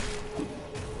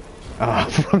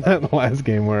 From that last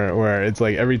game where it's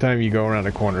like every time you go around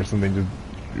a corner, something just,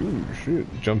 ooh,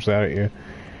 shit, jumps out at you.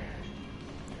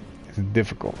 It's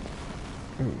difficult.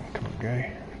 Ooh, come on,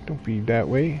 guy. Don't be that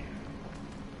way.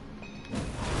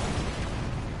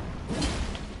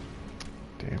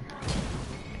 Damn.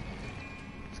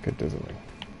 This guy doesn't like...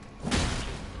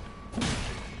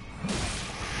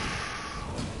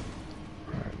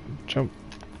 Alright, jump.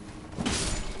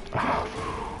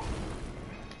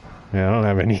 Yeah, I don't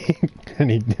have any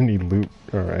any loot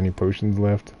or any potions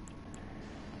left.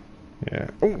 Yeah.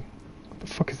 Oh, what the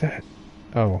fuck is that?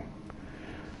 Oh.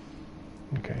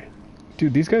 Okay.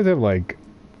 Dude, these guys have like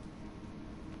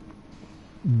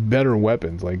better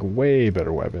weapons, like way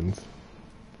better weapons.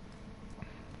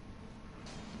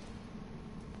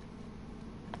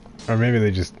 Or maybe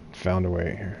they just found a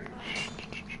way here.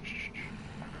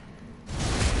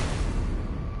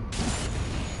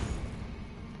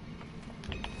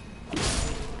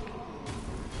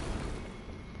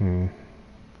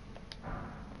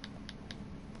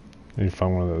 Need to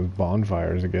find one of those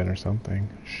bonfires again or something.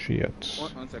 Shit.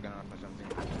 One second, I'll find something.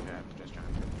 Yeah, I'm just trying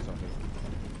to get something.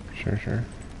 Sure, sure.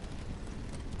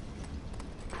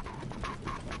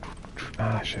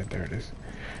 Ah, shit, there it is.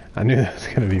 I knew there was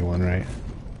gonna be one, right?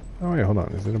 Oh, wait, hold on.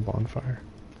 Is it a bonfire?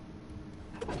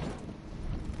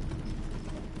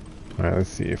 Alright, let's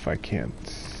see if I can't...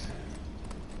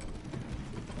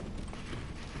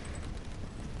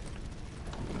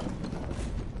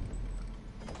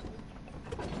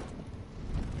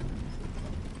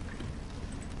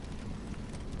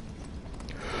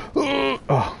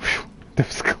 Oh, phew. That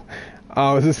was cool.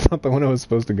 Oh, is this not the one I was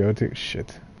supposed to go to?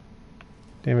 Shit.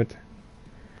 Damn it.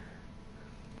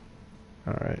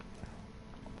 Alright.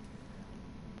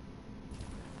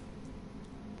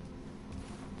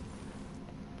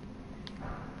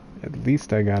 At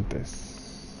least I got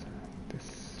this. This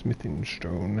smithing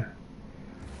stone.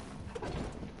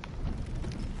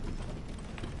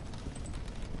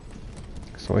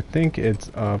 So I think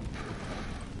it's up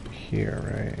here,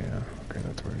 right? Yeah. Okay,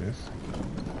 that's where it is.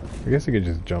 I guess I could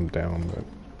just jump down, but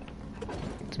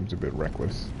it seems a bit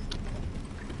reckless.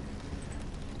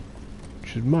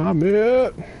 Which is my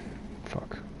bit.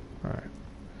 Fuck. Alright.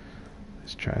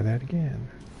 Let's try that again.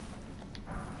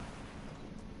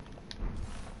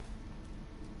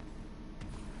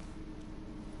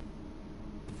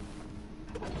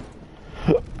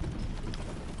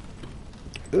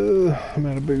 I'm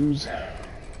out of booze.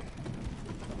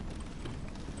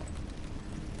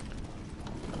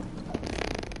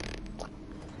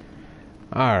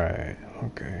 Alright,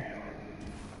 okay.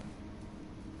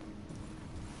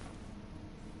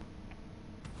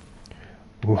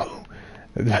 Whoa.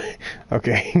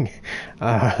 Okay.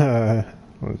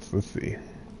 Let's see.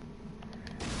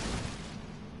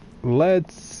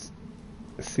 Let's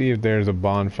see if there's a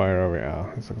bonfire over here.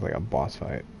 Oh, this looks like a boss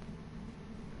fight.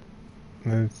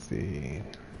 Let's see.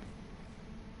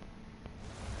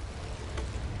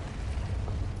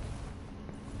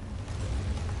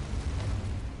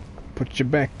 Put you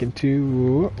back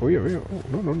into... Oh, yeah, yeah. Oh,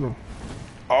 no, no, no.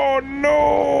 Oh,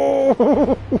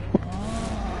 no!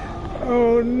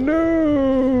 Oh,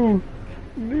 no!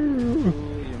 No!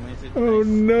 Oh,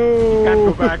 no! You can't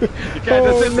go back. You can't.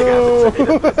 Oh, That's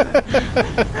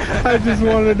no! I I just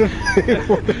wanted to...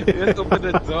 Just open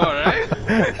the door, right?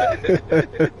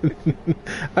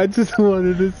 I just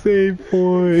wanted to save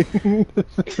point.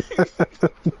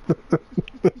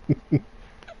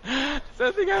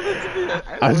 Something happened to me.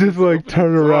 I just like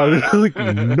turned around and I was like,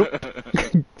 nope.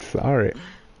 Sorry.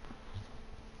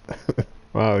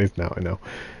 Well, at least now I know.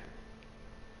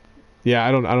 Yeah,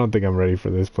 I don't think I'm ready for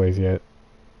this place yet.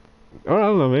 Or I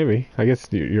don't know, maybe. I guess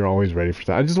you're always ready for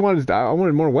stuff. I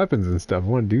wanted more weapons and stuff. I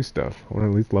want to do stuff. I want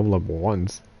to at least level up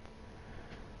once.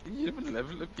 You even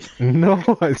level up. No,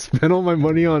 I spent all my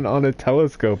money on a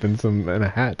telescope and a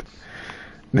hat.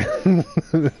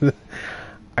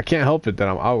 I I can't help it that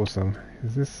I'm awesome.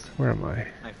 Is this... Where am I?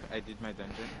 I did my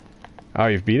dungeon. Oh,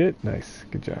 you've beat it? Nice.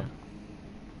 Good job.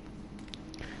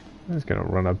 Yeah. I'm just gonna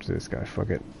run up to this guy. Fuck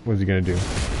it. What's he gonna do?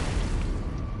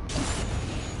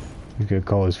 He's gonna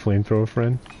call his flamethrower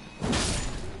friend?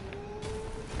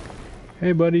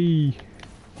 Hey, buddy!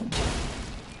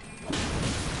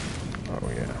 Oh,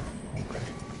 yeah. Okay.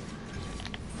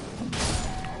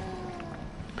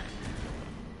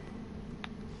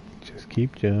 Just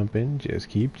keep jumping. Just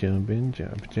keep jumping.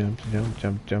 Jump, jump, jump,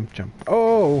 jump, jump, jump.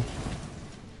 Oh!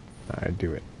 I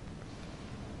do it.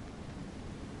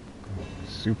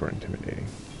 Super intimidating.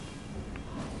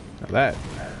 Now that.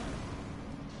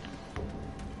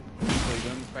 So you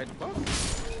don't fight the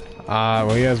boss?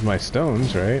 Well, he has my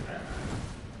stones, right?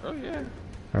 Oh yeah.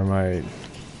 Or my...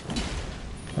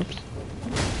 Oops.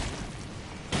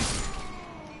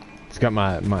 It's got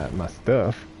my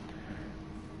stuff.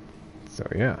 So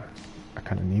yeah, I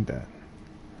kind of need that.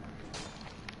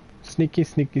 Sneaky,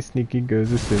 sneaky, sneaky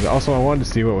goes the scissors. Also, I wanted to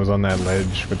see what was on that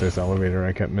ledge with this elevator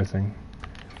I kept missing.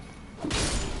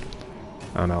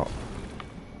 I don't know.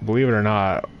 Believe it or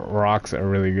not, rocks are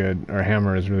really good, or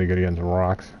hammer is really good against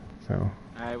rocks, so...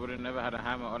 I would have never had a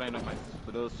hammer. All I know, my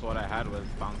little sword I had was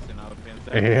bouncing out of things.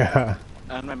 Yeah.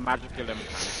 And my magic killed them.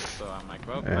 So I'm like,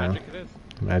 well, Yeah. magic it is.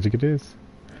 Magic it is.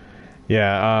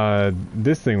 Yeah,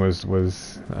 this thing was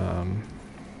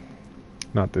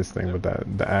not this thing, but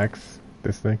the axe,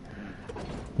 this thing,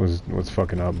 was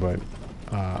fucking up, but,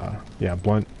 yeah,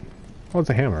 blunt. Well, it's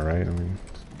a hammer, right? I mean...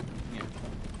 Yeah.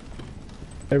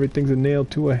 Everything's a nail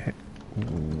to a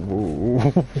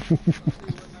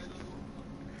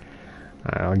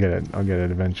Alright, I'll get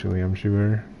it eventually, I'm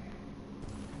sure.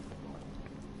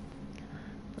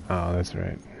 Oh, that's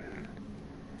right.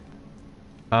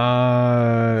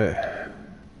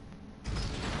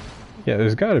 Yeah,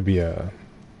 there's gotta be a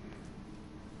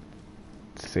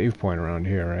save point around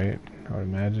here, right? I would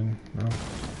imagine. No?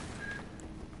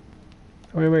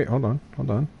 Oh, wait, hold on. Hold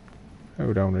on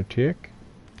a tick.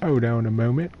 Hold on a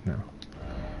moment. No.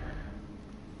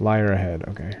 Liar ahead,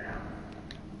 okay.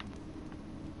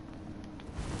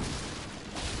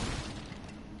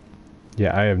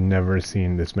 Yeah, I have never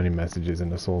seen this many messages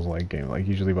in a Souls-like game. Like,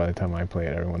 usually by the time I play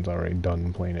it, everyone's already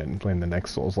done playing it and playing the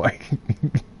next Souls-like.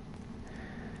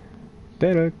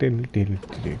 You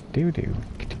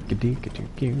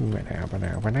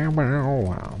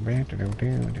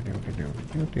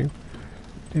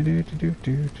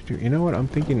know what? I'm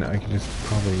thinking I could just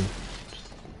probably...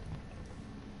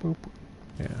 Boop.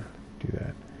 Yeah, do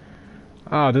that.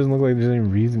 Oh, it doesn't look like there's any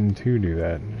reason to do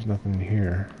that. There's nothing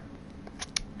here.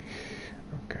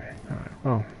 Okay, alright,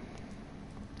 well.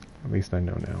 At least I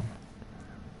know now.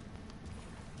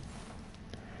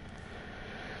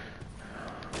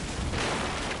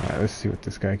 Alright, let's see what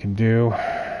this guy can do.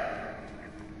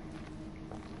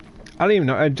 I don't even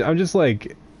know. I'm just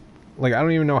like I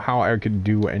don't even know how I could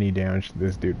do any damage to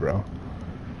this dude, bro.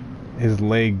 His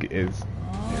leg is...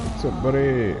 Yeah, what's up,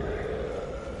 buddy?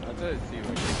 I'll try to see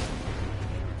what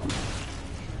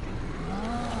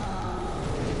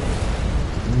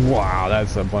Wow,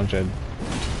 that's a bunch of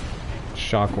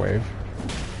shockwave.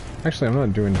 Actually, I'm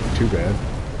not doing too bad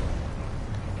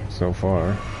so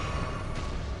far.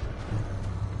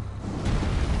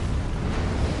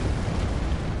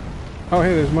 Oh,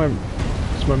 hey, there's my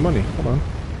money. Hold on.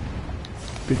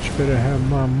 Bitch better have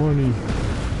my money.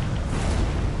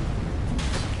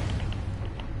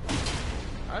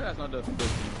 that's not the first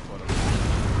thing for them.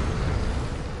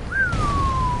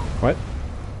 What?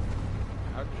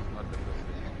 That's not the first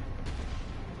thing.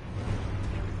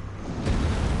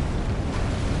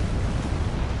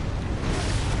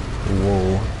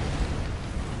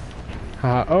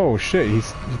 Whoa. Oh shit, he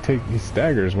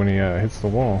staggers when he hits the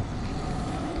wall.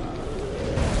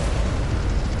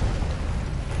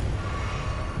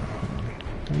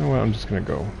 You know what, I'm just gonna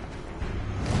go.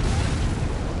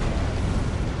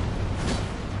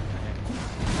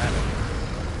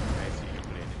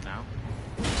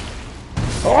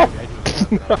 Oh!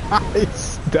 He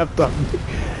stepped on me.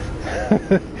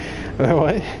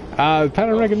 What?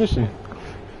 Pattern recognition.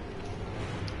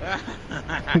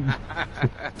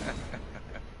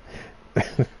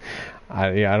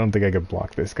 Yeah, I don't think I could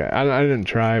block this guy. I didn't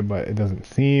try, but it doesn't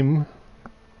seem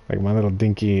like my little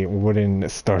dinky wooden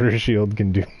starter shield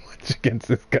can do much against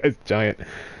this guy's giant.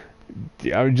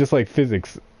 Yeah, I would just like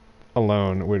physics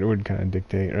alone would kind of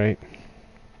dictate, right?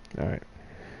 All right.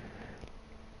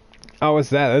 Oh,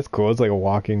 what's that? That's cool. It's like a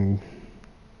walking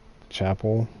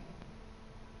chapel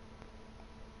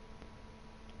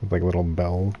with like a little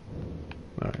bell.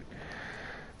 All right.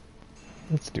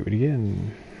 Let's do it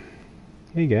again.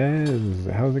 Hey guys,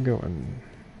 how's it going?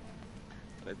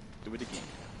 Let's Do it again.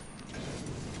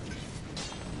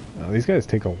 These guys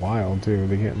take a while too.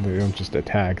 They don't just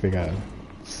attack. They gotta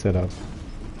set up.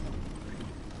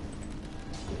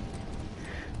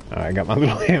 I got my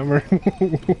little hammer.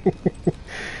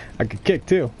 I could kick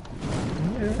too.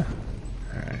 Yeah.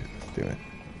 Alright, let's do it.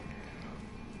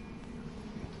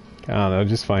 I don't know,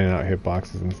 just finding out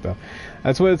hitboxes and stuff.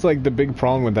 That's what it's like. The big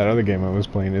problem with that other game I was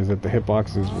playing is that the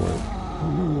hitboxes were...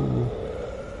 Ooh.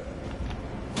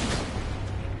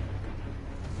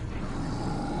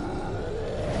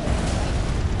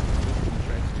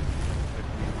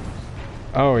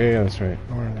 Oh yeah, that's right.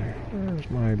 Where are they?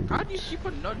 Where's my loot? How do you keep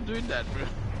on not doing that, bro?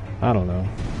 I don't know.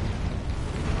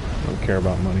 I don't care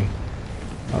about money.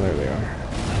 Oh, there they are.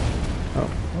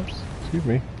 Oh, oops. Excuse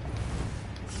me.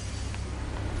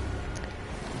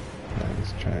 Alright,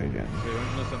 let's try it again. So you want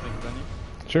to know something funny?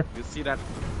 Sure. You see that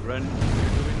run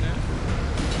you're doing there?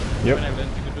 Yep. When I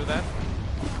learned you could do that?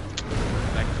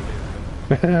 Like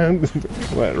 2 days ago.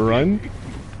 What, run?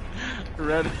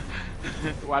 Run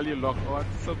while you lock on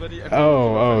to somebody.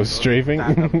 Oh, strafing?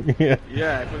 Yeah.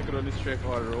 Yeah, I thought you could only strafe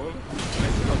or roll. I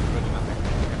still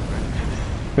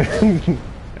running nothing.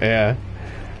 Yeah.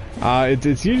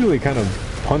 It's usually kind of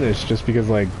punished just because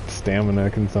like stamina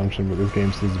consumption, but this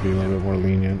game seems to be a little bit more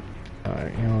lenient.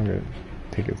 Alright, you know, I'm gonna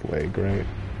take his leg, right?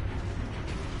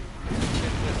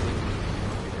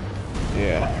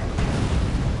 Yeah.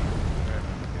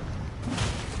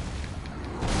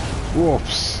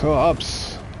 Whoops,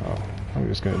 ups. Oh, I'm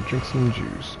just gonna drink some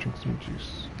juice.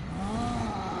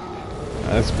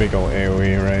 That's a big old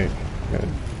AoE, right? Gotta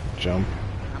jump.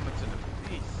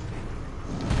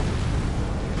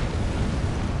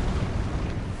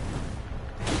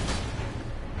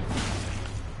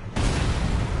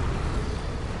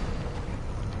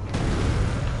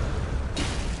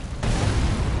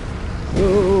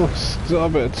 Oh,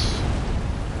 stop it.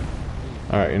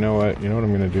 Alright, you know what? You know what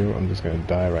I'm gonna do? I'm just gonna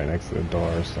die right next to the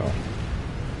door, so...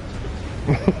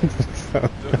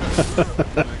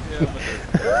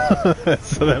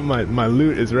 so that my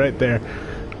loot is right there.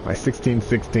 My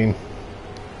 1616.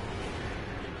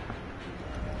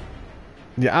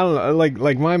 Yeah, I don't know,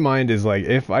 like my mind is like,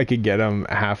 if I could get them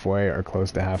halfway or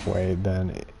close to halfway,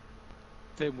 then...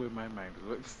 Same way my mind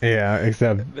works. Yeah,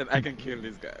 except... Then I can kill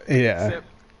this guy. Yeah.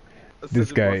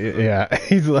 This guy, yeah,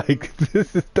 he's like,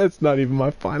 that's not even my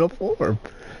final form.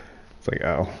 It's like,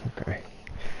 oh, okay.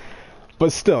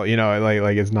 But still, you know,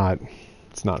 like it's not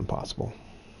impossible.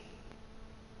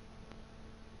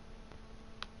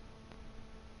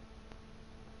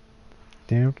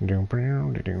 Alright,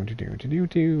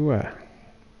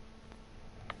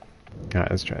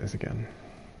 let's try this again.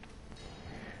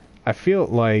 I feel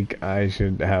like I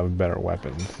should have better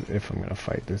weapons if I'm gonna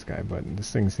fight this guy, but this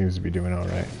thing seems to be doing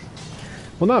alright.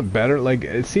 Well, not better, like,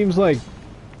 it seems like...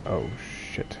 Oh,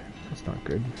 shit. That's not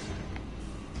good.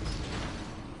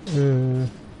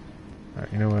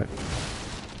 Alright, you know what?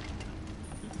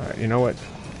 Alright, you know what?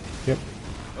 Yep.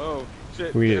 Oh,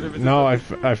 shit. No, I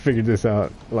figured this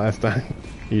out last time.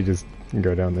 You just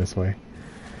go down this way.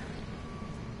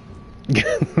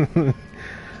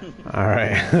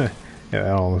 Alright. Yeah,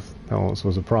 that almost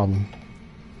was a problem.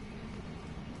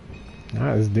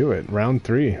 Alright, let's do it. Round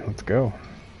 3. Let's go.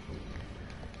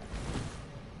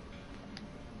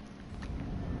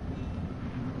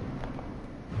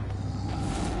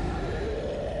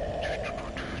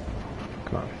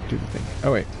 Come on, do the thing.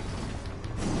 Oh, wait.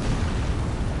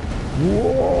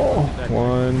 Whoa!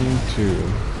 1,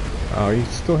 2. Oh, he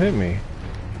still hit me.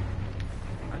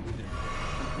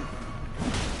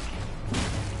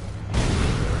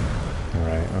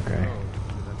 Okay.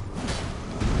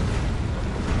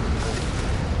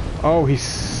 Oh, he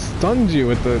stunned you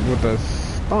with the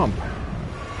stomp.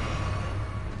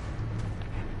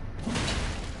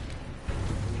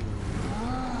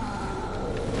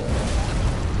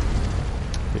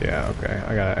 Yeah, okay.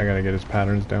 I gotta get his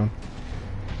patterns down.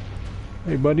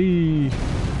 Hey, buddy.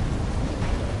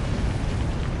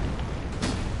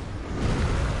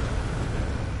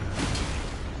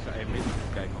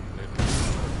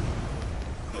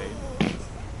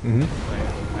 When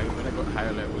I got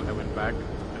higher level, I went back.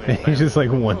 And He just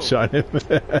like one-shot him.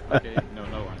 Okay, no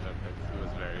one shot him. It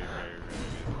was very,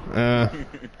 very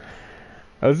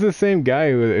that was the same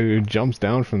guy who jumps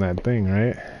down from that thing,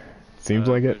 right? Seems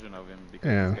like it. Of him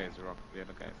because Yeah. this guy's rock, the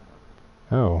other guy's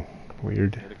not. Oh,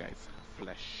 weird. The other guy's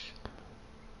flesh.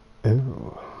 Ooh.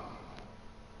 Oh,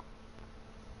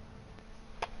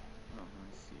 I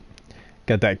see.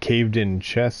 Got that caved-in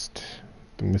chest.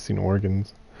 The missing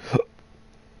organs. The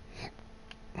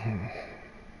walls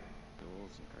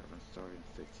in Caravan Story in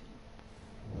 15.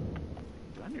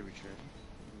 Do I need to reach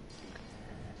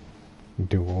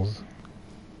duels.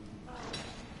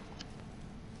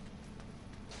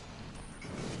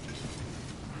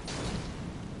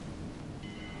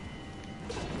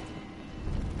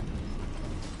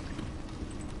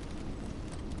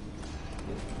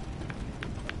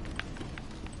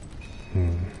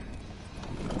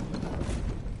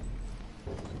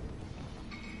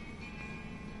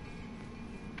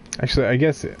 Actually, I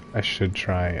guess I should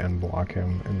try and block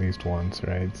him at least once,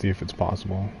 right? See if it's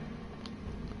possible.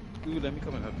 Ooh, let me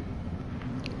come and help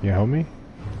you. You help me?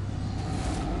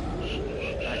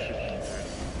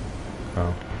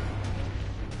 Oh.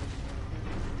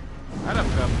 I'd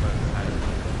have come, but I don't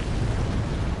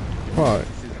know. Well,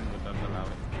 Season would not allow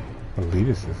it.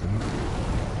 elitism.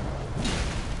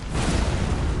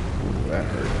 Ooh, that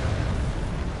hurt.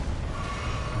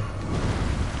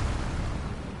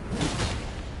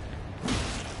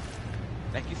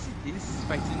 Like you see, this is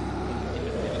fighting in the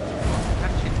village. I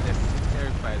can't change this. It's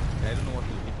terrified. I don't know what to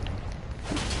do.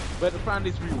 But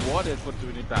apparently it's rewarded for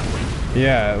doing it that way.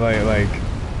 Yeah, like,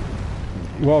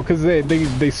 well, cause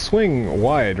they swing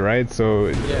wide, right? So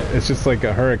Yeah. it's just like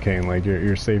a hurricane. Like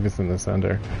you're safest in the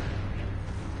center.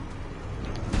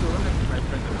 So when my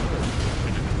friends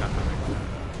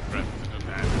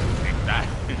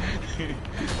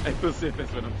are I feel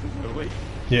safest when I'm too away.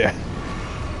 Yeah.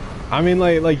 I mean,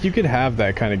 like you could have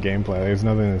that kind of gameplay. There's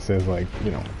nothing that says like,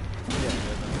 you know,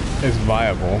 it's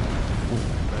viable.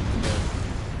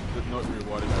 But not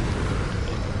rewarded.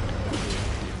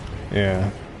 Yeah.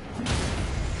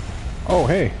 Oh,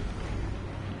 hey.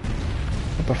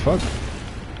 What the fuck?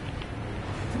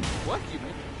 What you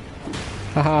mean?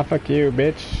 Haha, fuck you,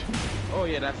 bitch. Oh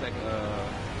yeah, that's like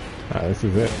Ah, this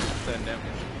is it. send them.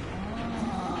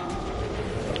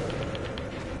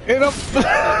 Get up!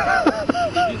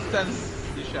 Distance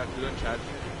you shot, you don't charge.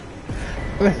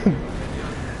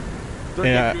 Don't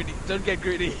Yeah. get greedy. Don't get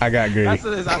greedy. I got greedy. That's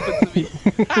what has happened to me.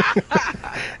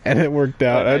 And it worked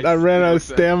out. Nice. I ran out of It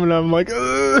worked out. stamina. I'm like,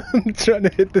 ugh, I'm trying to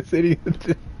hit this idiot.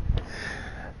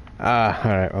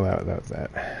 Alright, well that was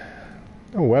that.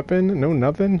 No weapon? No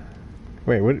nothing?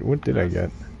 Wait, what did I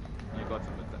get? You got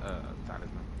some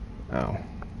talisman. Oh.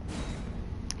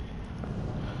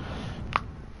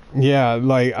 Yeah,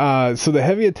 like, so the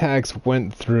heavy attacks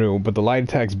went through, but the light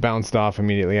attacks bounced off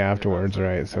immediately afterwards,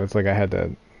 right? So it's like I had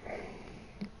to,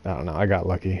 I don't know, I got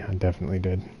lucky. I definitely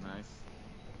did.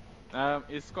 Nice.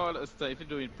 It's called a stun. If you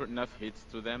do enough hits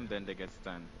to them, then they get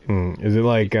stunned. Is it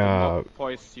like, The more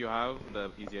poise you have,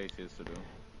 the easier it is to do.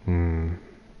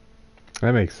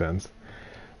 that makes sense.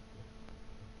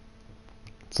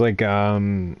 It's like,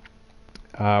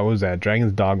 what was that?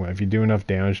 Dragon's Dogma. If you do enough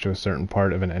damage to a certain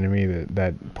part of an enemy,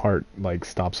 that part like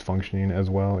stops functioning as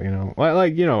well. You know,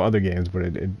 like you know other games, but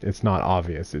it's not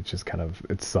obvious. It's just kind of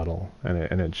it's subtle and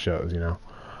it shows. You know,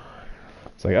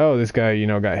 it's like, oh, this guy, you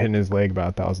know, got hit in his leg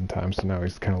about 1,000 times, so now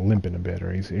he's kind of limping a bit,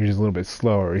 or he's just a little bit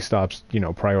slower. Or he stops, you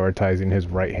know, prioritizing his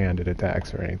right-handed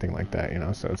attacks or anything like that. You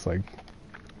know, so it's like,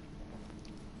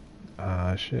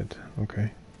 shit.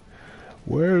 Okay,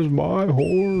 where's my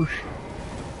horse?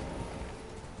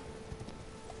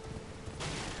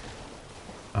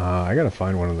 I gotta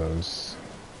find one of those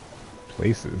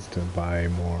places to buy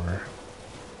more.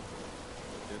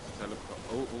 Just teleport.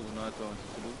 Oh, no, that's what I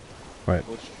wanted to do. What?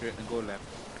 Go straight and go left.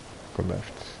 Go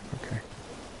left. Okay.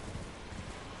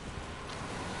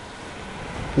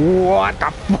 What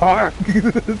the fuck?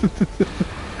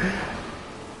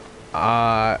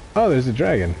 Oh, there's a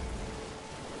dragon.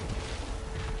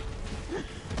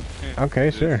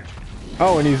 Okay, sure.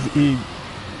 Oh, and he.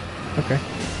 Okay.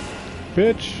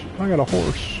 Bitch, I got a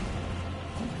horse.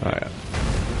 Oh yeah.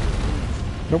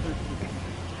 Nope.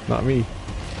 Not me.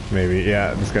 Maybe,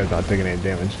 yeah, this guy's not taking any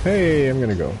damage. Hey, I'm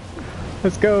gonna go.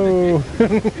 Let's go!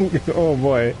 Oh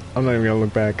boy, I'm not even gonna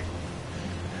look back.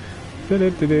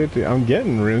 I'm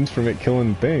getting runes from it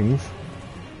killing things.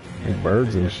 Like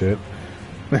birds and shit.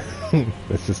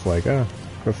 It's just like,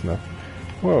 close enough.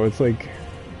 Whoa, it's like...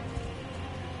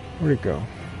 Where'd it go?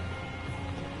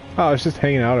 Oh, it's just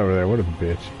hanging out over there. What a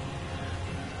bitch.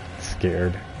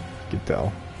 Scared. You can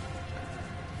tell.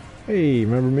 Hey,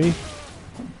 remember me?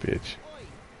 Bitch.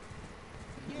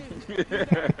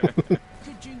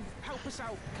 Could you help us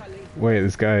out, Cully? Wait,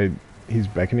 this guy, he's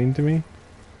beckoning to me?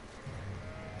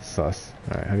 Sus.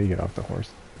 Alright, how do you get off the horse?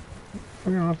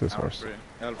 I'm getting off this horse.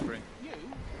 Elfrey. You?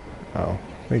 Oh,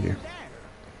 thank you. There.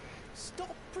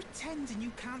 Stop pretending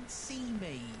you can't see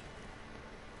me.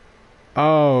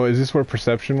 Oh, is this where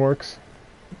perception works?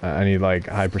 I need like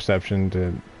high perception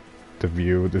to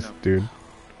view this dude.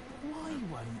 Why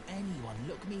won't anyone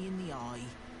look me in the eye?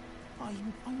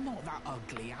 I'm not that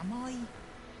ugly, am I?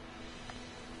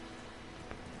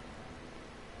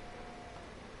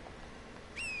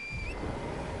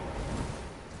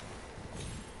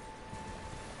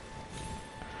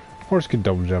 Horse can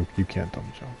double jump. You can't double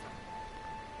jump.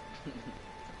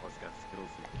 Horse got skills.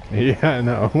 Yeah,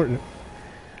 no.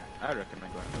 I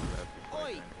recommend going to that before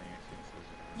Oi!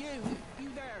 doing anything. You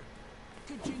there?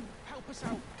 Could you help us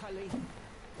out, Cully?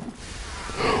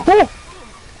 Oh!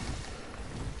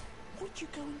 What'd you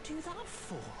go and do that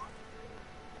for?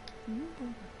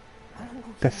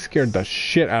 That scared the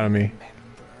shit out of me. Remember,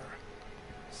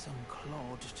 some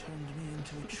clod turned me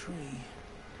into a tree.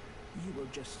 You were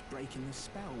just breaking the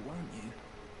spell, weren't you?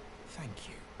 Thank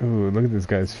you. Ooh, look at this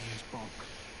guy's. Spock.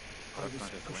 I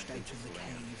was pushed out of the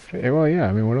cave. Hey, well, yeah.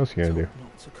 I mean, what else you gotta do? Told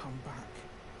not to come back.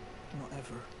 Not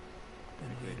ever.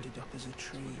 And I ended up as a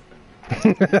tree.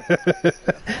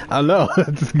 I don't know.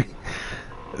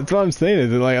 That's what I'm saying.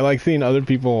 Is like I like seeing other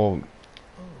people.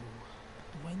 Oh,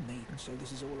 when they... So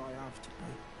this is all I have to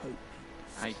hope.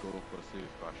 I go proceed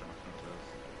with Russian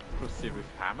proceed with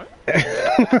hammer?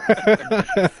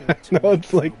 No,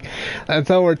 it's like that's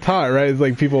how we're taught, right? It's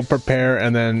like people prepare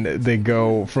and then they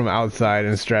go from outside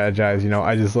and strategize. You know,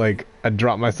 I just like I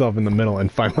drop myself in the middle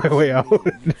and find my way out.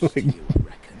 Like,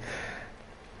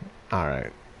 all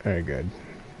right, very good.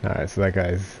 All right, so that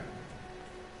guy's.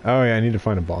 Oh yeah, I need to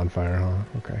find a bonfire, huh?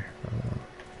 Okay.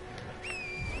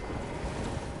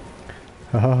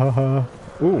 Ha ha ha ha.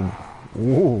 Ooh.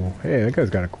 Ooh. Hey, that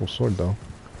guy's got a cool sword though.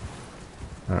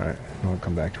 Alright, I'll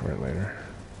come back to it later.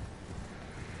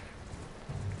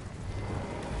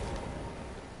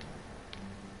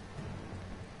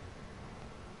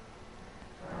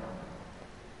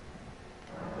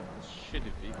 The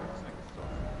shitty vehicles next door.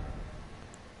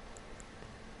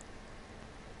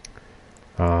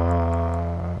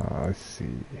 Let's see.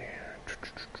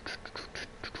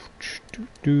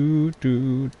 Do.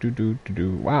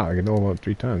 Wow, I can level up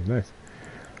 3 times. Nice.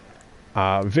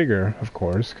 Vigor, of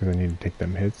course, because I need to take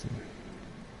them hits. And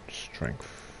strength.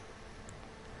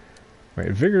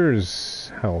 Wait, vigor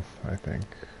is health, I think.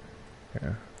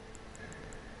 Yeah.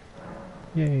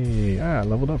 Yay! I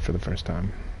leveled up for the first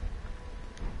time.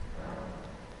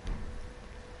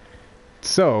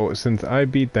 So, since I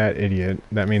beat that idiot,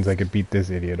 that means I could beat this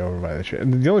idiot over by the tree.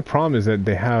 And the only problem is that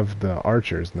they have the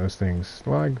archers and those things.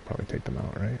 Well, I could probably take them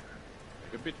out, right?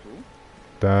 A bit cool.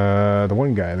 The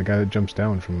one guy, the guy that jumps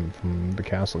down from the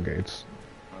castle gates.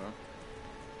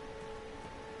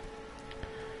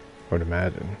 I would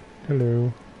imagine.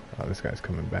 Hello. Oh, this guy's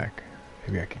coming back.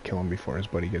 Maybe I could kill him before his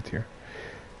buddy gets here.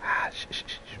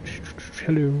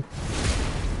 Hello.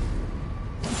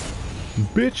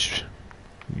 Bitch!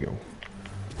 Yo.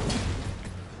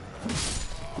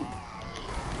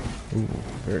 Ooh,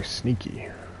 very sneaky.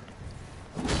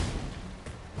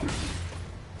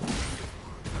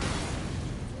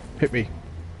 Hit me.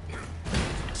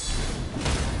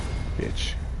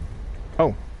 Bitch.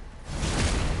 Oh.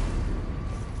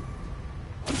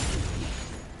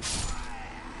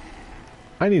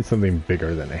 I need something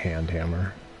bigger than a hand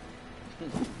hammer.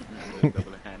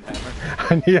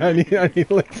 I need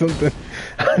like something.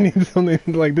 I need something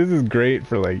like this is great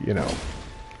for like, you know,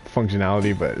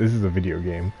 functionality, but this is a video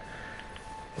game.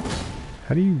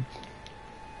 How do you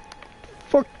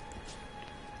fuck?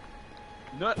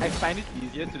 No, I find it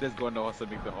easier to just go on the horse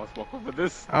and make the horse walk over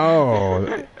this.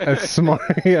 Oh, that's smart.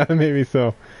 Yeah, maybe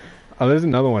so. Oh, there's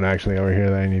another one actually over here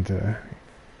that I need to.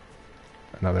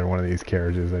 Another one of these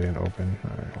carriages I didn't open.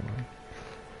 Alright, hold on.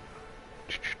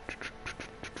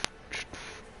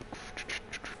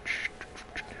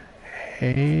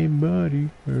 Hey buddy,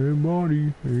 hey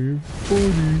buddy, hey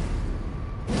buddy.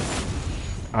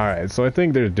 Alright, so I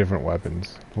think there's different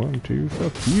weapons. 1, 2,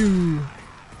 fuck you.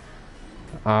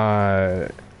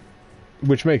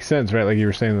 Which makes sense, right? Like you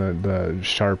were saying, the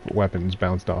sharp weapons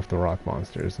bounced off the rock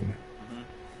monsters, and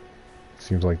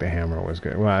seems like the hammer was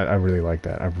good. Well, I really like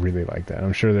that. I really like that.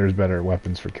 I'm sure there's better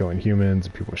weapons for killing humans,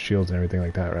 and people's shields and everything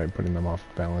like that, right? Putting them off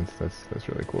balance. That's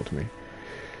really cool to me.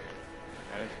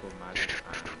 That is cool, man.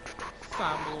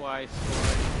 Samurai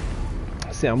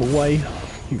sword. Samurai.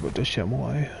 You got the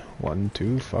samurai. 1,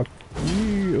 2, fuck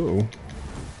you.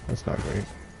 That's not great.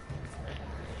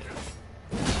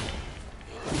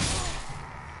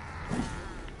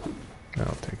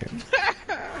 I'll take it.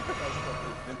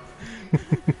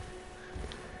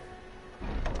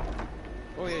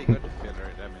 Oh yeah, you got the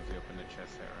filler. That means you open the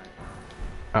chest here,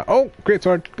 right? Oh, great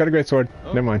sword. Got a great sword.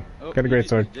 Oh, Never mind. oh, Got a great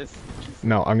sword. Just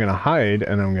No, I'm gonna hide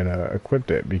and I'm gonna equip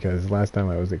it because last time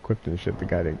I was equipped and shit, the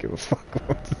guy didn't give a fuck.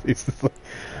 He's just like,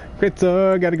 great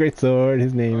sword, got a great sword.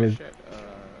 His name is. Shit.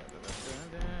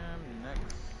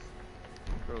 Next.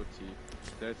 Pro tip.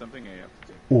 There's something I have to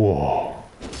do. Whoa.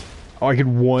 Oh, I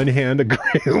can one hand a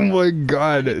great. Oh my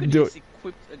god. You could Do just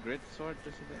equip a great sword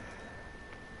just a bit.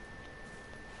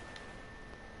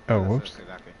 Oh, That's whoops.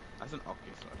 exactly. That's an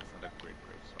okay sword. That's not a great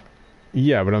sword.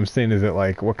 Yeah, but I'm saying, is it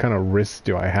like, what kind of wrist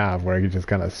do I have where I could just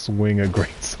kind of swing a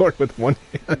great sword with one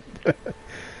hand?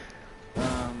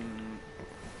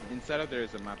 Inside of there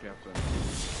is a map you have to.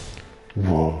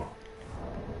 Whoa.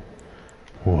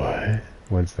 What?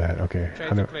 What's that? Okay. Try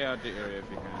to clear out the area if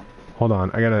you can. Hold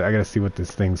on. I gotta see what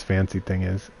this thing's fancy thing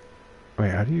is. Wait,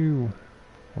 how do you?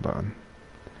 Hold on.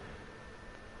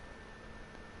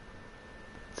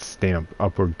 Stamp,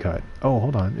 upward cut. Oh,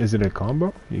 hold on. Is it a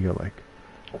combo? You go like.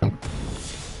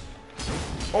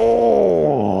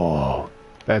 Oh,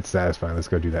 that's satisfying. Let's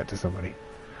go do that to somebody.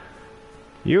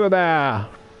 You there,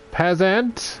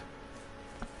 peasant?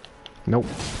 Nope.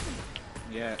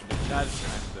 Yeah, the charge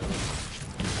time though.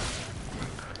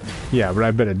 Yeah, but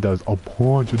I bet it does a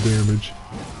bunch of damage.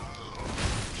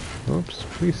 Oops,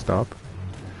 please stop.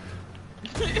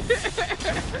 The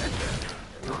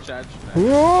charge time.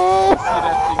 Whoa! See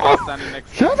that thing standing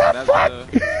next to me? That's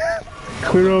the...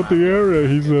 Clear out the area,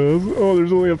 he says. Oh,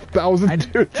 there's only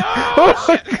 1,000 dudes. Oh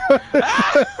shit!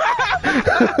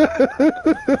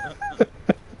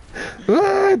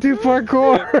 Ah, do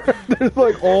parkour! They're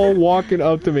like all walking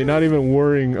up to me, not even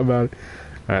worrying about it.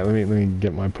 Alright, let me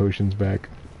get my potions back.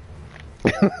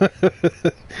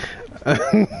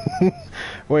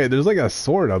 Wait, there's like a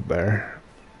sword up there.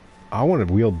 I want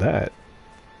to wield that.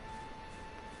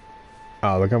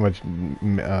 Oh, look how much,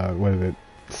 what is it,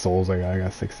 souls I got. I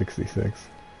got 666.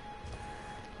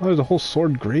 Oh, there's a whole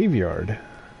sword graveyard.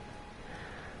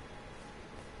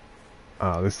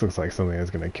 Oh, this looks like something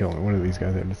that's gonna kill me. What do these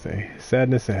guys have to say?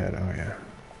 Sadness ahead. Oh, yeah.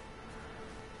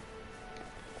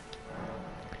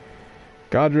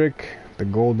 Godric the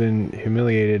Golden,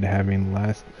 humiliated,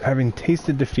 having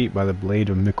tasted defeat by the blade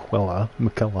of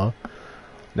Miquella,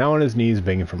 now on his knees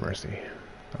begging for mercy.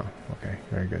 Oh, okay,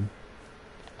 very good.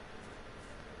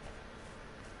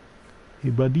 Hey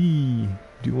buddy,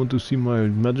 do you want to see my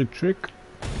magic trick?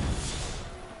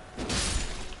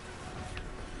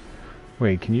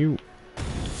 Wait, can you...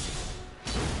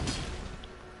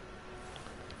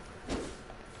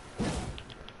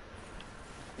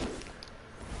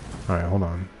 Alright, hold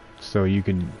on. So you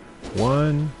can...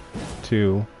 1,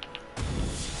 2...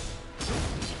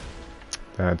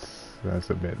 That's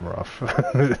a bit rough.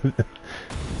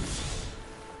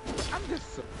 I'm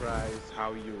just surprised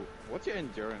how you... What's your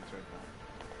endurance right now?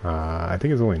 I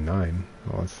think it's only 9.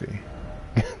 Well, let's see.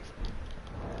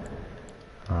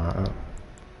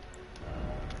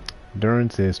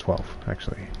 Endurance is 12,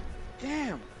 actually.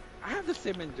 Damn! I have the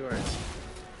same endurance.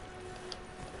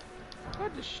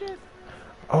 What the shit?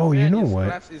 Oh, Man, you know this what?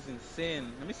 class is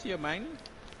insane. Let me see your mining.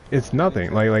 It's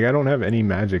nothing. Like I don't have any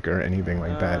magic or anything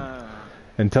like that.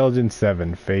 Intelligence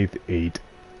 7, faith 8,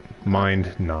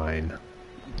 mind 9.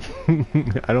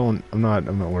 I'm not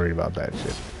worried about that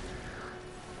shit.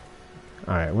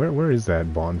 Alright, where is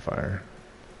that bonfire?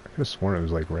 I could have sworn it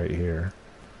was like right here.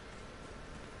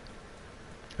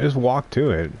 I just walked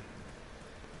to it.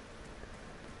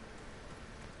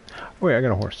 Wait, I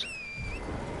got a horse.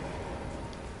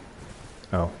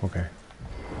 Oh, okay.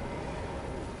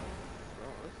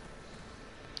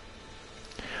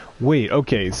 Wait,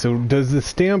 okay, so does the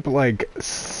stamp, like,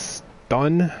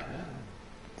 stun?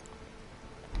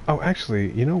 Oh,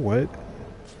 actually, you know what?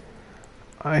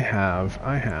 I have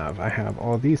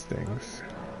all these things.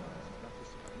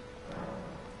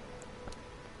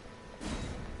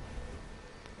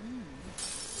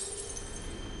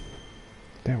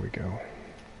 There we go.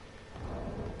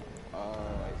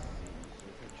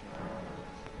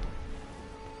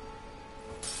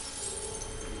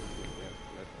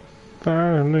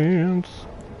 Violence.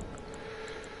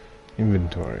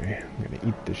 Inventory. I'm gonna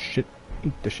eat the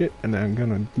shit, and then I'm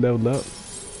gonna level up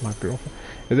my girlfriend.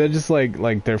 Is that just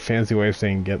like their fancy way of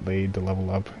saying get laid to level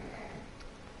up?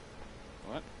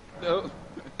 What? No.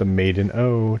 The maiden.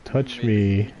 Oh, touch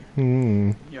me.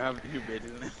 You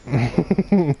maiden.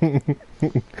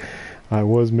 I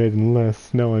was maiden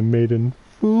less. Now I'm maiden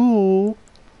fool.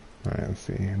 Alright, let's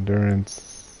see.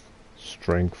 Endurance,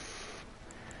 strength.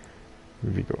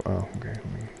 Vigo. Oh, okay.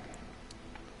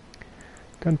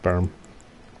 Confirm.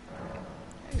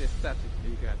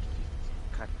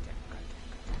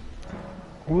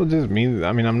 Well, it just means,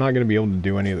 I mean, I'm not going to be able to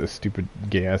do any of the stupid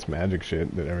gay-ass magic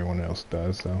shit that everyone else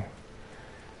does, so...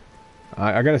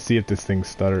 I gotta see if this thing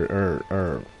stutter,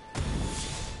 or...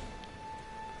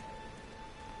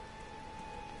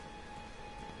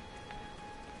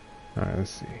 Alright,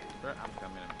 let's see. I'm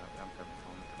coming.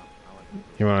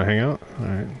 You wanna hang out?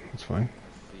 Alright, that's fine. Let's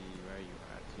see where you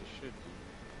at. You should be.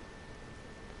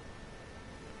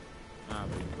 Ah,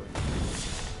 where you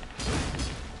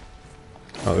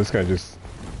going? Oh, this guy just...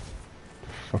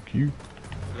 Fuck you.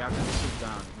 You have to sit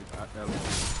down. elbow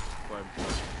for him to...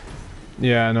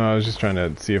 Yeah, no, I was just trying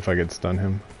to see if I could stun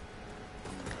him.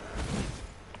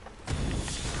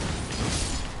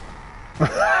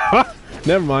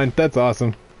 Never mind, that's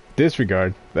awesome.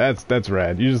 Disregard. That's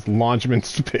rad. You just launch him in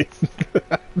space.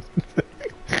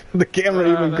 The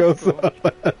camera even goes cool.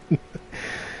 up.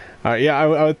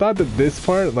 Yeah, I thought that this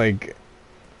part, like,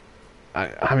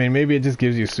 I mean, maybe it just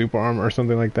gives you super armor or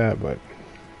something like that, but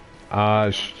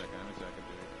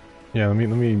yeah, let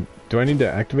me. Do I need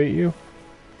to activate you?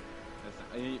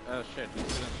 Shit, you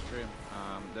didn't stream.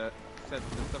 The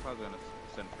stuff I was gonna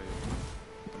send for you.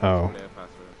 Oh. Multiplayer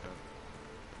password and stuff.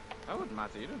 That wouldn't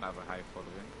matter. You don't have a high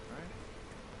following,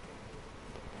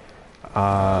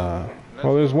 right?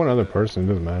 Well, there's one other person. It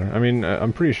doesn't matter. I mean,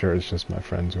 I'm pretty sure it's just my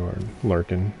friends who are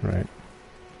lurking, right?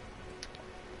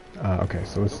 Okay,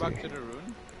 so let's Go see. back to the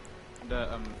rune.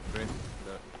 The grace,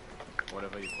 the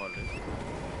whatever you call it.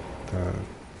 The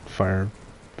fire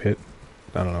pit.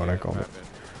 I don't know what I called it. Pit.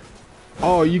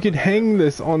 Oh, you could hang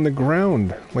this on the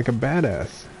ground like a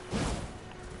badass.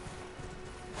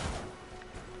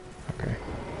 Okay.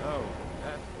 Oh,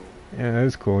 that's cool. Yeah, that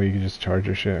is cool. You can just charge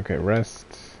your shit. Okay, rest.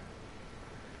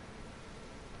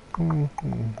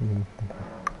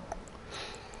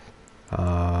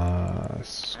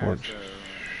 Scorch.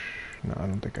 No, I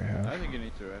don't think I have. I think you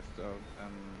need to rest.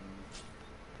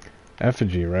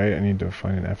 Effigy, right? I need to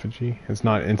find an effigy. It's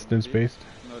not instance based.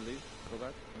 No, leave. Go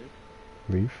back.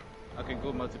 Leave. Okay,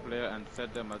 go multiplayer and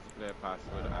set the multiplayer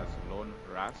password as lone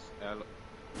ras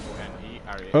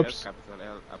LONERAS Oops. capital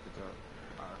L capital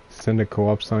R. Send a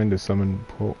co-op sign to summon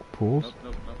pools.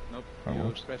 Nope. Oh, You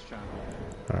whoops. press triangle.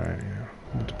 Alright, yeah.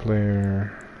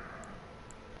 Multiplayer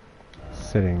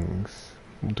settings.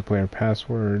 Multiplayer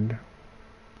password.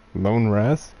 Lone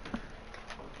ras.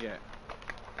 Yeah.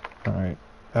 Alright.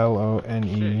 Shit, LONE.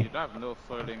 you don't have no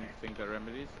foiling finger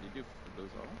remedies. You do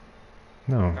those all.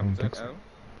 No, I don't think Capital so.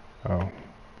 L.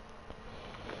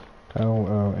 Oh.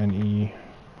 LONERAS.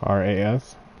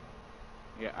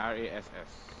 Yeah, RASS.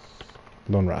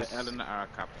 Lone The ras. L and the R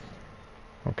caps.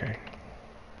 Okay.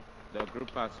 The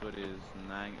group password is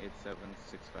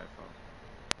 987654.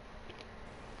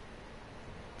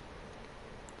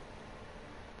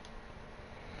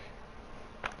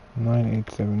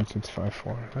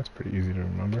 987654. That's pretty easy to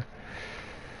remember.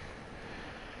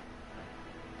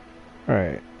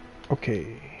 Alright.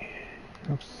 Okay.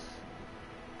 Oops.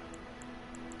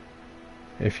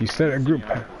 If you set a group...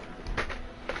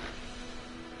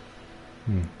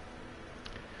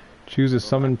 Choose a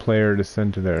summon player to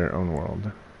send to their own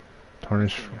world.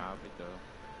 Tarnish...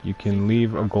 You can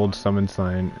leave a gold summon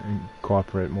sign and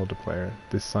cooperate multiplayer.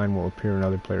 This sign will appear in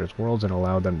other players' worlds and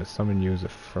allow them to summon you as a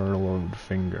furled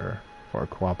finger for a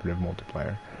cooperative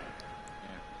multiplayer.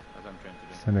 Yeah, that's what I'm trying to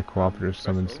do. Send a cooperative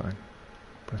summon O. sign.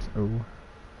 Press O.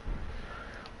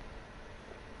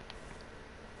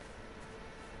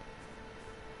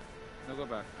 Now go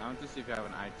back. I want to see if you have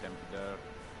an item. The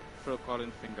Fur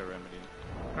Calling Finger Remedy.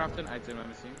 Craft an item, let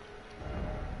me see.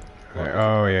 Right.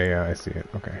 Oh, yeah, I see it.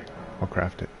 Okay. I'll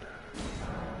craft it.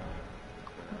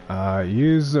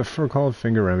 Use the Fur-Called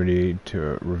Finger Remedy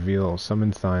to reveal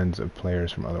summon signs of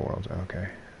players from other worlds. Okay.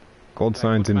 Gold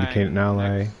signs indicate an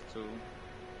ally.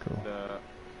 Cool.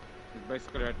 It's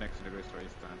basically right next to the grace where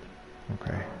he's standing.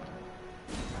 Okay.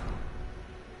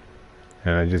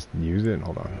 And I just use it?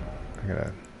 Hold on. I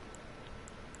gotta...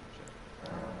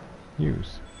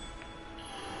 Use.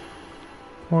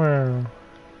 Wow.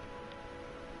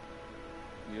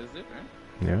 Use it, right?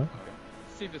 Yeah. Okay.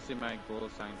 See if you see my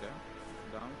gold sign there.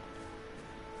 Down.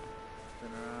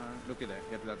 Turn around. Look at that.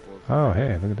 Get that gold sign. Oh,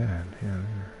 hey, look at that. Yeah, look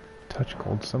at that. Touch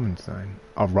gold summon sign.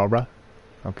 Aurora?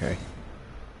 Okay.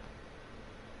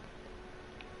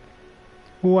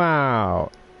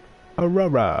 Wow.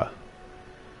 Aurora.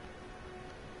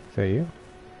 Is that you?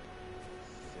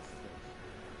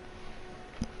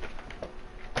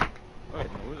 Oh,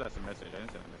 wait, no, who that's a message? I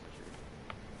didn't send a message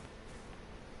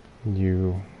to you.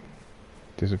 You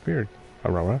disappeared.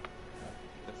 Aurora?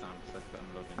 That's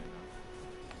unloading it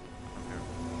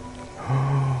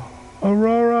now.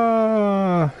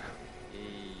 Aurora! Hey.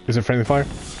 Is it friendly fire?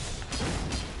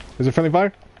 Is it friendly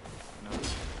fire? No.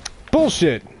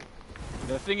 Bullshit!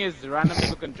 The thing is, random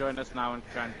people can join us now and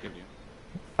try and kill you.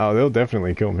 Oh, they'll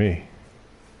definitely kill me.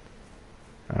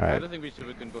 I Alright. don't think we should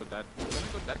go that. Can we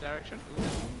go that direction? Ooh.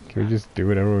 Can we just do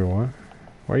whatever we want?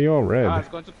 Why are you all red? I was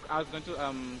going to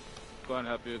go and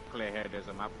help you clear here. There's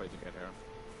a map for you to get here.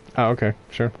 Oh, okay.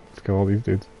 Sure. Let's kill all these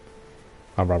dudes.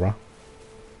 Aurora.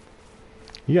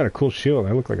 You got a cool shield.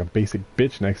 I look like a basic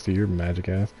bitch next to your magic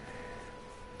ass.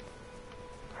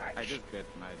 I just get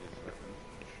my this weapon.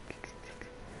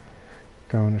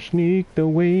 Gonna sneak the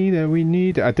way that we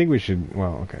need to. I think we should.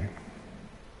 Well, okay.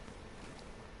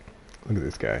 Look at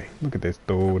this guy. Look at this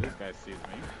dude. This guy sees me.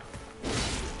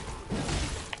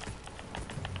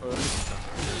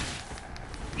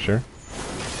 Sure.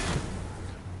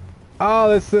 Oh,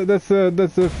 that's a.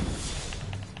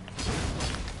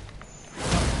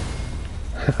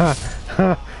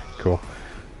 Cool.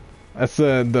 That's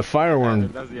the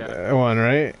fireworm one,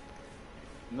 right?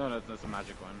 No, that's a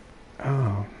magic one.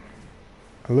 Oh.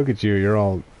 Look at you. You're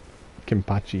all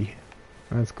Kimpachi.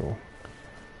 That's cool.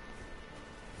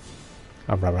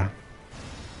 Ah, blah, blah.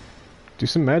 Do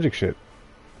some magic shit.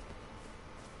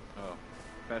 Oh,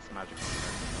 best magic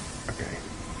one. Okay.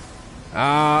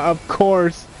 Ah, of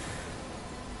course.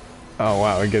 Oh,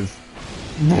 wow. It gets...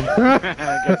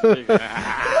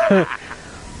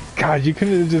 God, you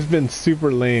couldn't have just been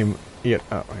super lame. Yeah.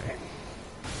 Oh,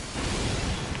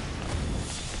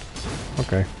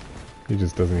 okay. He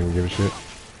just doesn't even give a shit.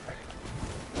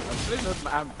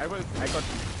 I got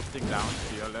thing down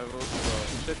to your level,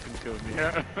 so shit can kill me.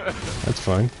 That's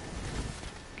fine.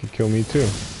 Could kill me too.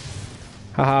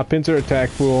 Haha, pincer attack,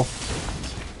 fool.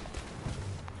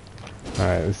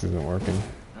 Alright, this isn't working.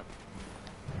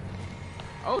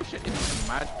 Oh shit,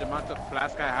 the amount of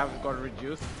flask I have got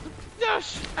reduced.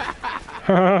 Yes!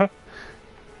 But,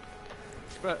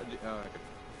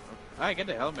 I get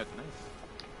the helmet, nice.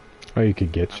 Oh, you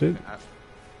could get shit?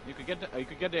 You could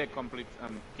get the complete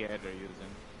gear they're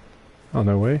using. Oh,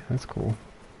 no way? That's cool.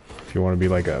 If you want to be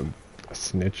like a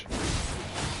snitch.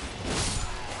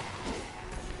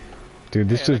 Dude,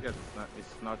 this just... Like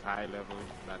it's not high level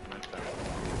that much.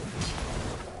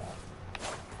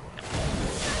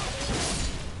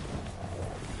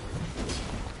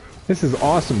 This is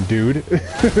awesome, dude.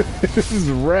 This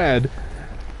is rad.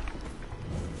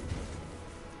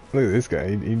 Look at this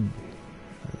guy.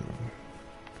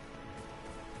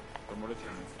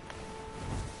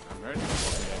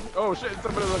 Oh shit,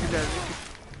 somebody looking at me.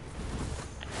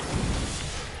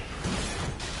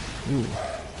 Ooh.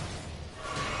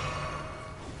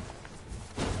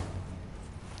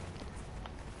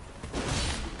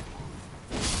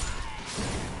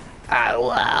 Ah,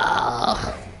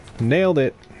 wow. Nailed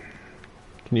it.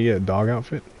 Can you get a dog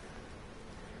outfit?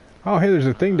 Oh, hey, there's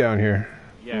a thing down here.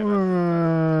 Yeah.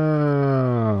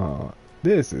 Wow.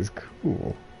 This is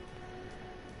cool.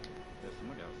 There's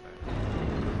somebody outside.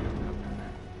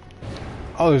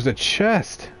 Oh, there's a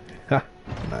chest. Ha,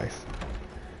 nice.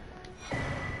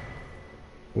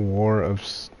 War of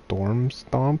Storm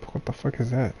Stomp? What the fuck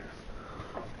is that?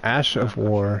 Ash of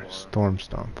War, Storm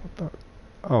Stomp. What the?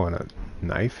 Oh, and a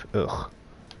knife? Ugh.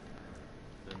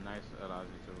 The knife allows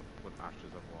you to put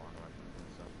ashes of war on weapons and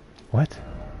stuff. What?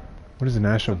 What is an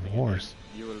Ash of Wars?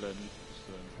 You will learn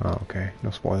soon. Oh, okay. No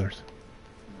spoilers.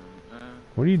 Uh,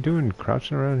 What are you doing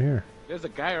crouching around here? There's a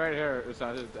guy right here, so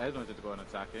I just wanted to go and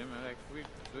attack him. I'm like, we're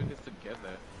doing this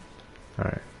together.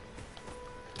 Alright.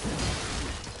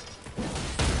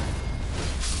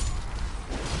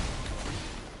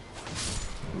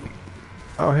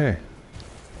 Oh, hey.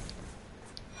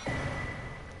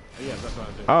 Yeah, that's what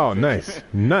I did. Oh, nice.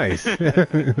 Nice.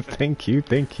 Thank you,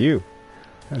 thank you.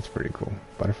 That's pretty cool.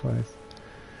 Butterflies.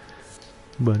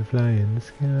 Butterfly in the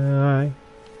sky.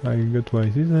 I can go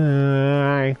twice as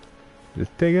high.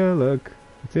 Just take a look.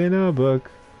 It's in a book.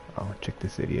 Oh, check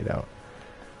this idiot out.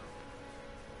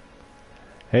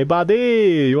 Hey,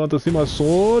 buddy! You want to see my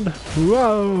sword?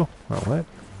 Whoa! Oh, what?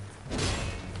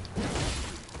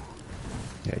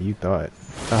 Yeah, you thought.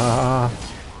 Ah.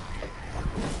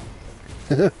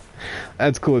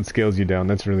 That's cool. It scales you down.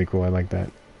 That's really cool. I like that.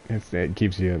 It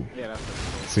keeps you. Yeah, that's cool.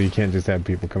 So you can't just have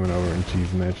people coming over and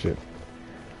cheesing that shit.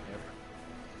 Yep.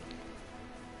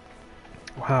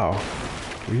 Wow.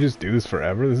 We just do this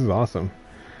forever? This is awesome.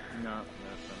 No,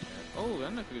 that's not bad. Oh,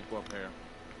 then I could go up here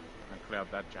and clear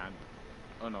out that giant.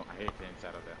 Oh no, I hate the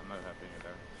inside of there. I'm not happy in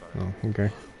there. Sorry. Oh,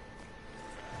 okay.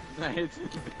 I hate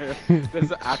it there.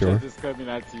 There's an archer Sure. just coming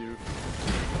at you.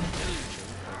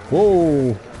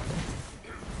 Whoa!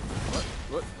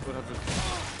 What happened?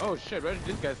 Oh shit, where did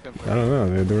these guys come from? I don't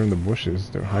know. They're in the bushes.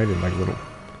 They're hiding like little.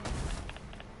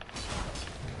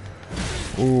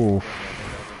 Oof.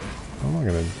 How am I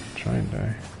gonna try and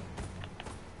die?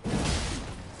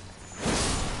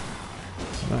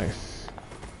 Nice.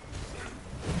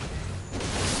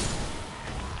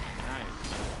 Nice.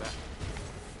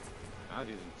 I'm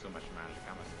using so much magic. I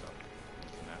must stop.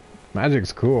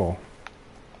 Magic's cool.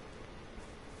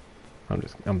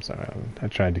 I'm sorry. I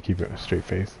tried to keep it a straight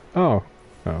face. Oh.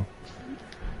 Oh.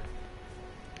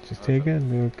 Just take a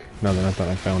look. No, then I thought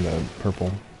I found a purple,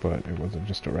 but it wasn't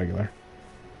just a regular.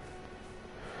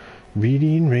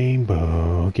 Reading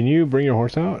Rainbow. Can you bring your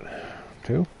horse out?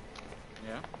 2?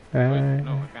 Yeah. Wait,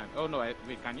 no, I I can't. Oh no, wait,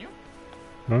 can you?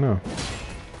 don't know.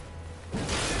 You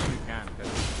can,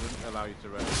 because it doesn't allow you to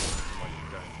run while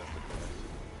you're done. That's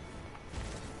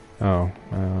the Oh,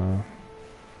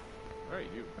 Where are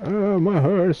you? oh, my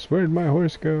horse. Where'd my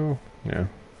horse go? Yeah.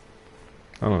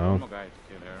 I don't One know. more guy to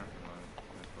kill her.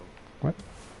 What?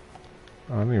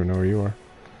 I don't even know where you are.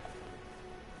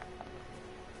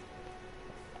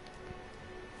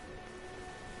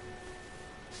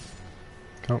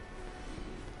 Oh. I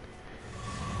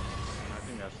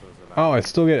think that's the last. Oh, I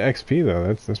still get XP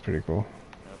though. That's pretty cool.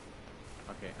 Yep.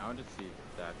 Okay, I want to see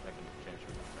that I can change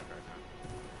with the right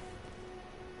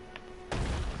now.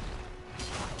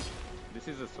 This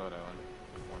is a sword I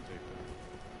want to equip.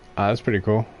 Ah, that's pretty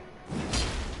cool.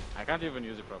 I can't even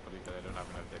use it properly because I don't have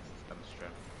enough dex and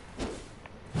strength.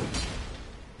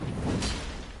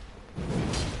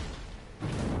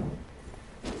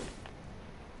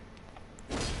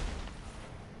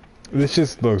 This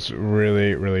just looks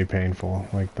really, really painful.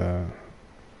 Like the.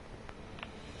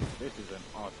 This is an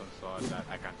awesome sword that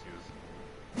I can't use.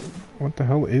 What the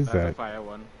hell is That's a that? fire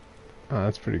one. Ah,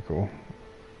 that's pretty cool.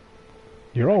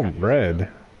 You're all red.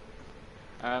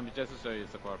 Just to show you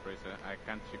it's a corporation. You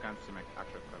can't see my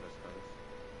actual colors.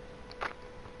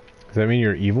 Does that mean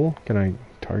you're evil? Can I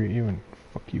target you and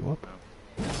fuck you up?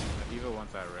 No. The evil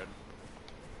ones are red.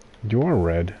 You are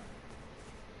red.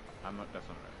 I'm not, that's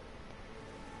not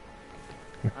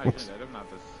red. I What's... don't have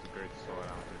this great sword,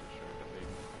 I'm pretty sure. The big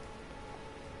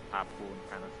harpoon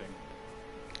kind of thing.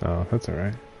 Oh, that's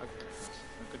alright. Okay.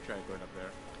 I could try going up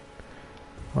there.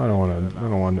 I don't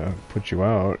want to put you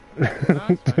out. No,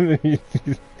 it's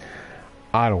fine.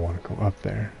 I don't want to go up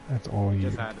there. That's all you.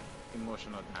 Just had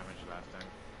emotional damage last time.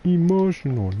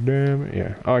 Emotional damage.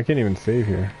 Yeah. Oh, I can't even save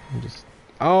here. I'm just.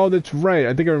 Oh, that's right.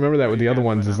 I think I remember that with the other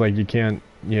ones. Is like you can't.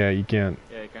 Yeah, you can't.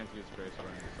 Yeah, you can't use grace when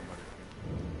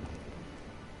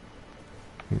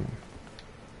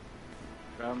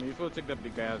somebody. If we'll take the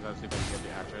big guy out, I'll see if I can get the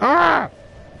actual. Ah!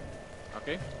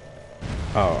 Okay.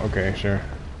 Oh, okay, sure.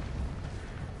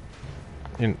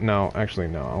 No, actually,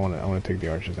 no. I want to take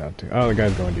the archers out too. Oh, the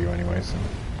guy's going to you anyway. So.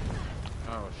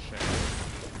 Oh shit.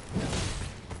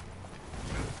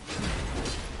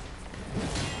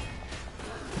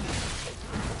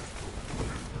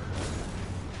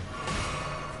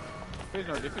 Please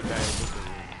no, different guy.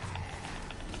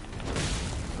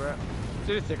 Bruh.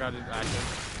 Seriously, take out these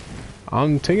actors.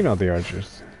 I'm taking out the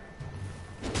archers.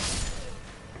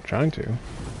 I'm trying to.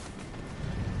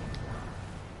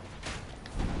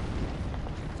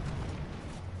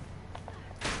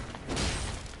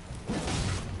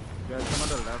 There's some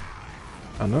other left.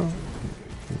 I know.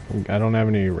 I don't have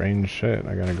any range shit.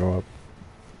 I gotta go up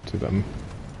to them.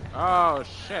 Oh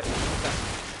shit.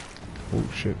 Oh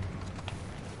shit.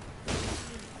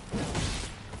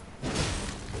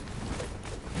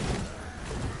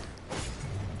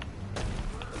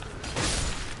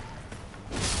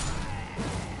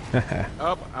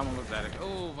 Oh, I'm almost at it.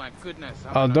 Oh my goodness.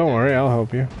 Oh, don't worry. I'll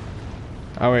help you.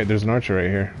 Oh wait, there's an archer right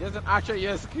here. There's an archer,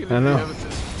 yes, killing I know.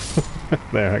 the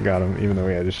There, I got him, even though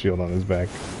he had his shield on his back.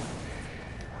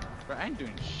 But I ain't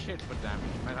doing shit for damage.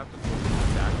 Might have to go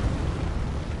with that.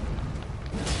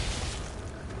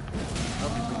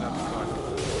 Hope you bring up the sword.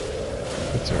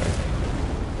 That's alright.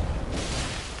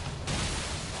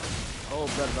 Oh,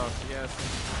 blood loss, yes.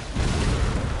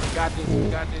 We got this, we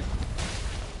got this.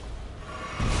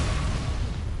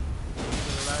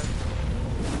 Still alive.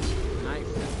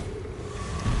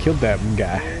 Nice. Killed that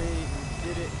guy. Hey,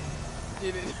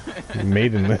 did it.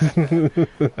 Maiden.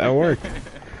 That worked.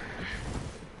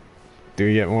 Do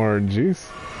we get more juice?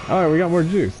 Oh, we got more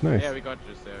juice. Nice. Yeah, we got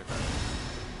juice there.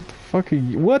 Fuck are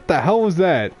you? What the hell was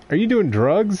that? Are you doing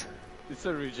drugs? It's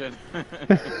a regen.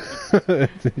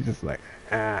 It's just like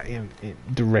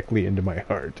directly into my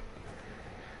heart.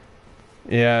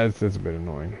 Yeah, it's a bit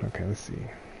annoying. Okay, let's see.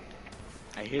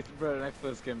 I hate bro when I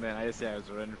first came in. I just say I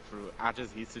was running through,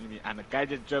 archers hitting me, and the guy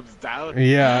just jumps down.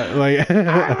 Yeah, like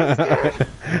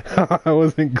I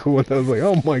wasn't cool with that. I was like,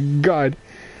 oh my god.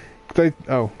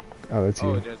 Oh, that's you.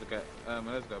 Oh, there's a guy.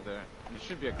 Let's go up there. There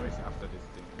should be a grace after this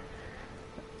thing.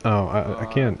 Oh, I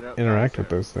can't interact with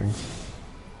those things.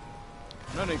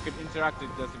 No, you can interact it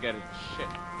just to get it. Shit.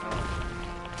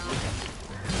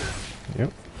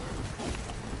 Yep.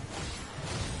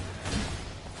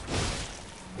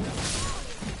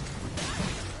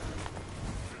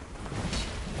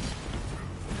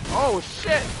 Oh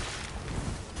shit!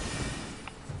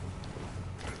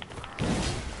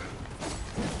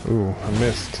 Ooh, I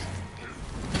missed.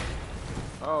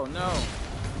 Oh no!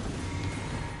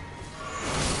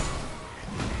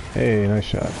 Hey, nice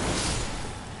shot.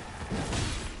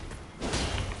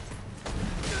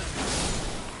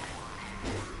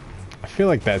 feel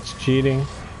like that's cheating.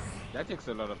 That takes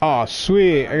a lot of. Oh,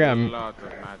 sweet! a lot of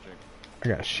magic. I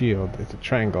got a shield. It's a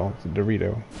triangle. It's a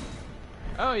Dorito.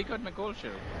 Oh, you got my gold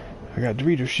shield. I got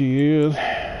Dorito shield.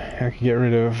 I can get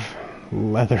rid of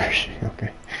leather.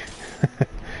 Okay.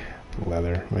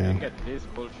 Leather, man. You get this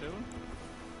gold shield.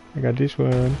 I got this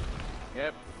one.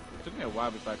 Yep. It took me a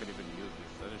while before I could even use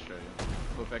this. I'll just show you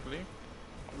perfectly.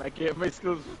 My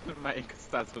skills, my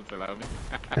stats don't allow me.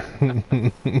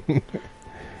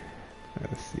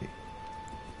 Let's see.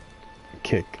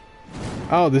 Kick.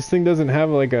 Oh, this thing doesn't have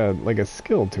like a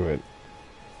skill to it.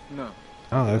 No.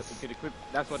 Oh, that's.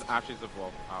 That's what ashes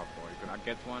evolve are for. You can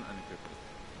get one and equip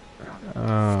it.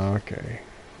 Oh, okay.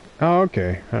 Oh,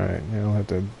 okay. All right. Yeah, I'll have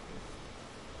to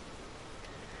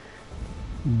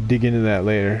dig into that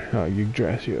later. Oh, you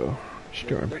dress yo.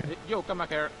 Storm. Yo, come back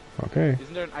here. Okay.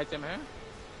 Isn't there an item here?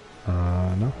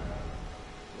 No.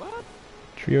 What?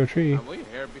 Trio tree. Were you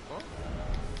here before?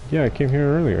 Yeah, I came here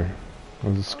earlier. I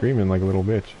was screaming like a little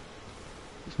bitch,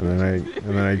 and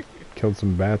then I killed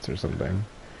some bats or something.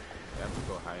 Yeah, have to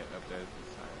go higher up there.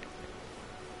 This higher.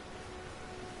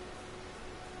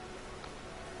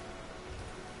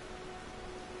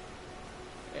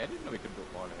 Yeah, I didn't know we could go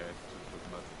all ahead with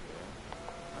multiplayer.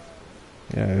 That's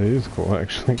cool. Yeah, it is cool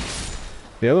actually.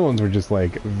 The other ones were just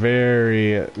like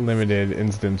very limited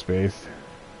instance based.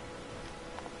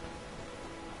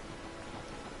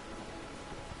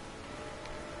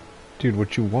 Dude,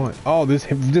 what you want? Oh, this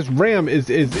ram is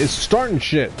starting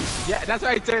shit. Yeah, that's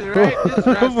what I tell you, right? This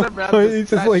random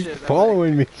He's just like shit.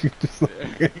 following me. Just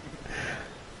like,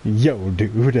 yo,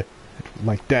 dude,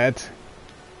 like that.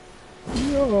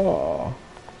 Yo.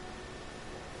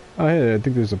 Oh, hey, I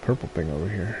think there's a purple thing over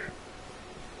here.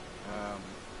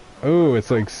 Oh,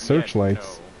 it's like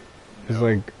searchlights. No, It's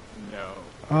like. No.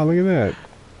 Oh, look at that.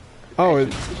 Oh,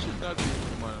 it.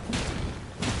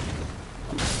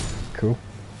 Cool.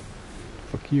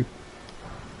 Fuck you.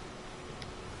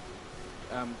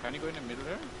 Can you go in the middle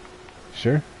there?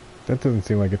 Sure. That doesn't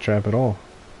seem like a trap at all.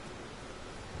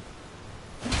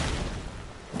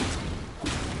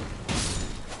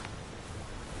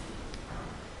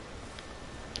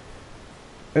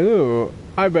 Ooh,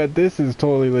 I bet this is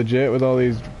totally legit with all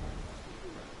these.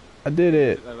 I did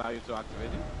it. Does it allow you to activate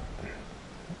it?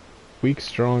 Weak,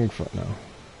 strong. No.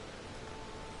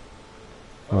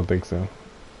 I don't think so.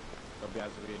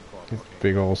 It's a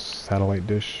big old satellite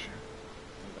dish.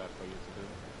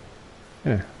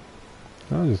 Yeah.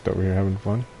 I'm just over here having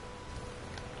fun.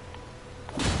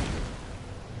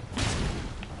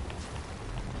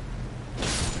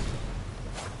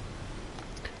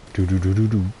 Do do do do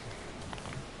do.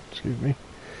 Excuse me.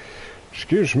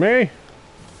 Excuse me.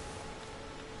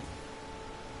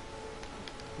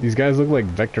 These guys look like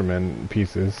Vector Men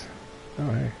pieces.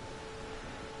 Oh hey.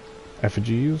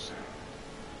 Effigies.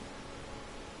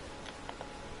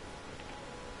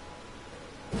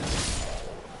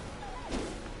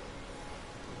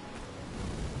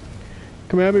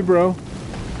 Come at me, bro.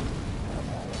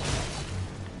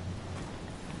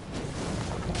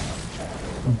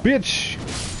 Bitch!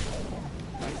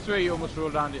 I swear you almost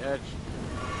rolled down the edge.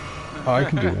 Oh, I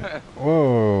can do that.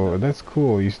 Whoa, that's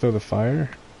cool. You stow the fire?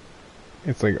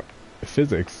 It's like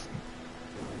physics.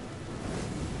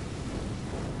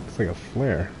 It's like a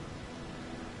flare.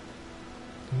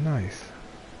 Nice.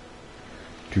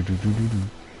 Do do do do do.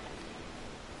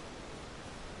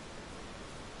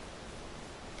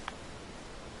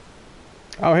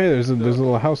 Oh hey, there's a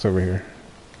little house over here.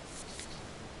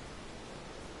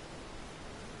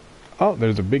 Oh,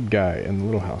 there's a big guy in the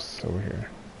little house over here.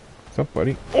 What's up,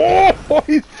 buddy? Oh,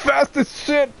 he's fast as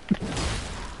shit!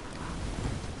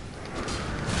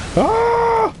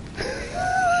 Ah!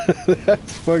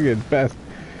 That's fucking fast.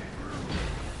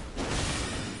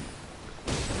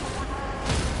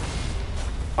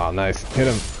 Oh, nice. Hit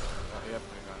him.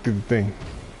 Do the thing.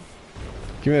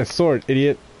 Give me that sword,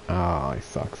 idiot. Ah, he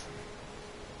sucks.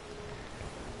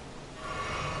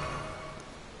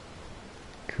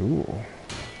 Cool.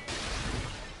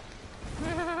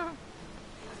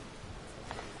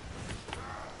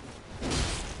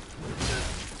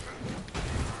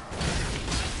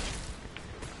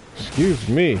 Excuse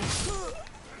me. Are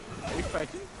you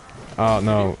fighting? Oh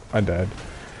no, I died.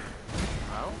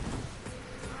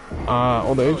 How?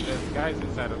 Old age. Oh, there's guys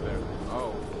inside of there.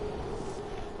 Oh.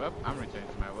 Well, I'm returning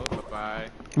to my world. Bye-bye.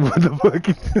 What the fuck?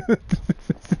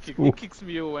 He kicks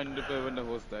me when the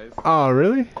host dies. Oh,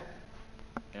 really?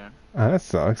 Yeah. Oh, that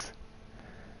sucks.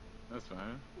 That's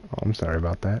fine. Oh, I'm sorry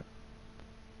about that.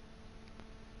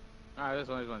 I just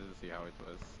wanted to see how it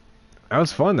was. That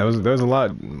was fun. That was a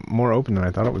lot more open than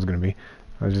I thought it was gonna be.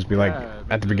 I would just be like Yeah,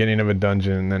 at the beginning of a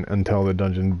dungeon and then until the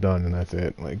dungeon's done and that's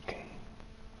it. Like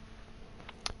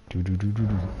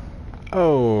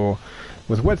Oh,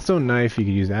 with Whetstone Knife, you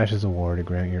can use Ashes of War to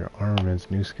grant your armaments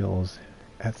new skills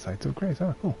at Sites of Grace.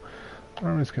 Oh, cool.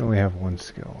 Armaments can only have one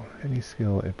skill. Any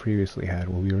skill it previously had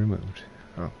will be removed.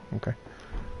 Oh, okay.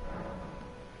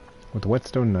 With the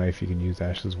Whetstone Knife, you can use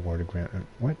Ashes of War to grant...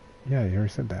 What? Yeah, you already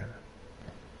said that.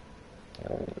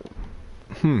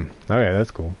 Okay,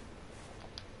 that's cool.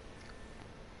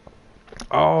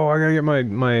 Oh, I gotta get my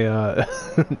my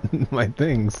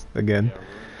things again.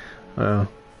 I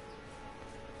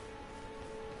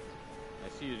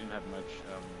see you didn't have much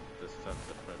this stuff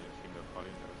that Freddy's finger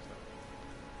calling those stuff.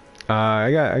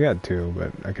 I got two,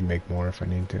 but I can make more if I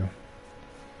need to.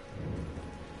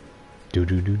 Do.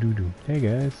 Hey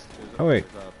guys. Oh wait,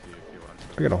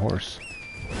 I got a horse. Oh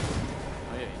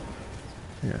yeah.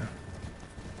 Yeah.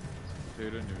 So you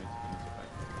don't do it.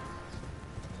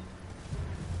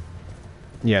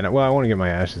 Yeah. No, well, I want to get my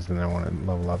ashes, and then I want to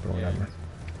level up or whatever.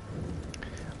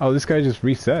 Oh, this guy just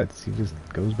resets. He just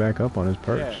goes back up on his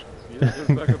perch. Yeah,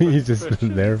 He's just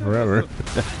there forever.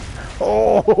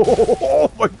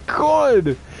 Oh my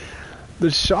god! The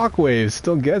shockwave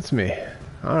still gets me.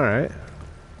 Alright.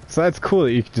 So that's cool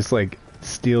that you can just like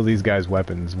steal these guys'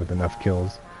 weapons with enough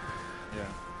kills.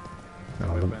 Yeah.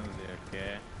 Oh,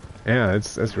 yeah,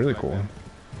 that's really cool.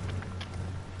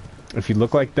 If you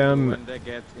look like them... When they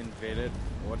get invaded,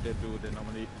 what they do, they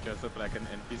normally dress up like an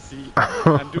NPC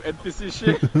and do NPC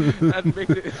shit and make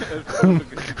the...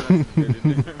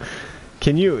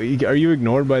 Can you... Are you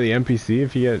ignored by the NPC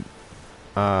if you get...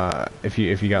 if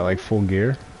you got like full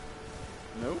gear?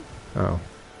 No. Oh.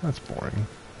 That's boring.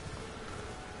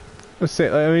 Let's say...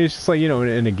 I mean, it's just like, you know,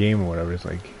 in a game or whatever, it's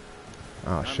like...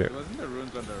 Oh, shit. Wasn't the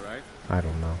runes on the right? I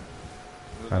don't know.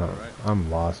 I don't. Right? I'm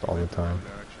lost all the time.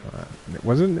 It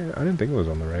wasn't. I didn't think it was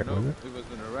on the right, no, was it? It was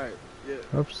on the right.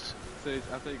 Yeah. Oops. So it's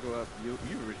after you go up, you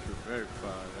reach very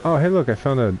far. Right? Oh, hey, look! I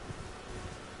found a.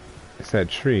 It's that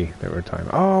tree that we're talking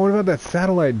about. Oh, what about that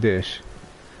satellite dish?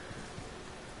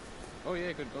 Oh yeah,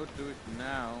 you could go do it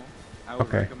now. I would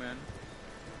Okay. recommend.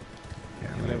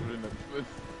 Yeah. You level in the foot.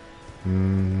 So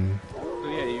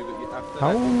yeah, you after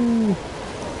How? that.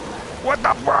 What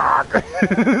the fuck?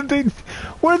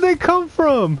 Where'd they come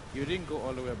from? You didn't go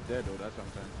all the way up there though. That's what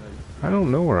I'm trying to tell you. I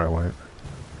don't know where I went.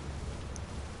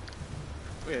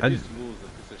 Oh yeah, these rules are a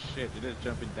piece of shit. You're just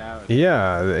jumping down.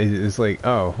 Yeah, it's like,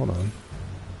 oh, hold on.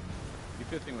 The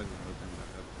first thing was in the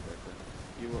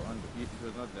you were on. It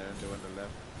was not there. They were on the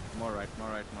left. More right.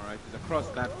 It's across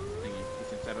that thingy.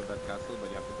 It's inside of that castle, but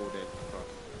you have to go there to cross.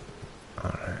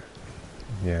 All right.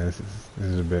 Yeah, this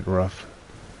is a bit rough.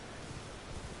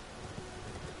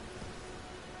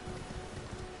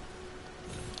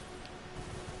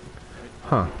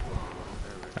 Huh.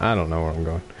 I don't know where I'm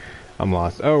going. I'm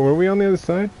lost. Oh, were we on the other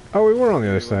side? Oh, we were on the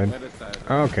other side.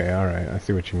 Okay, alright. I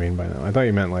see what you mean by that. I thought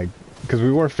you meant like... Because we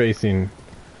were facing...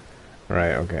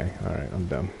 Right, okay. Alright, I'm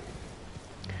dumb.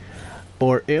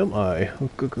 Or am I? I'm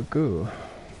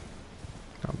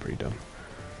pretty dumb.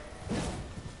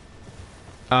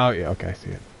 Oh, yeah, okay, I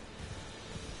see it.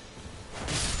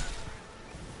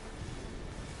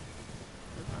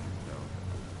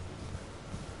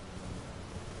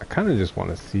 I kind of just want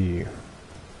to see...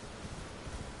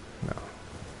 No.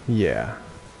 Yeah.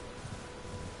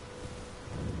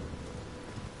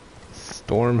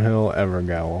 Stormhill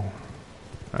Evergaol.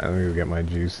 Alright, let me go get my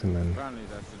juice and then... Apparently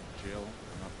that's a jail,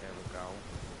 not Evergaol.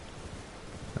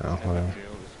 Oh, whatever.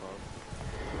 Jail is called.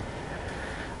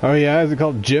 Oh yeah, is it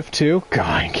called GIF too?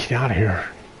 God, get out of here.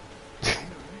 It's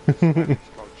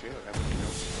called jail,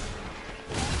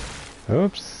 Evergaol.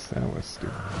 Oops, that was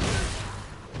stupid.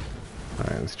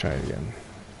 Alright, let's try it again.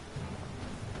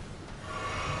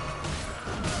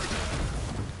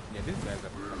 Yeah, these guys are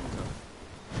pretty tough.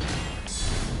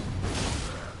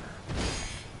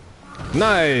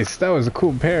 Nice! That was a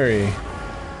cool parry.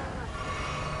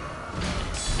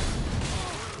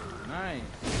 Nice.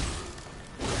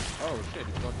 Oh shit,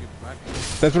 he got you back.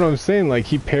 That's what I'm saying, like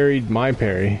he parried my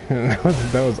parry.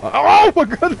 that was oh my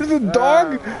god, there's a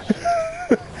dog!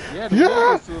 Yeah, the Yeah!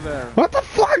 wolves are still there. What the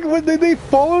fuck? What, they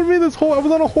followed me this whole... I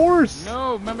was on a horse!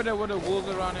 No, remember there were the wolves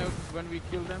around here when we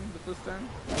killed them the first time?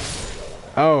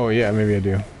 Oh, yeah, maybe I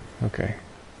do. Okay.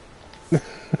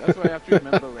 That's why I have to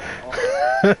remember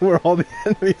where Where all the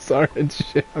enemies are and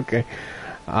shit. Okay.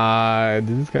 Did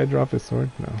this guy drop his sword?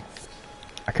 No.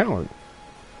 I kind of want...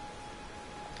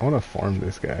 I want to farm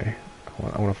this guy.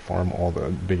 I want to farm all the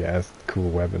big-ass cool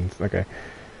weapons. Okay.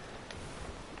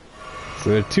 So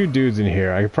there are two dudes in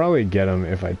here. I could probably get them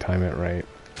if I time it right.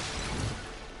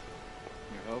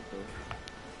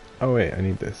 Oh wait, I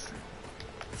need this.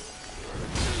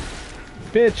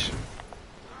 Bitch!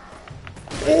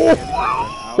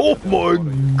 Oh! Oh my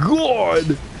god!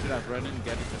 Should have run in,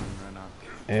 get it, and run out.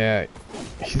 Yeah,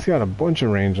 he's got a bunch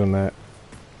of range on that.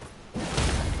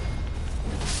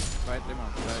 Fight them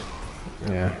outside.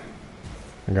 Yeah.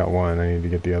 I got one, I need to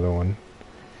get the other one.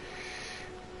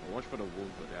 Watch for the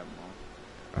wolves, but they have more.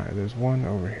 Alright, there's one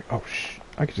over here. Oh,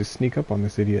 I could just sneak up on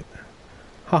this idiot.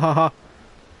 Ha ha ha!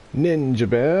 Ninja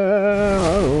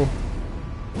Bell!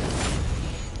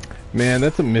 Man,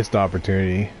 that's a missed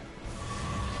opportunity.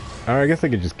 Alright, I guess I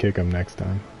could just kick him next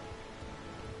time.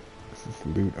 This is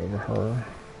loot over her.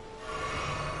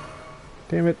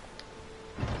 Damn it.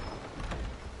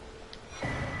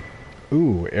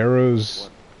 Ooh, arrows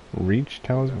reach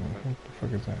talisman. What the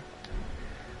fuck is that?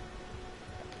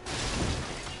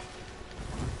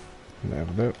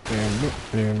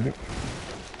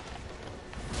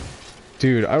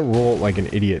 Dude, I roll like an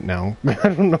idiot now. I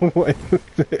don't know what.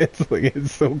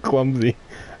 It's so clumsy.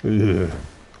 Ugh.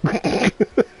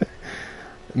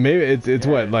 Maybe it's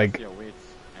what, like.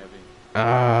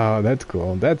 Ah, that's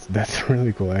cool. That's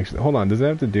really cool actually. Hold on, does that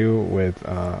have to do with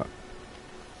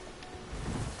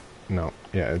no,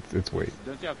 yeah, it's weight.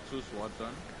 Don't you have 2 swords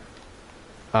on?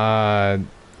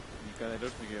 Because I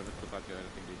don't think you ever took out your other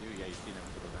thing, did you? Yeah, you see them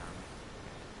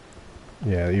go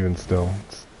down. Yeah, even still,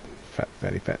 it's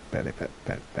fatty, fat.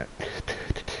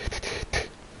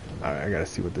 Alright, I gotta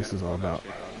see what this is all about.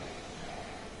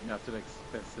 You have to like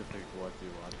specific what you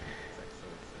want.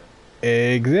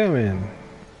 Examine.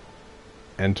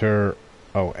 Enter.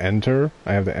 Oh, enter.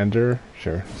 I have to enter.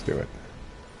 Sure, let's do it.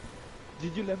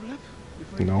 Did you level up?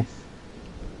 No.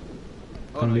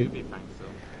 Oh no, you'll be fine.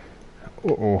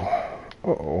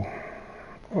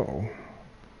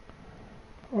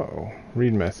 Uh-oh.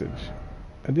 Read message.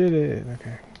 I did it.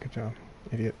 Okay, good job,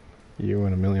 idiot. You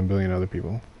and a million billion other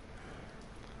people.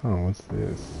 Oh, what's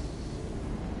this?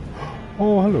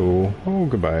 Oh, hello. Oh,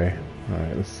 goodbye.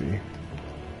 Alright, let's see.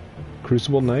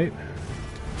 Crucible Knight?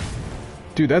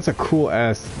 Dude, that's a cool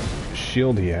ass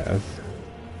shield he has.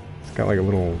 It's got like a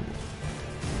little...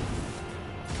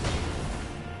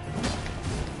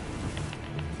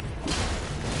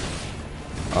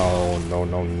 Oh no.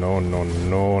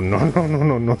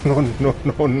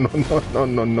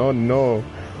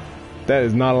 That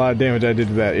is not a lot of damage I did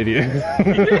to that idiot.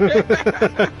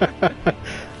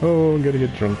 Oh, I'm gonna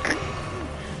get drunk.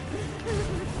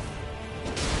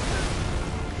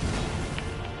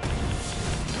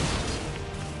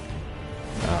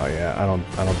 Oh yeah, I don't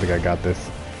think I got this.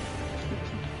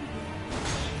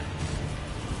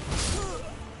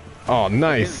 Oh,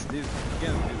 nice. Against these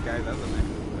guys, that's a nice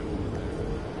one.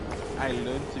 I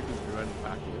learned you could run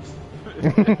backwards.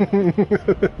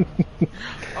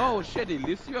 Oh shit, he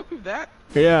lifts you up with that?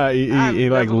 Yeah, he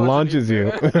like launches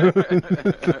you.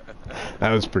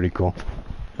 That was pretty cool.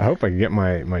 I hope I can get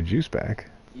my juice back.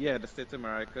 Yeah, the state of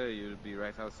America, you'll be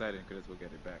right outside and could just go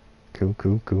get it back. Cool.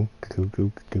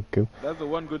 That's the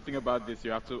one good thing about this,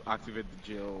 you have to activate the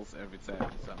jails every time.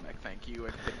 So I'm like, thank you, I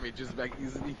can get my juice back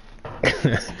easily.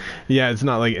 Yeah, it's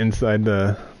not like inside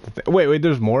the wait,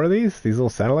 there's more of these little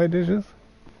satellite dishes?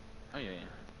 Oh yeah.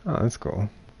 Oh, that's cool.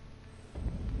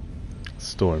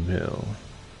 Storm Hill.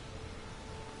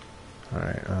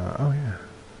 Alright, oh yeah.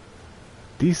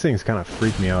 These things kind of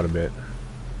freak me out a bit.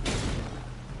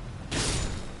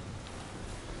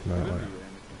 They don't do you anything.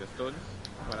 The stones?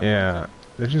 Yeah,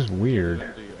 they're just weird. They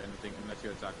don't do you anything unless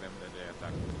you attack them, then they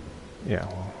attack you. Yeah,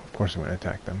 well, of course I'm going to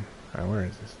attack them. Alright, where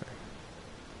is this thing?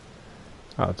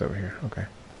 Oh, it's over here. Okay.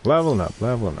 Leveling up.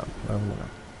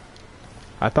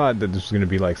 I thought that this was going to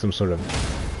be like some sort of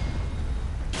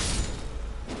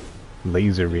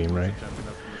laser beam, right?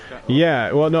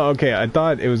 Yeah, well, no, okay, I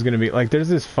thought it was going to be, like, there's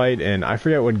this fight in, I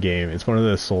forget what game, it's one of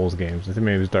the Souls games, I think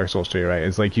maybe it was Dark Souls 3, right?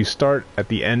 It's like you start at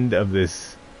the end of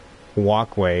this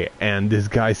walkway, and this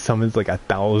guy summons like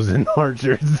 1,000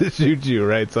 archers to shoot you,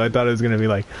 right? So I thought it was going to be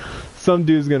like, some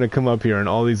dude's going to come up here, and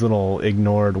all these little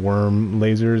ignored worm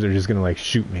lasers are just going to, like,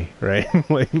 shoot me, right?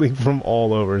 like from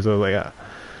all over, so like,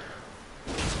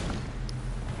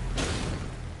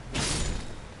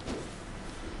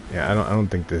 yeah, I don't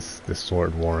think this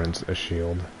sword warrants a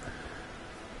shield.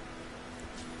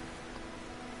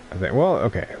 I think, well,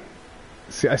 okay.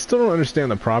 See, I still don't understand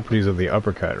the properties of the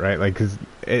uppercut, right? Like, cause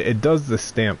it does the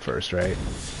stamp first, right?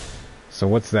 So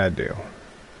what's that do?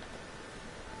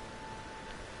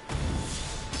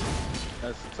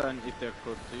 Stun if they're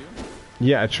close to you.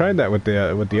 Yeah, I tried that with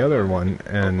the other one,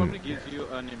 and probably gives you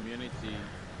an immunity.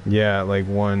 Yeah, like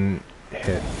one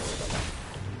hit.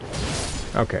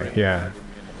 Okay, yeah.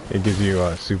 It gives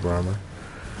you super armor.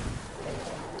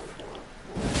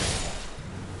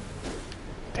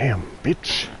 Damn,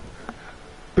 bitch.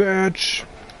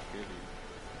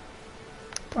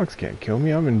 Dogs can't kill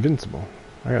me. I'm invincible.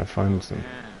 I gotta find some. Damn,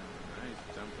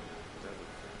 nice jumping.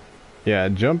 Yeah,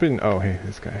 jumping. Oh, hey,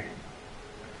 this guy.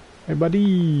 Hey,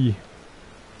 buddy.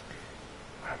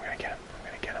 I'm gonna get him. I'm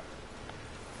gonna get him.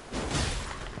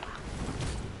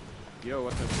 Yo,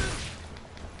 what's up?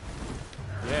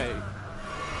 Yay.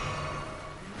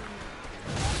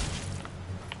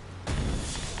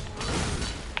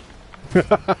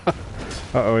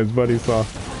 Uh-oh, his buddy saw.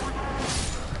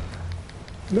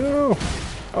 No!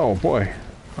 Oh, boy.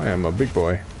 I am a big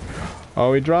boy.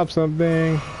 Oh, he dropped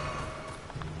something.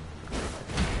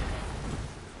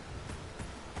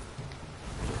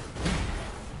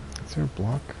 Is there a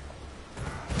block?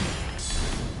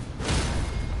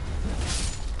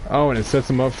 Oh, and it sets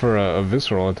him up for a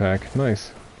visceral attack.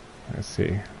 Nice. Let's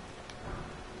see.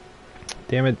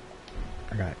 Damn it.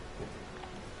 I got it.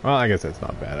 Well, I guess that's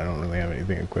not bad. I don't really have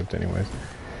anything equipped anyways.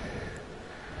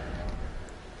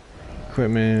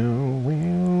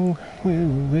 Equipment,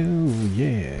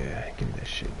 yeah. Give me that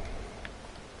shit.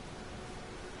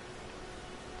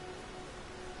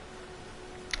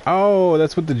 Oh,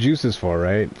 that's what the juice is for,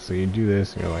 right? So you do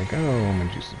this and you're like, oh,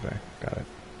 my juice is back. Got it.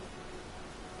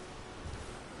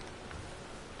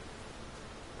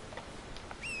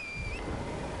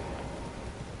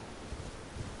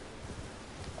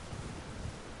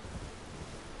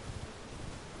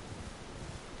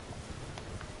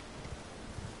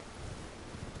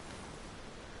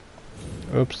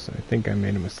 Oops, I think I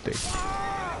made a mistake.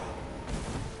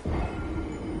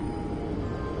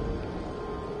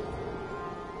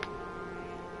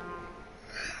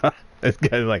 This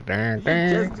guy's like, dang,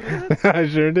 dang. I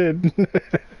sure did.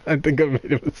 I think I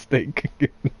made a mistake.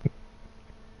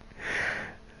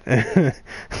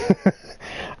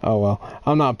 Oh well,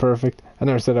 I'm not perfect. I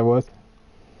never said I was.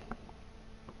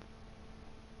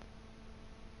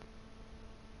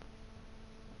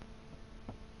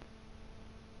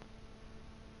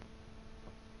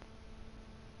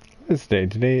 This day.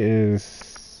 Today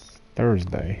is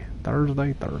Thursday.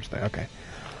 Thursday. Okay.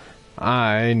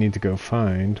 I need to go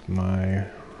find my...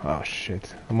 Oh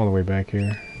shit. I'm all the way back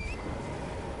here.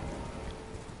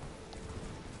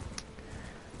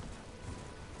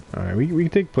 Alright, we can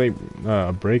take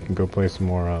a break and go play some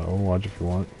more Overwatch if you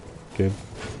want, kid.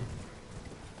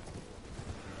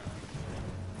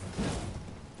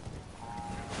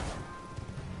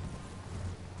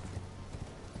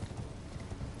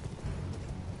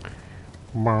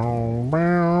 Bow,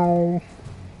 bow.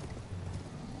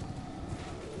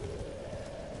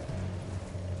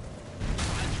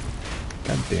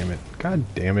 God damn it. God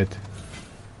damn it.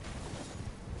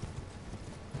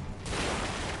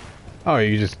 Oh,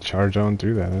 you just charge on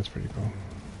through that. That's pretty cool.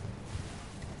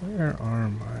 Where are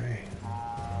my...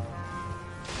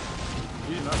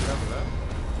 You did not cover that.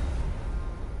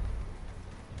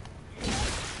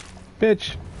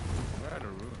 Bitch! Where are the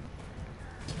runes?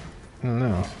 I don't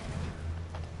know.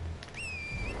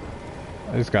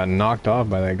 I just got knocked off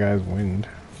by that guy's wind.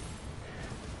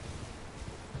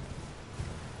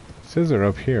 It says they're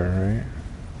up here, right?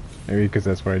 Maybe because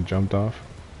that's where I jumped off?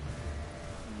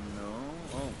 No.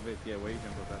 Oh, wait, yeah, where you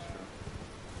jump off, that's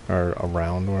true. Or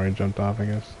around where I jumped off, I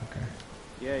guess? Okay.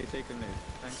 Yeah, you're taking it.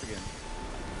 Thanks again.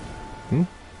 Hmm?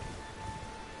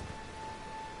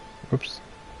 Oops.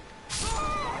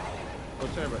 Oh,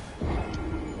 sorry, but...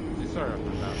 Sorry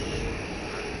about that.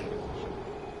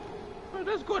 Oh,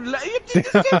 that's good. You did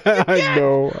the same thing again!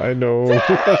 I know.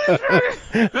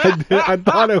 I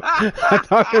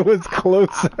thought it was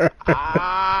closer.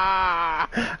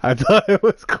 I thought it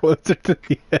was closer to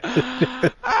the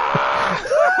edge.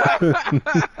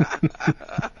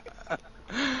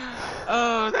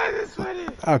 Oh, that is funny.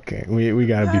 Okay, we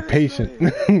gotta be patient.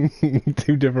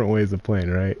 2 different ways of playing,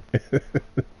 right?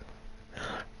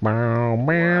 Bow,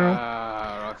 bow.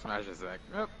 Rock Smash is like,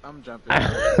 oh, I'm jumping.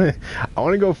 I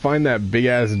want to go find that big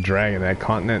ass dragon, that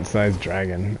continent-sized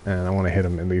dragon, and I want to hit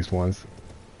him at least once.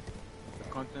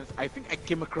 Continents. I think I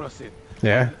came across it.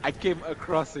 Yeah? I came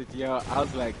across it, yeah. I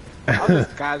was like, I was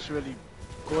just casually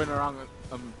going around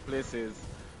places,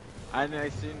 and I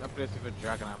seen a place with a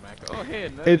dragon. I'm like, oh hey,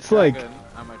 another It's dragon. like...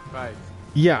 I might fight.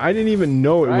 Yeah, I didn't even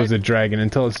know it Right? was a dragon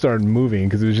until it started moving,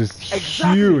 because it was just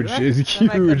Exactly, huge. right? It's I'm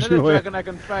like, huge. another Like- dragon I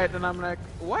can fight, and I'm like,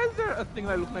 why is there a thing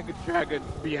that looks like a dragon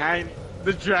behind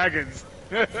the dragons?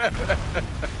 Like,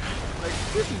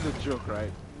 this is a joke,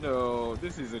 right? No,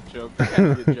 this is a joke. There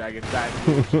can't be a dragon that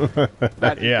huge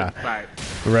that you Yeah. can fight.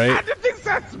 Right? And the thing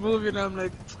starts moving, I'm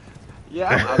like,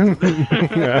 yeah, I'm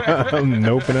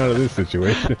noping out of this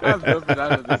situation. I'm jumping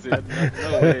out of this. No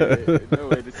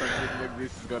way, this something like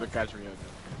this is gonna catch me on.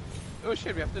 Oh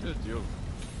shit, we have to do duels.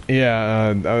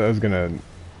 Yeah, I was gonna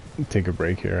take a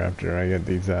break here after I get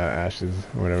these ashes,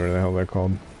 or whatever the hell they're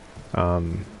called. Go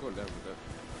level up.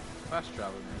 Fast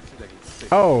travel, man. It seems like it's sick.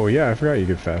 Oh yeah, I forgot you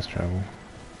could fast travel.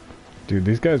 Dude,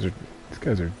 these guys are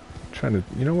trying to.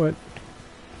 You know what,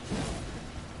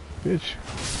 bitch?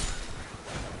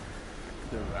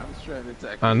 The Ram's trying to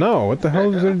attack. I know. What the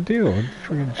hell is their deal?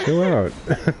 Freaking chill out.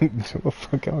 Chill the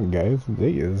fuck out, guys.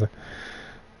 Jeez.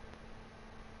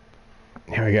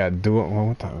 Here we got dual. Well,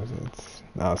 what time is it? It's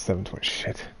 7:20.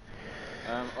 Shit.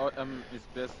 It's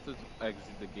best to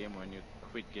exit the game when you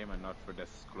quit game and not for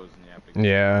just closing the application.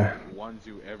 Yeah. It warns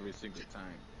you every single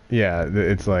time. Yeah,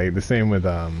 it's like the same with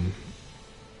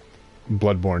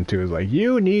Bloodborne 2 is like,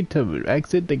 you need to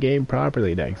exit the game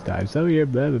properly next time, so you're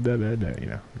blah blah blah blah, blah, you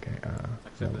know. Okay.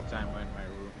 Except the time when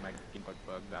my game got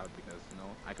bugged out because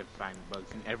I could find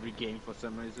bugs in every game for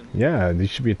some reason. Yeah, you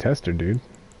should be a tester, dude.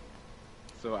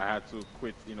 So I had to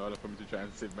quit in order for me to try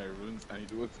and save my runes, and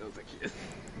it worked. I was like,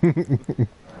 yes.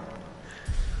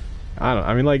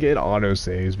 I mean, like, it auto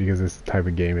saves because it's the type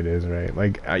of game it is, right?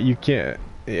 Like, you can't,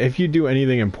 if you do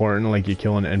anything important, like you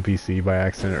kill an NPC by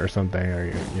accident or something,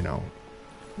 or you know,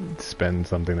 spend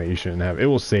something that you shouldn't have, it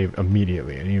will save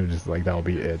immediately, and you just like, that'll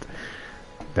be it.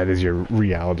 That is your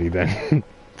reality then.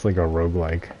 It's like a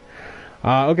roguelike.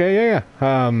 Okay, yeah.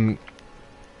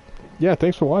 Yeah,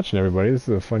 thanks for watching, everybody. This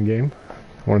is a fun game.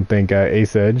 I want to thank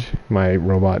Ace Edge. My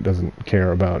robot doesn't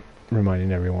care about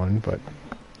reminding everyone, but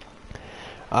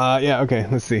yeah, okay,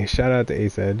 let's see. Shout out to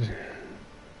Ace Edge.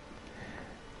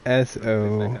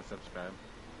 S-O...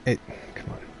 It, come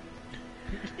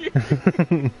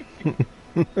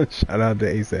on. Shout out to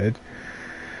Ace Edge.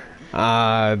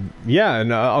 Yeah,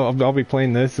 and I'll be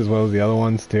playing this as well as the other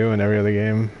ones too, and every other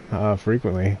game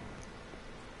frequently.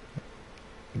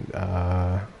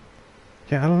 Yeah,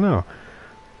 I don't know.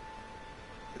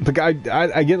 Like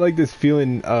I get like this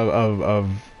feeling of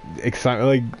excitement,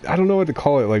 like I don't know what to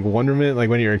call it, like wonderment, like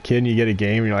when you're a kid and you get a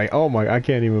game and you're like, oh my, I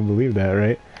can't even believe that,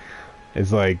 right?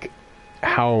 It's like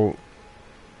how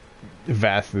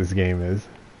vast this game is.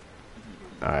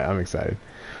 Alright, I'm excited.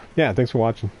 Yeah, thanks for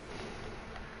watching.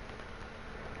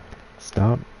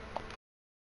 Stop.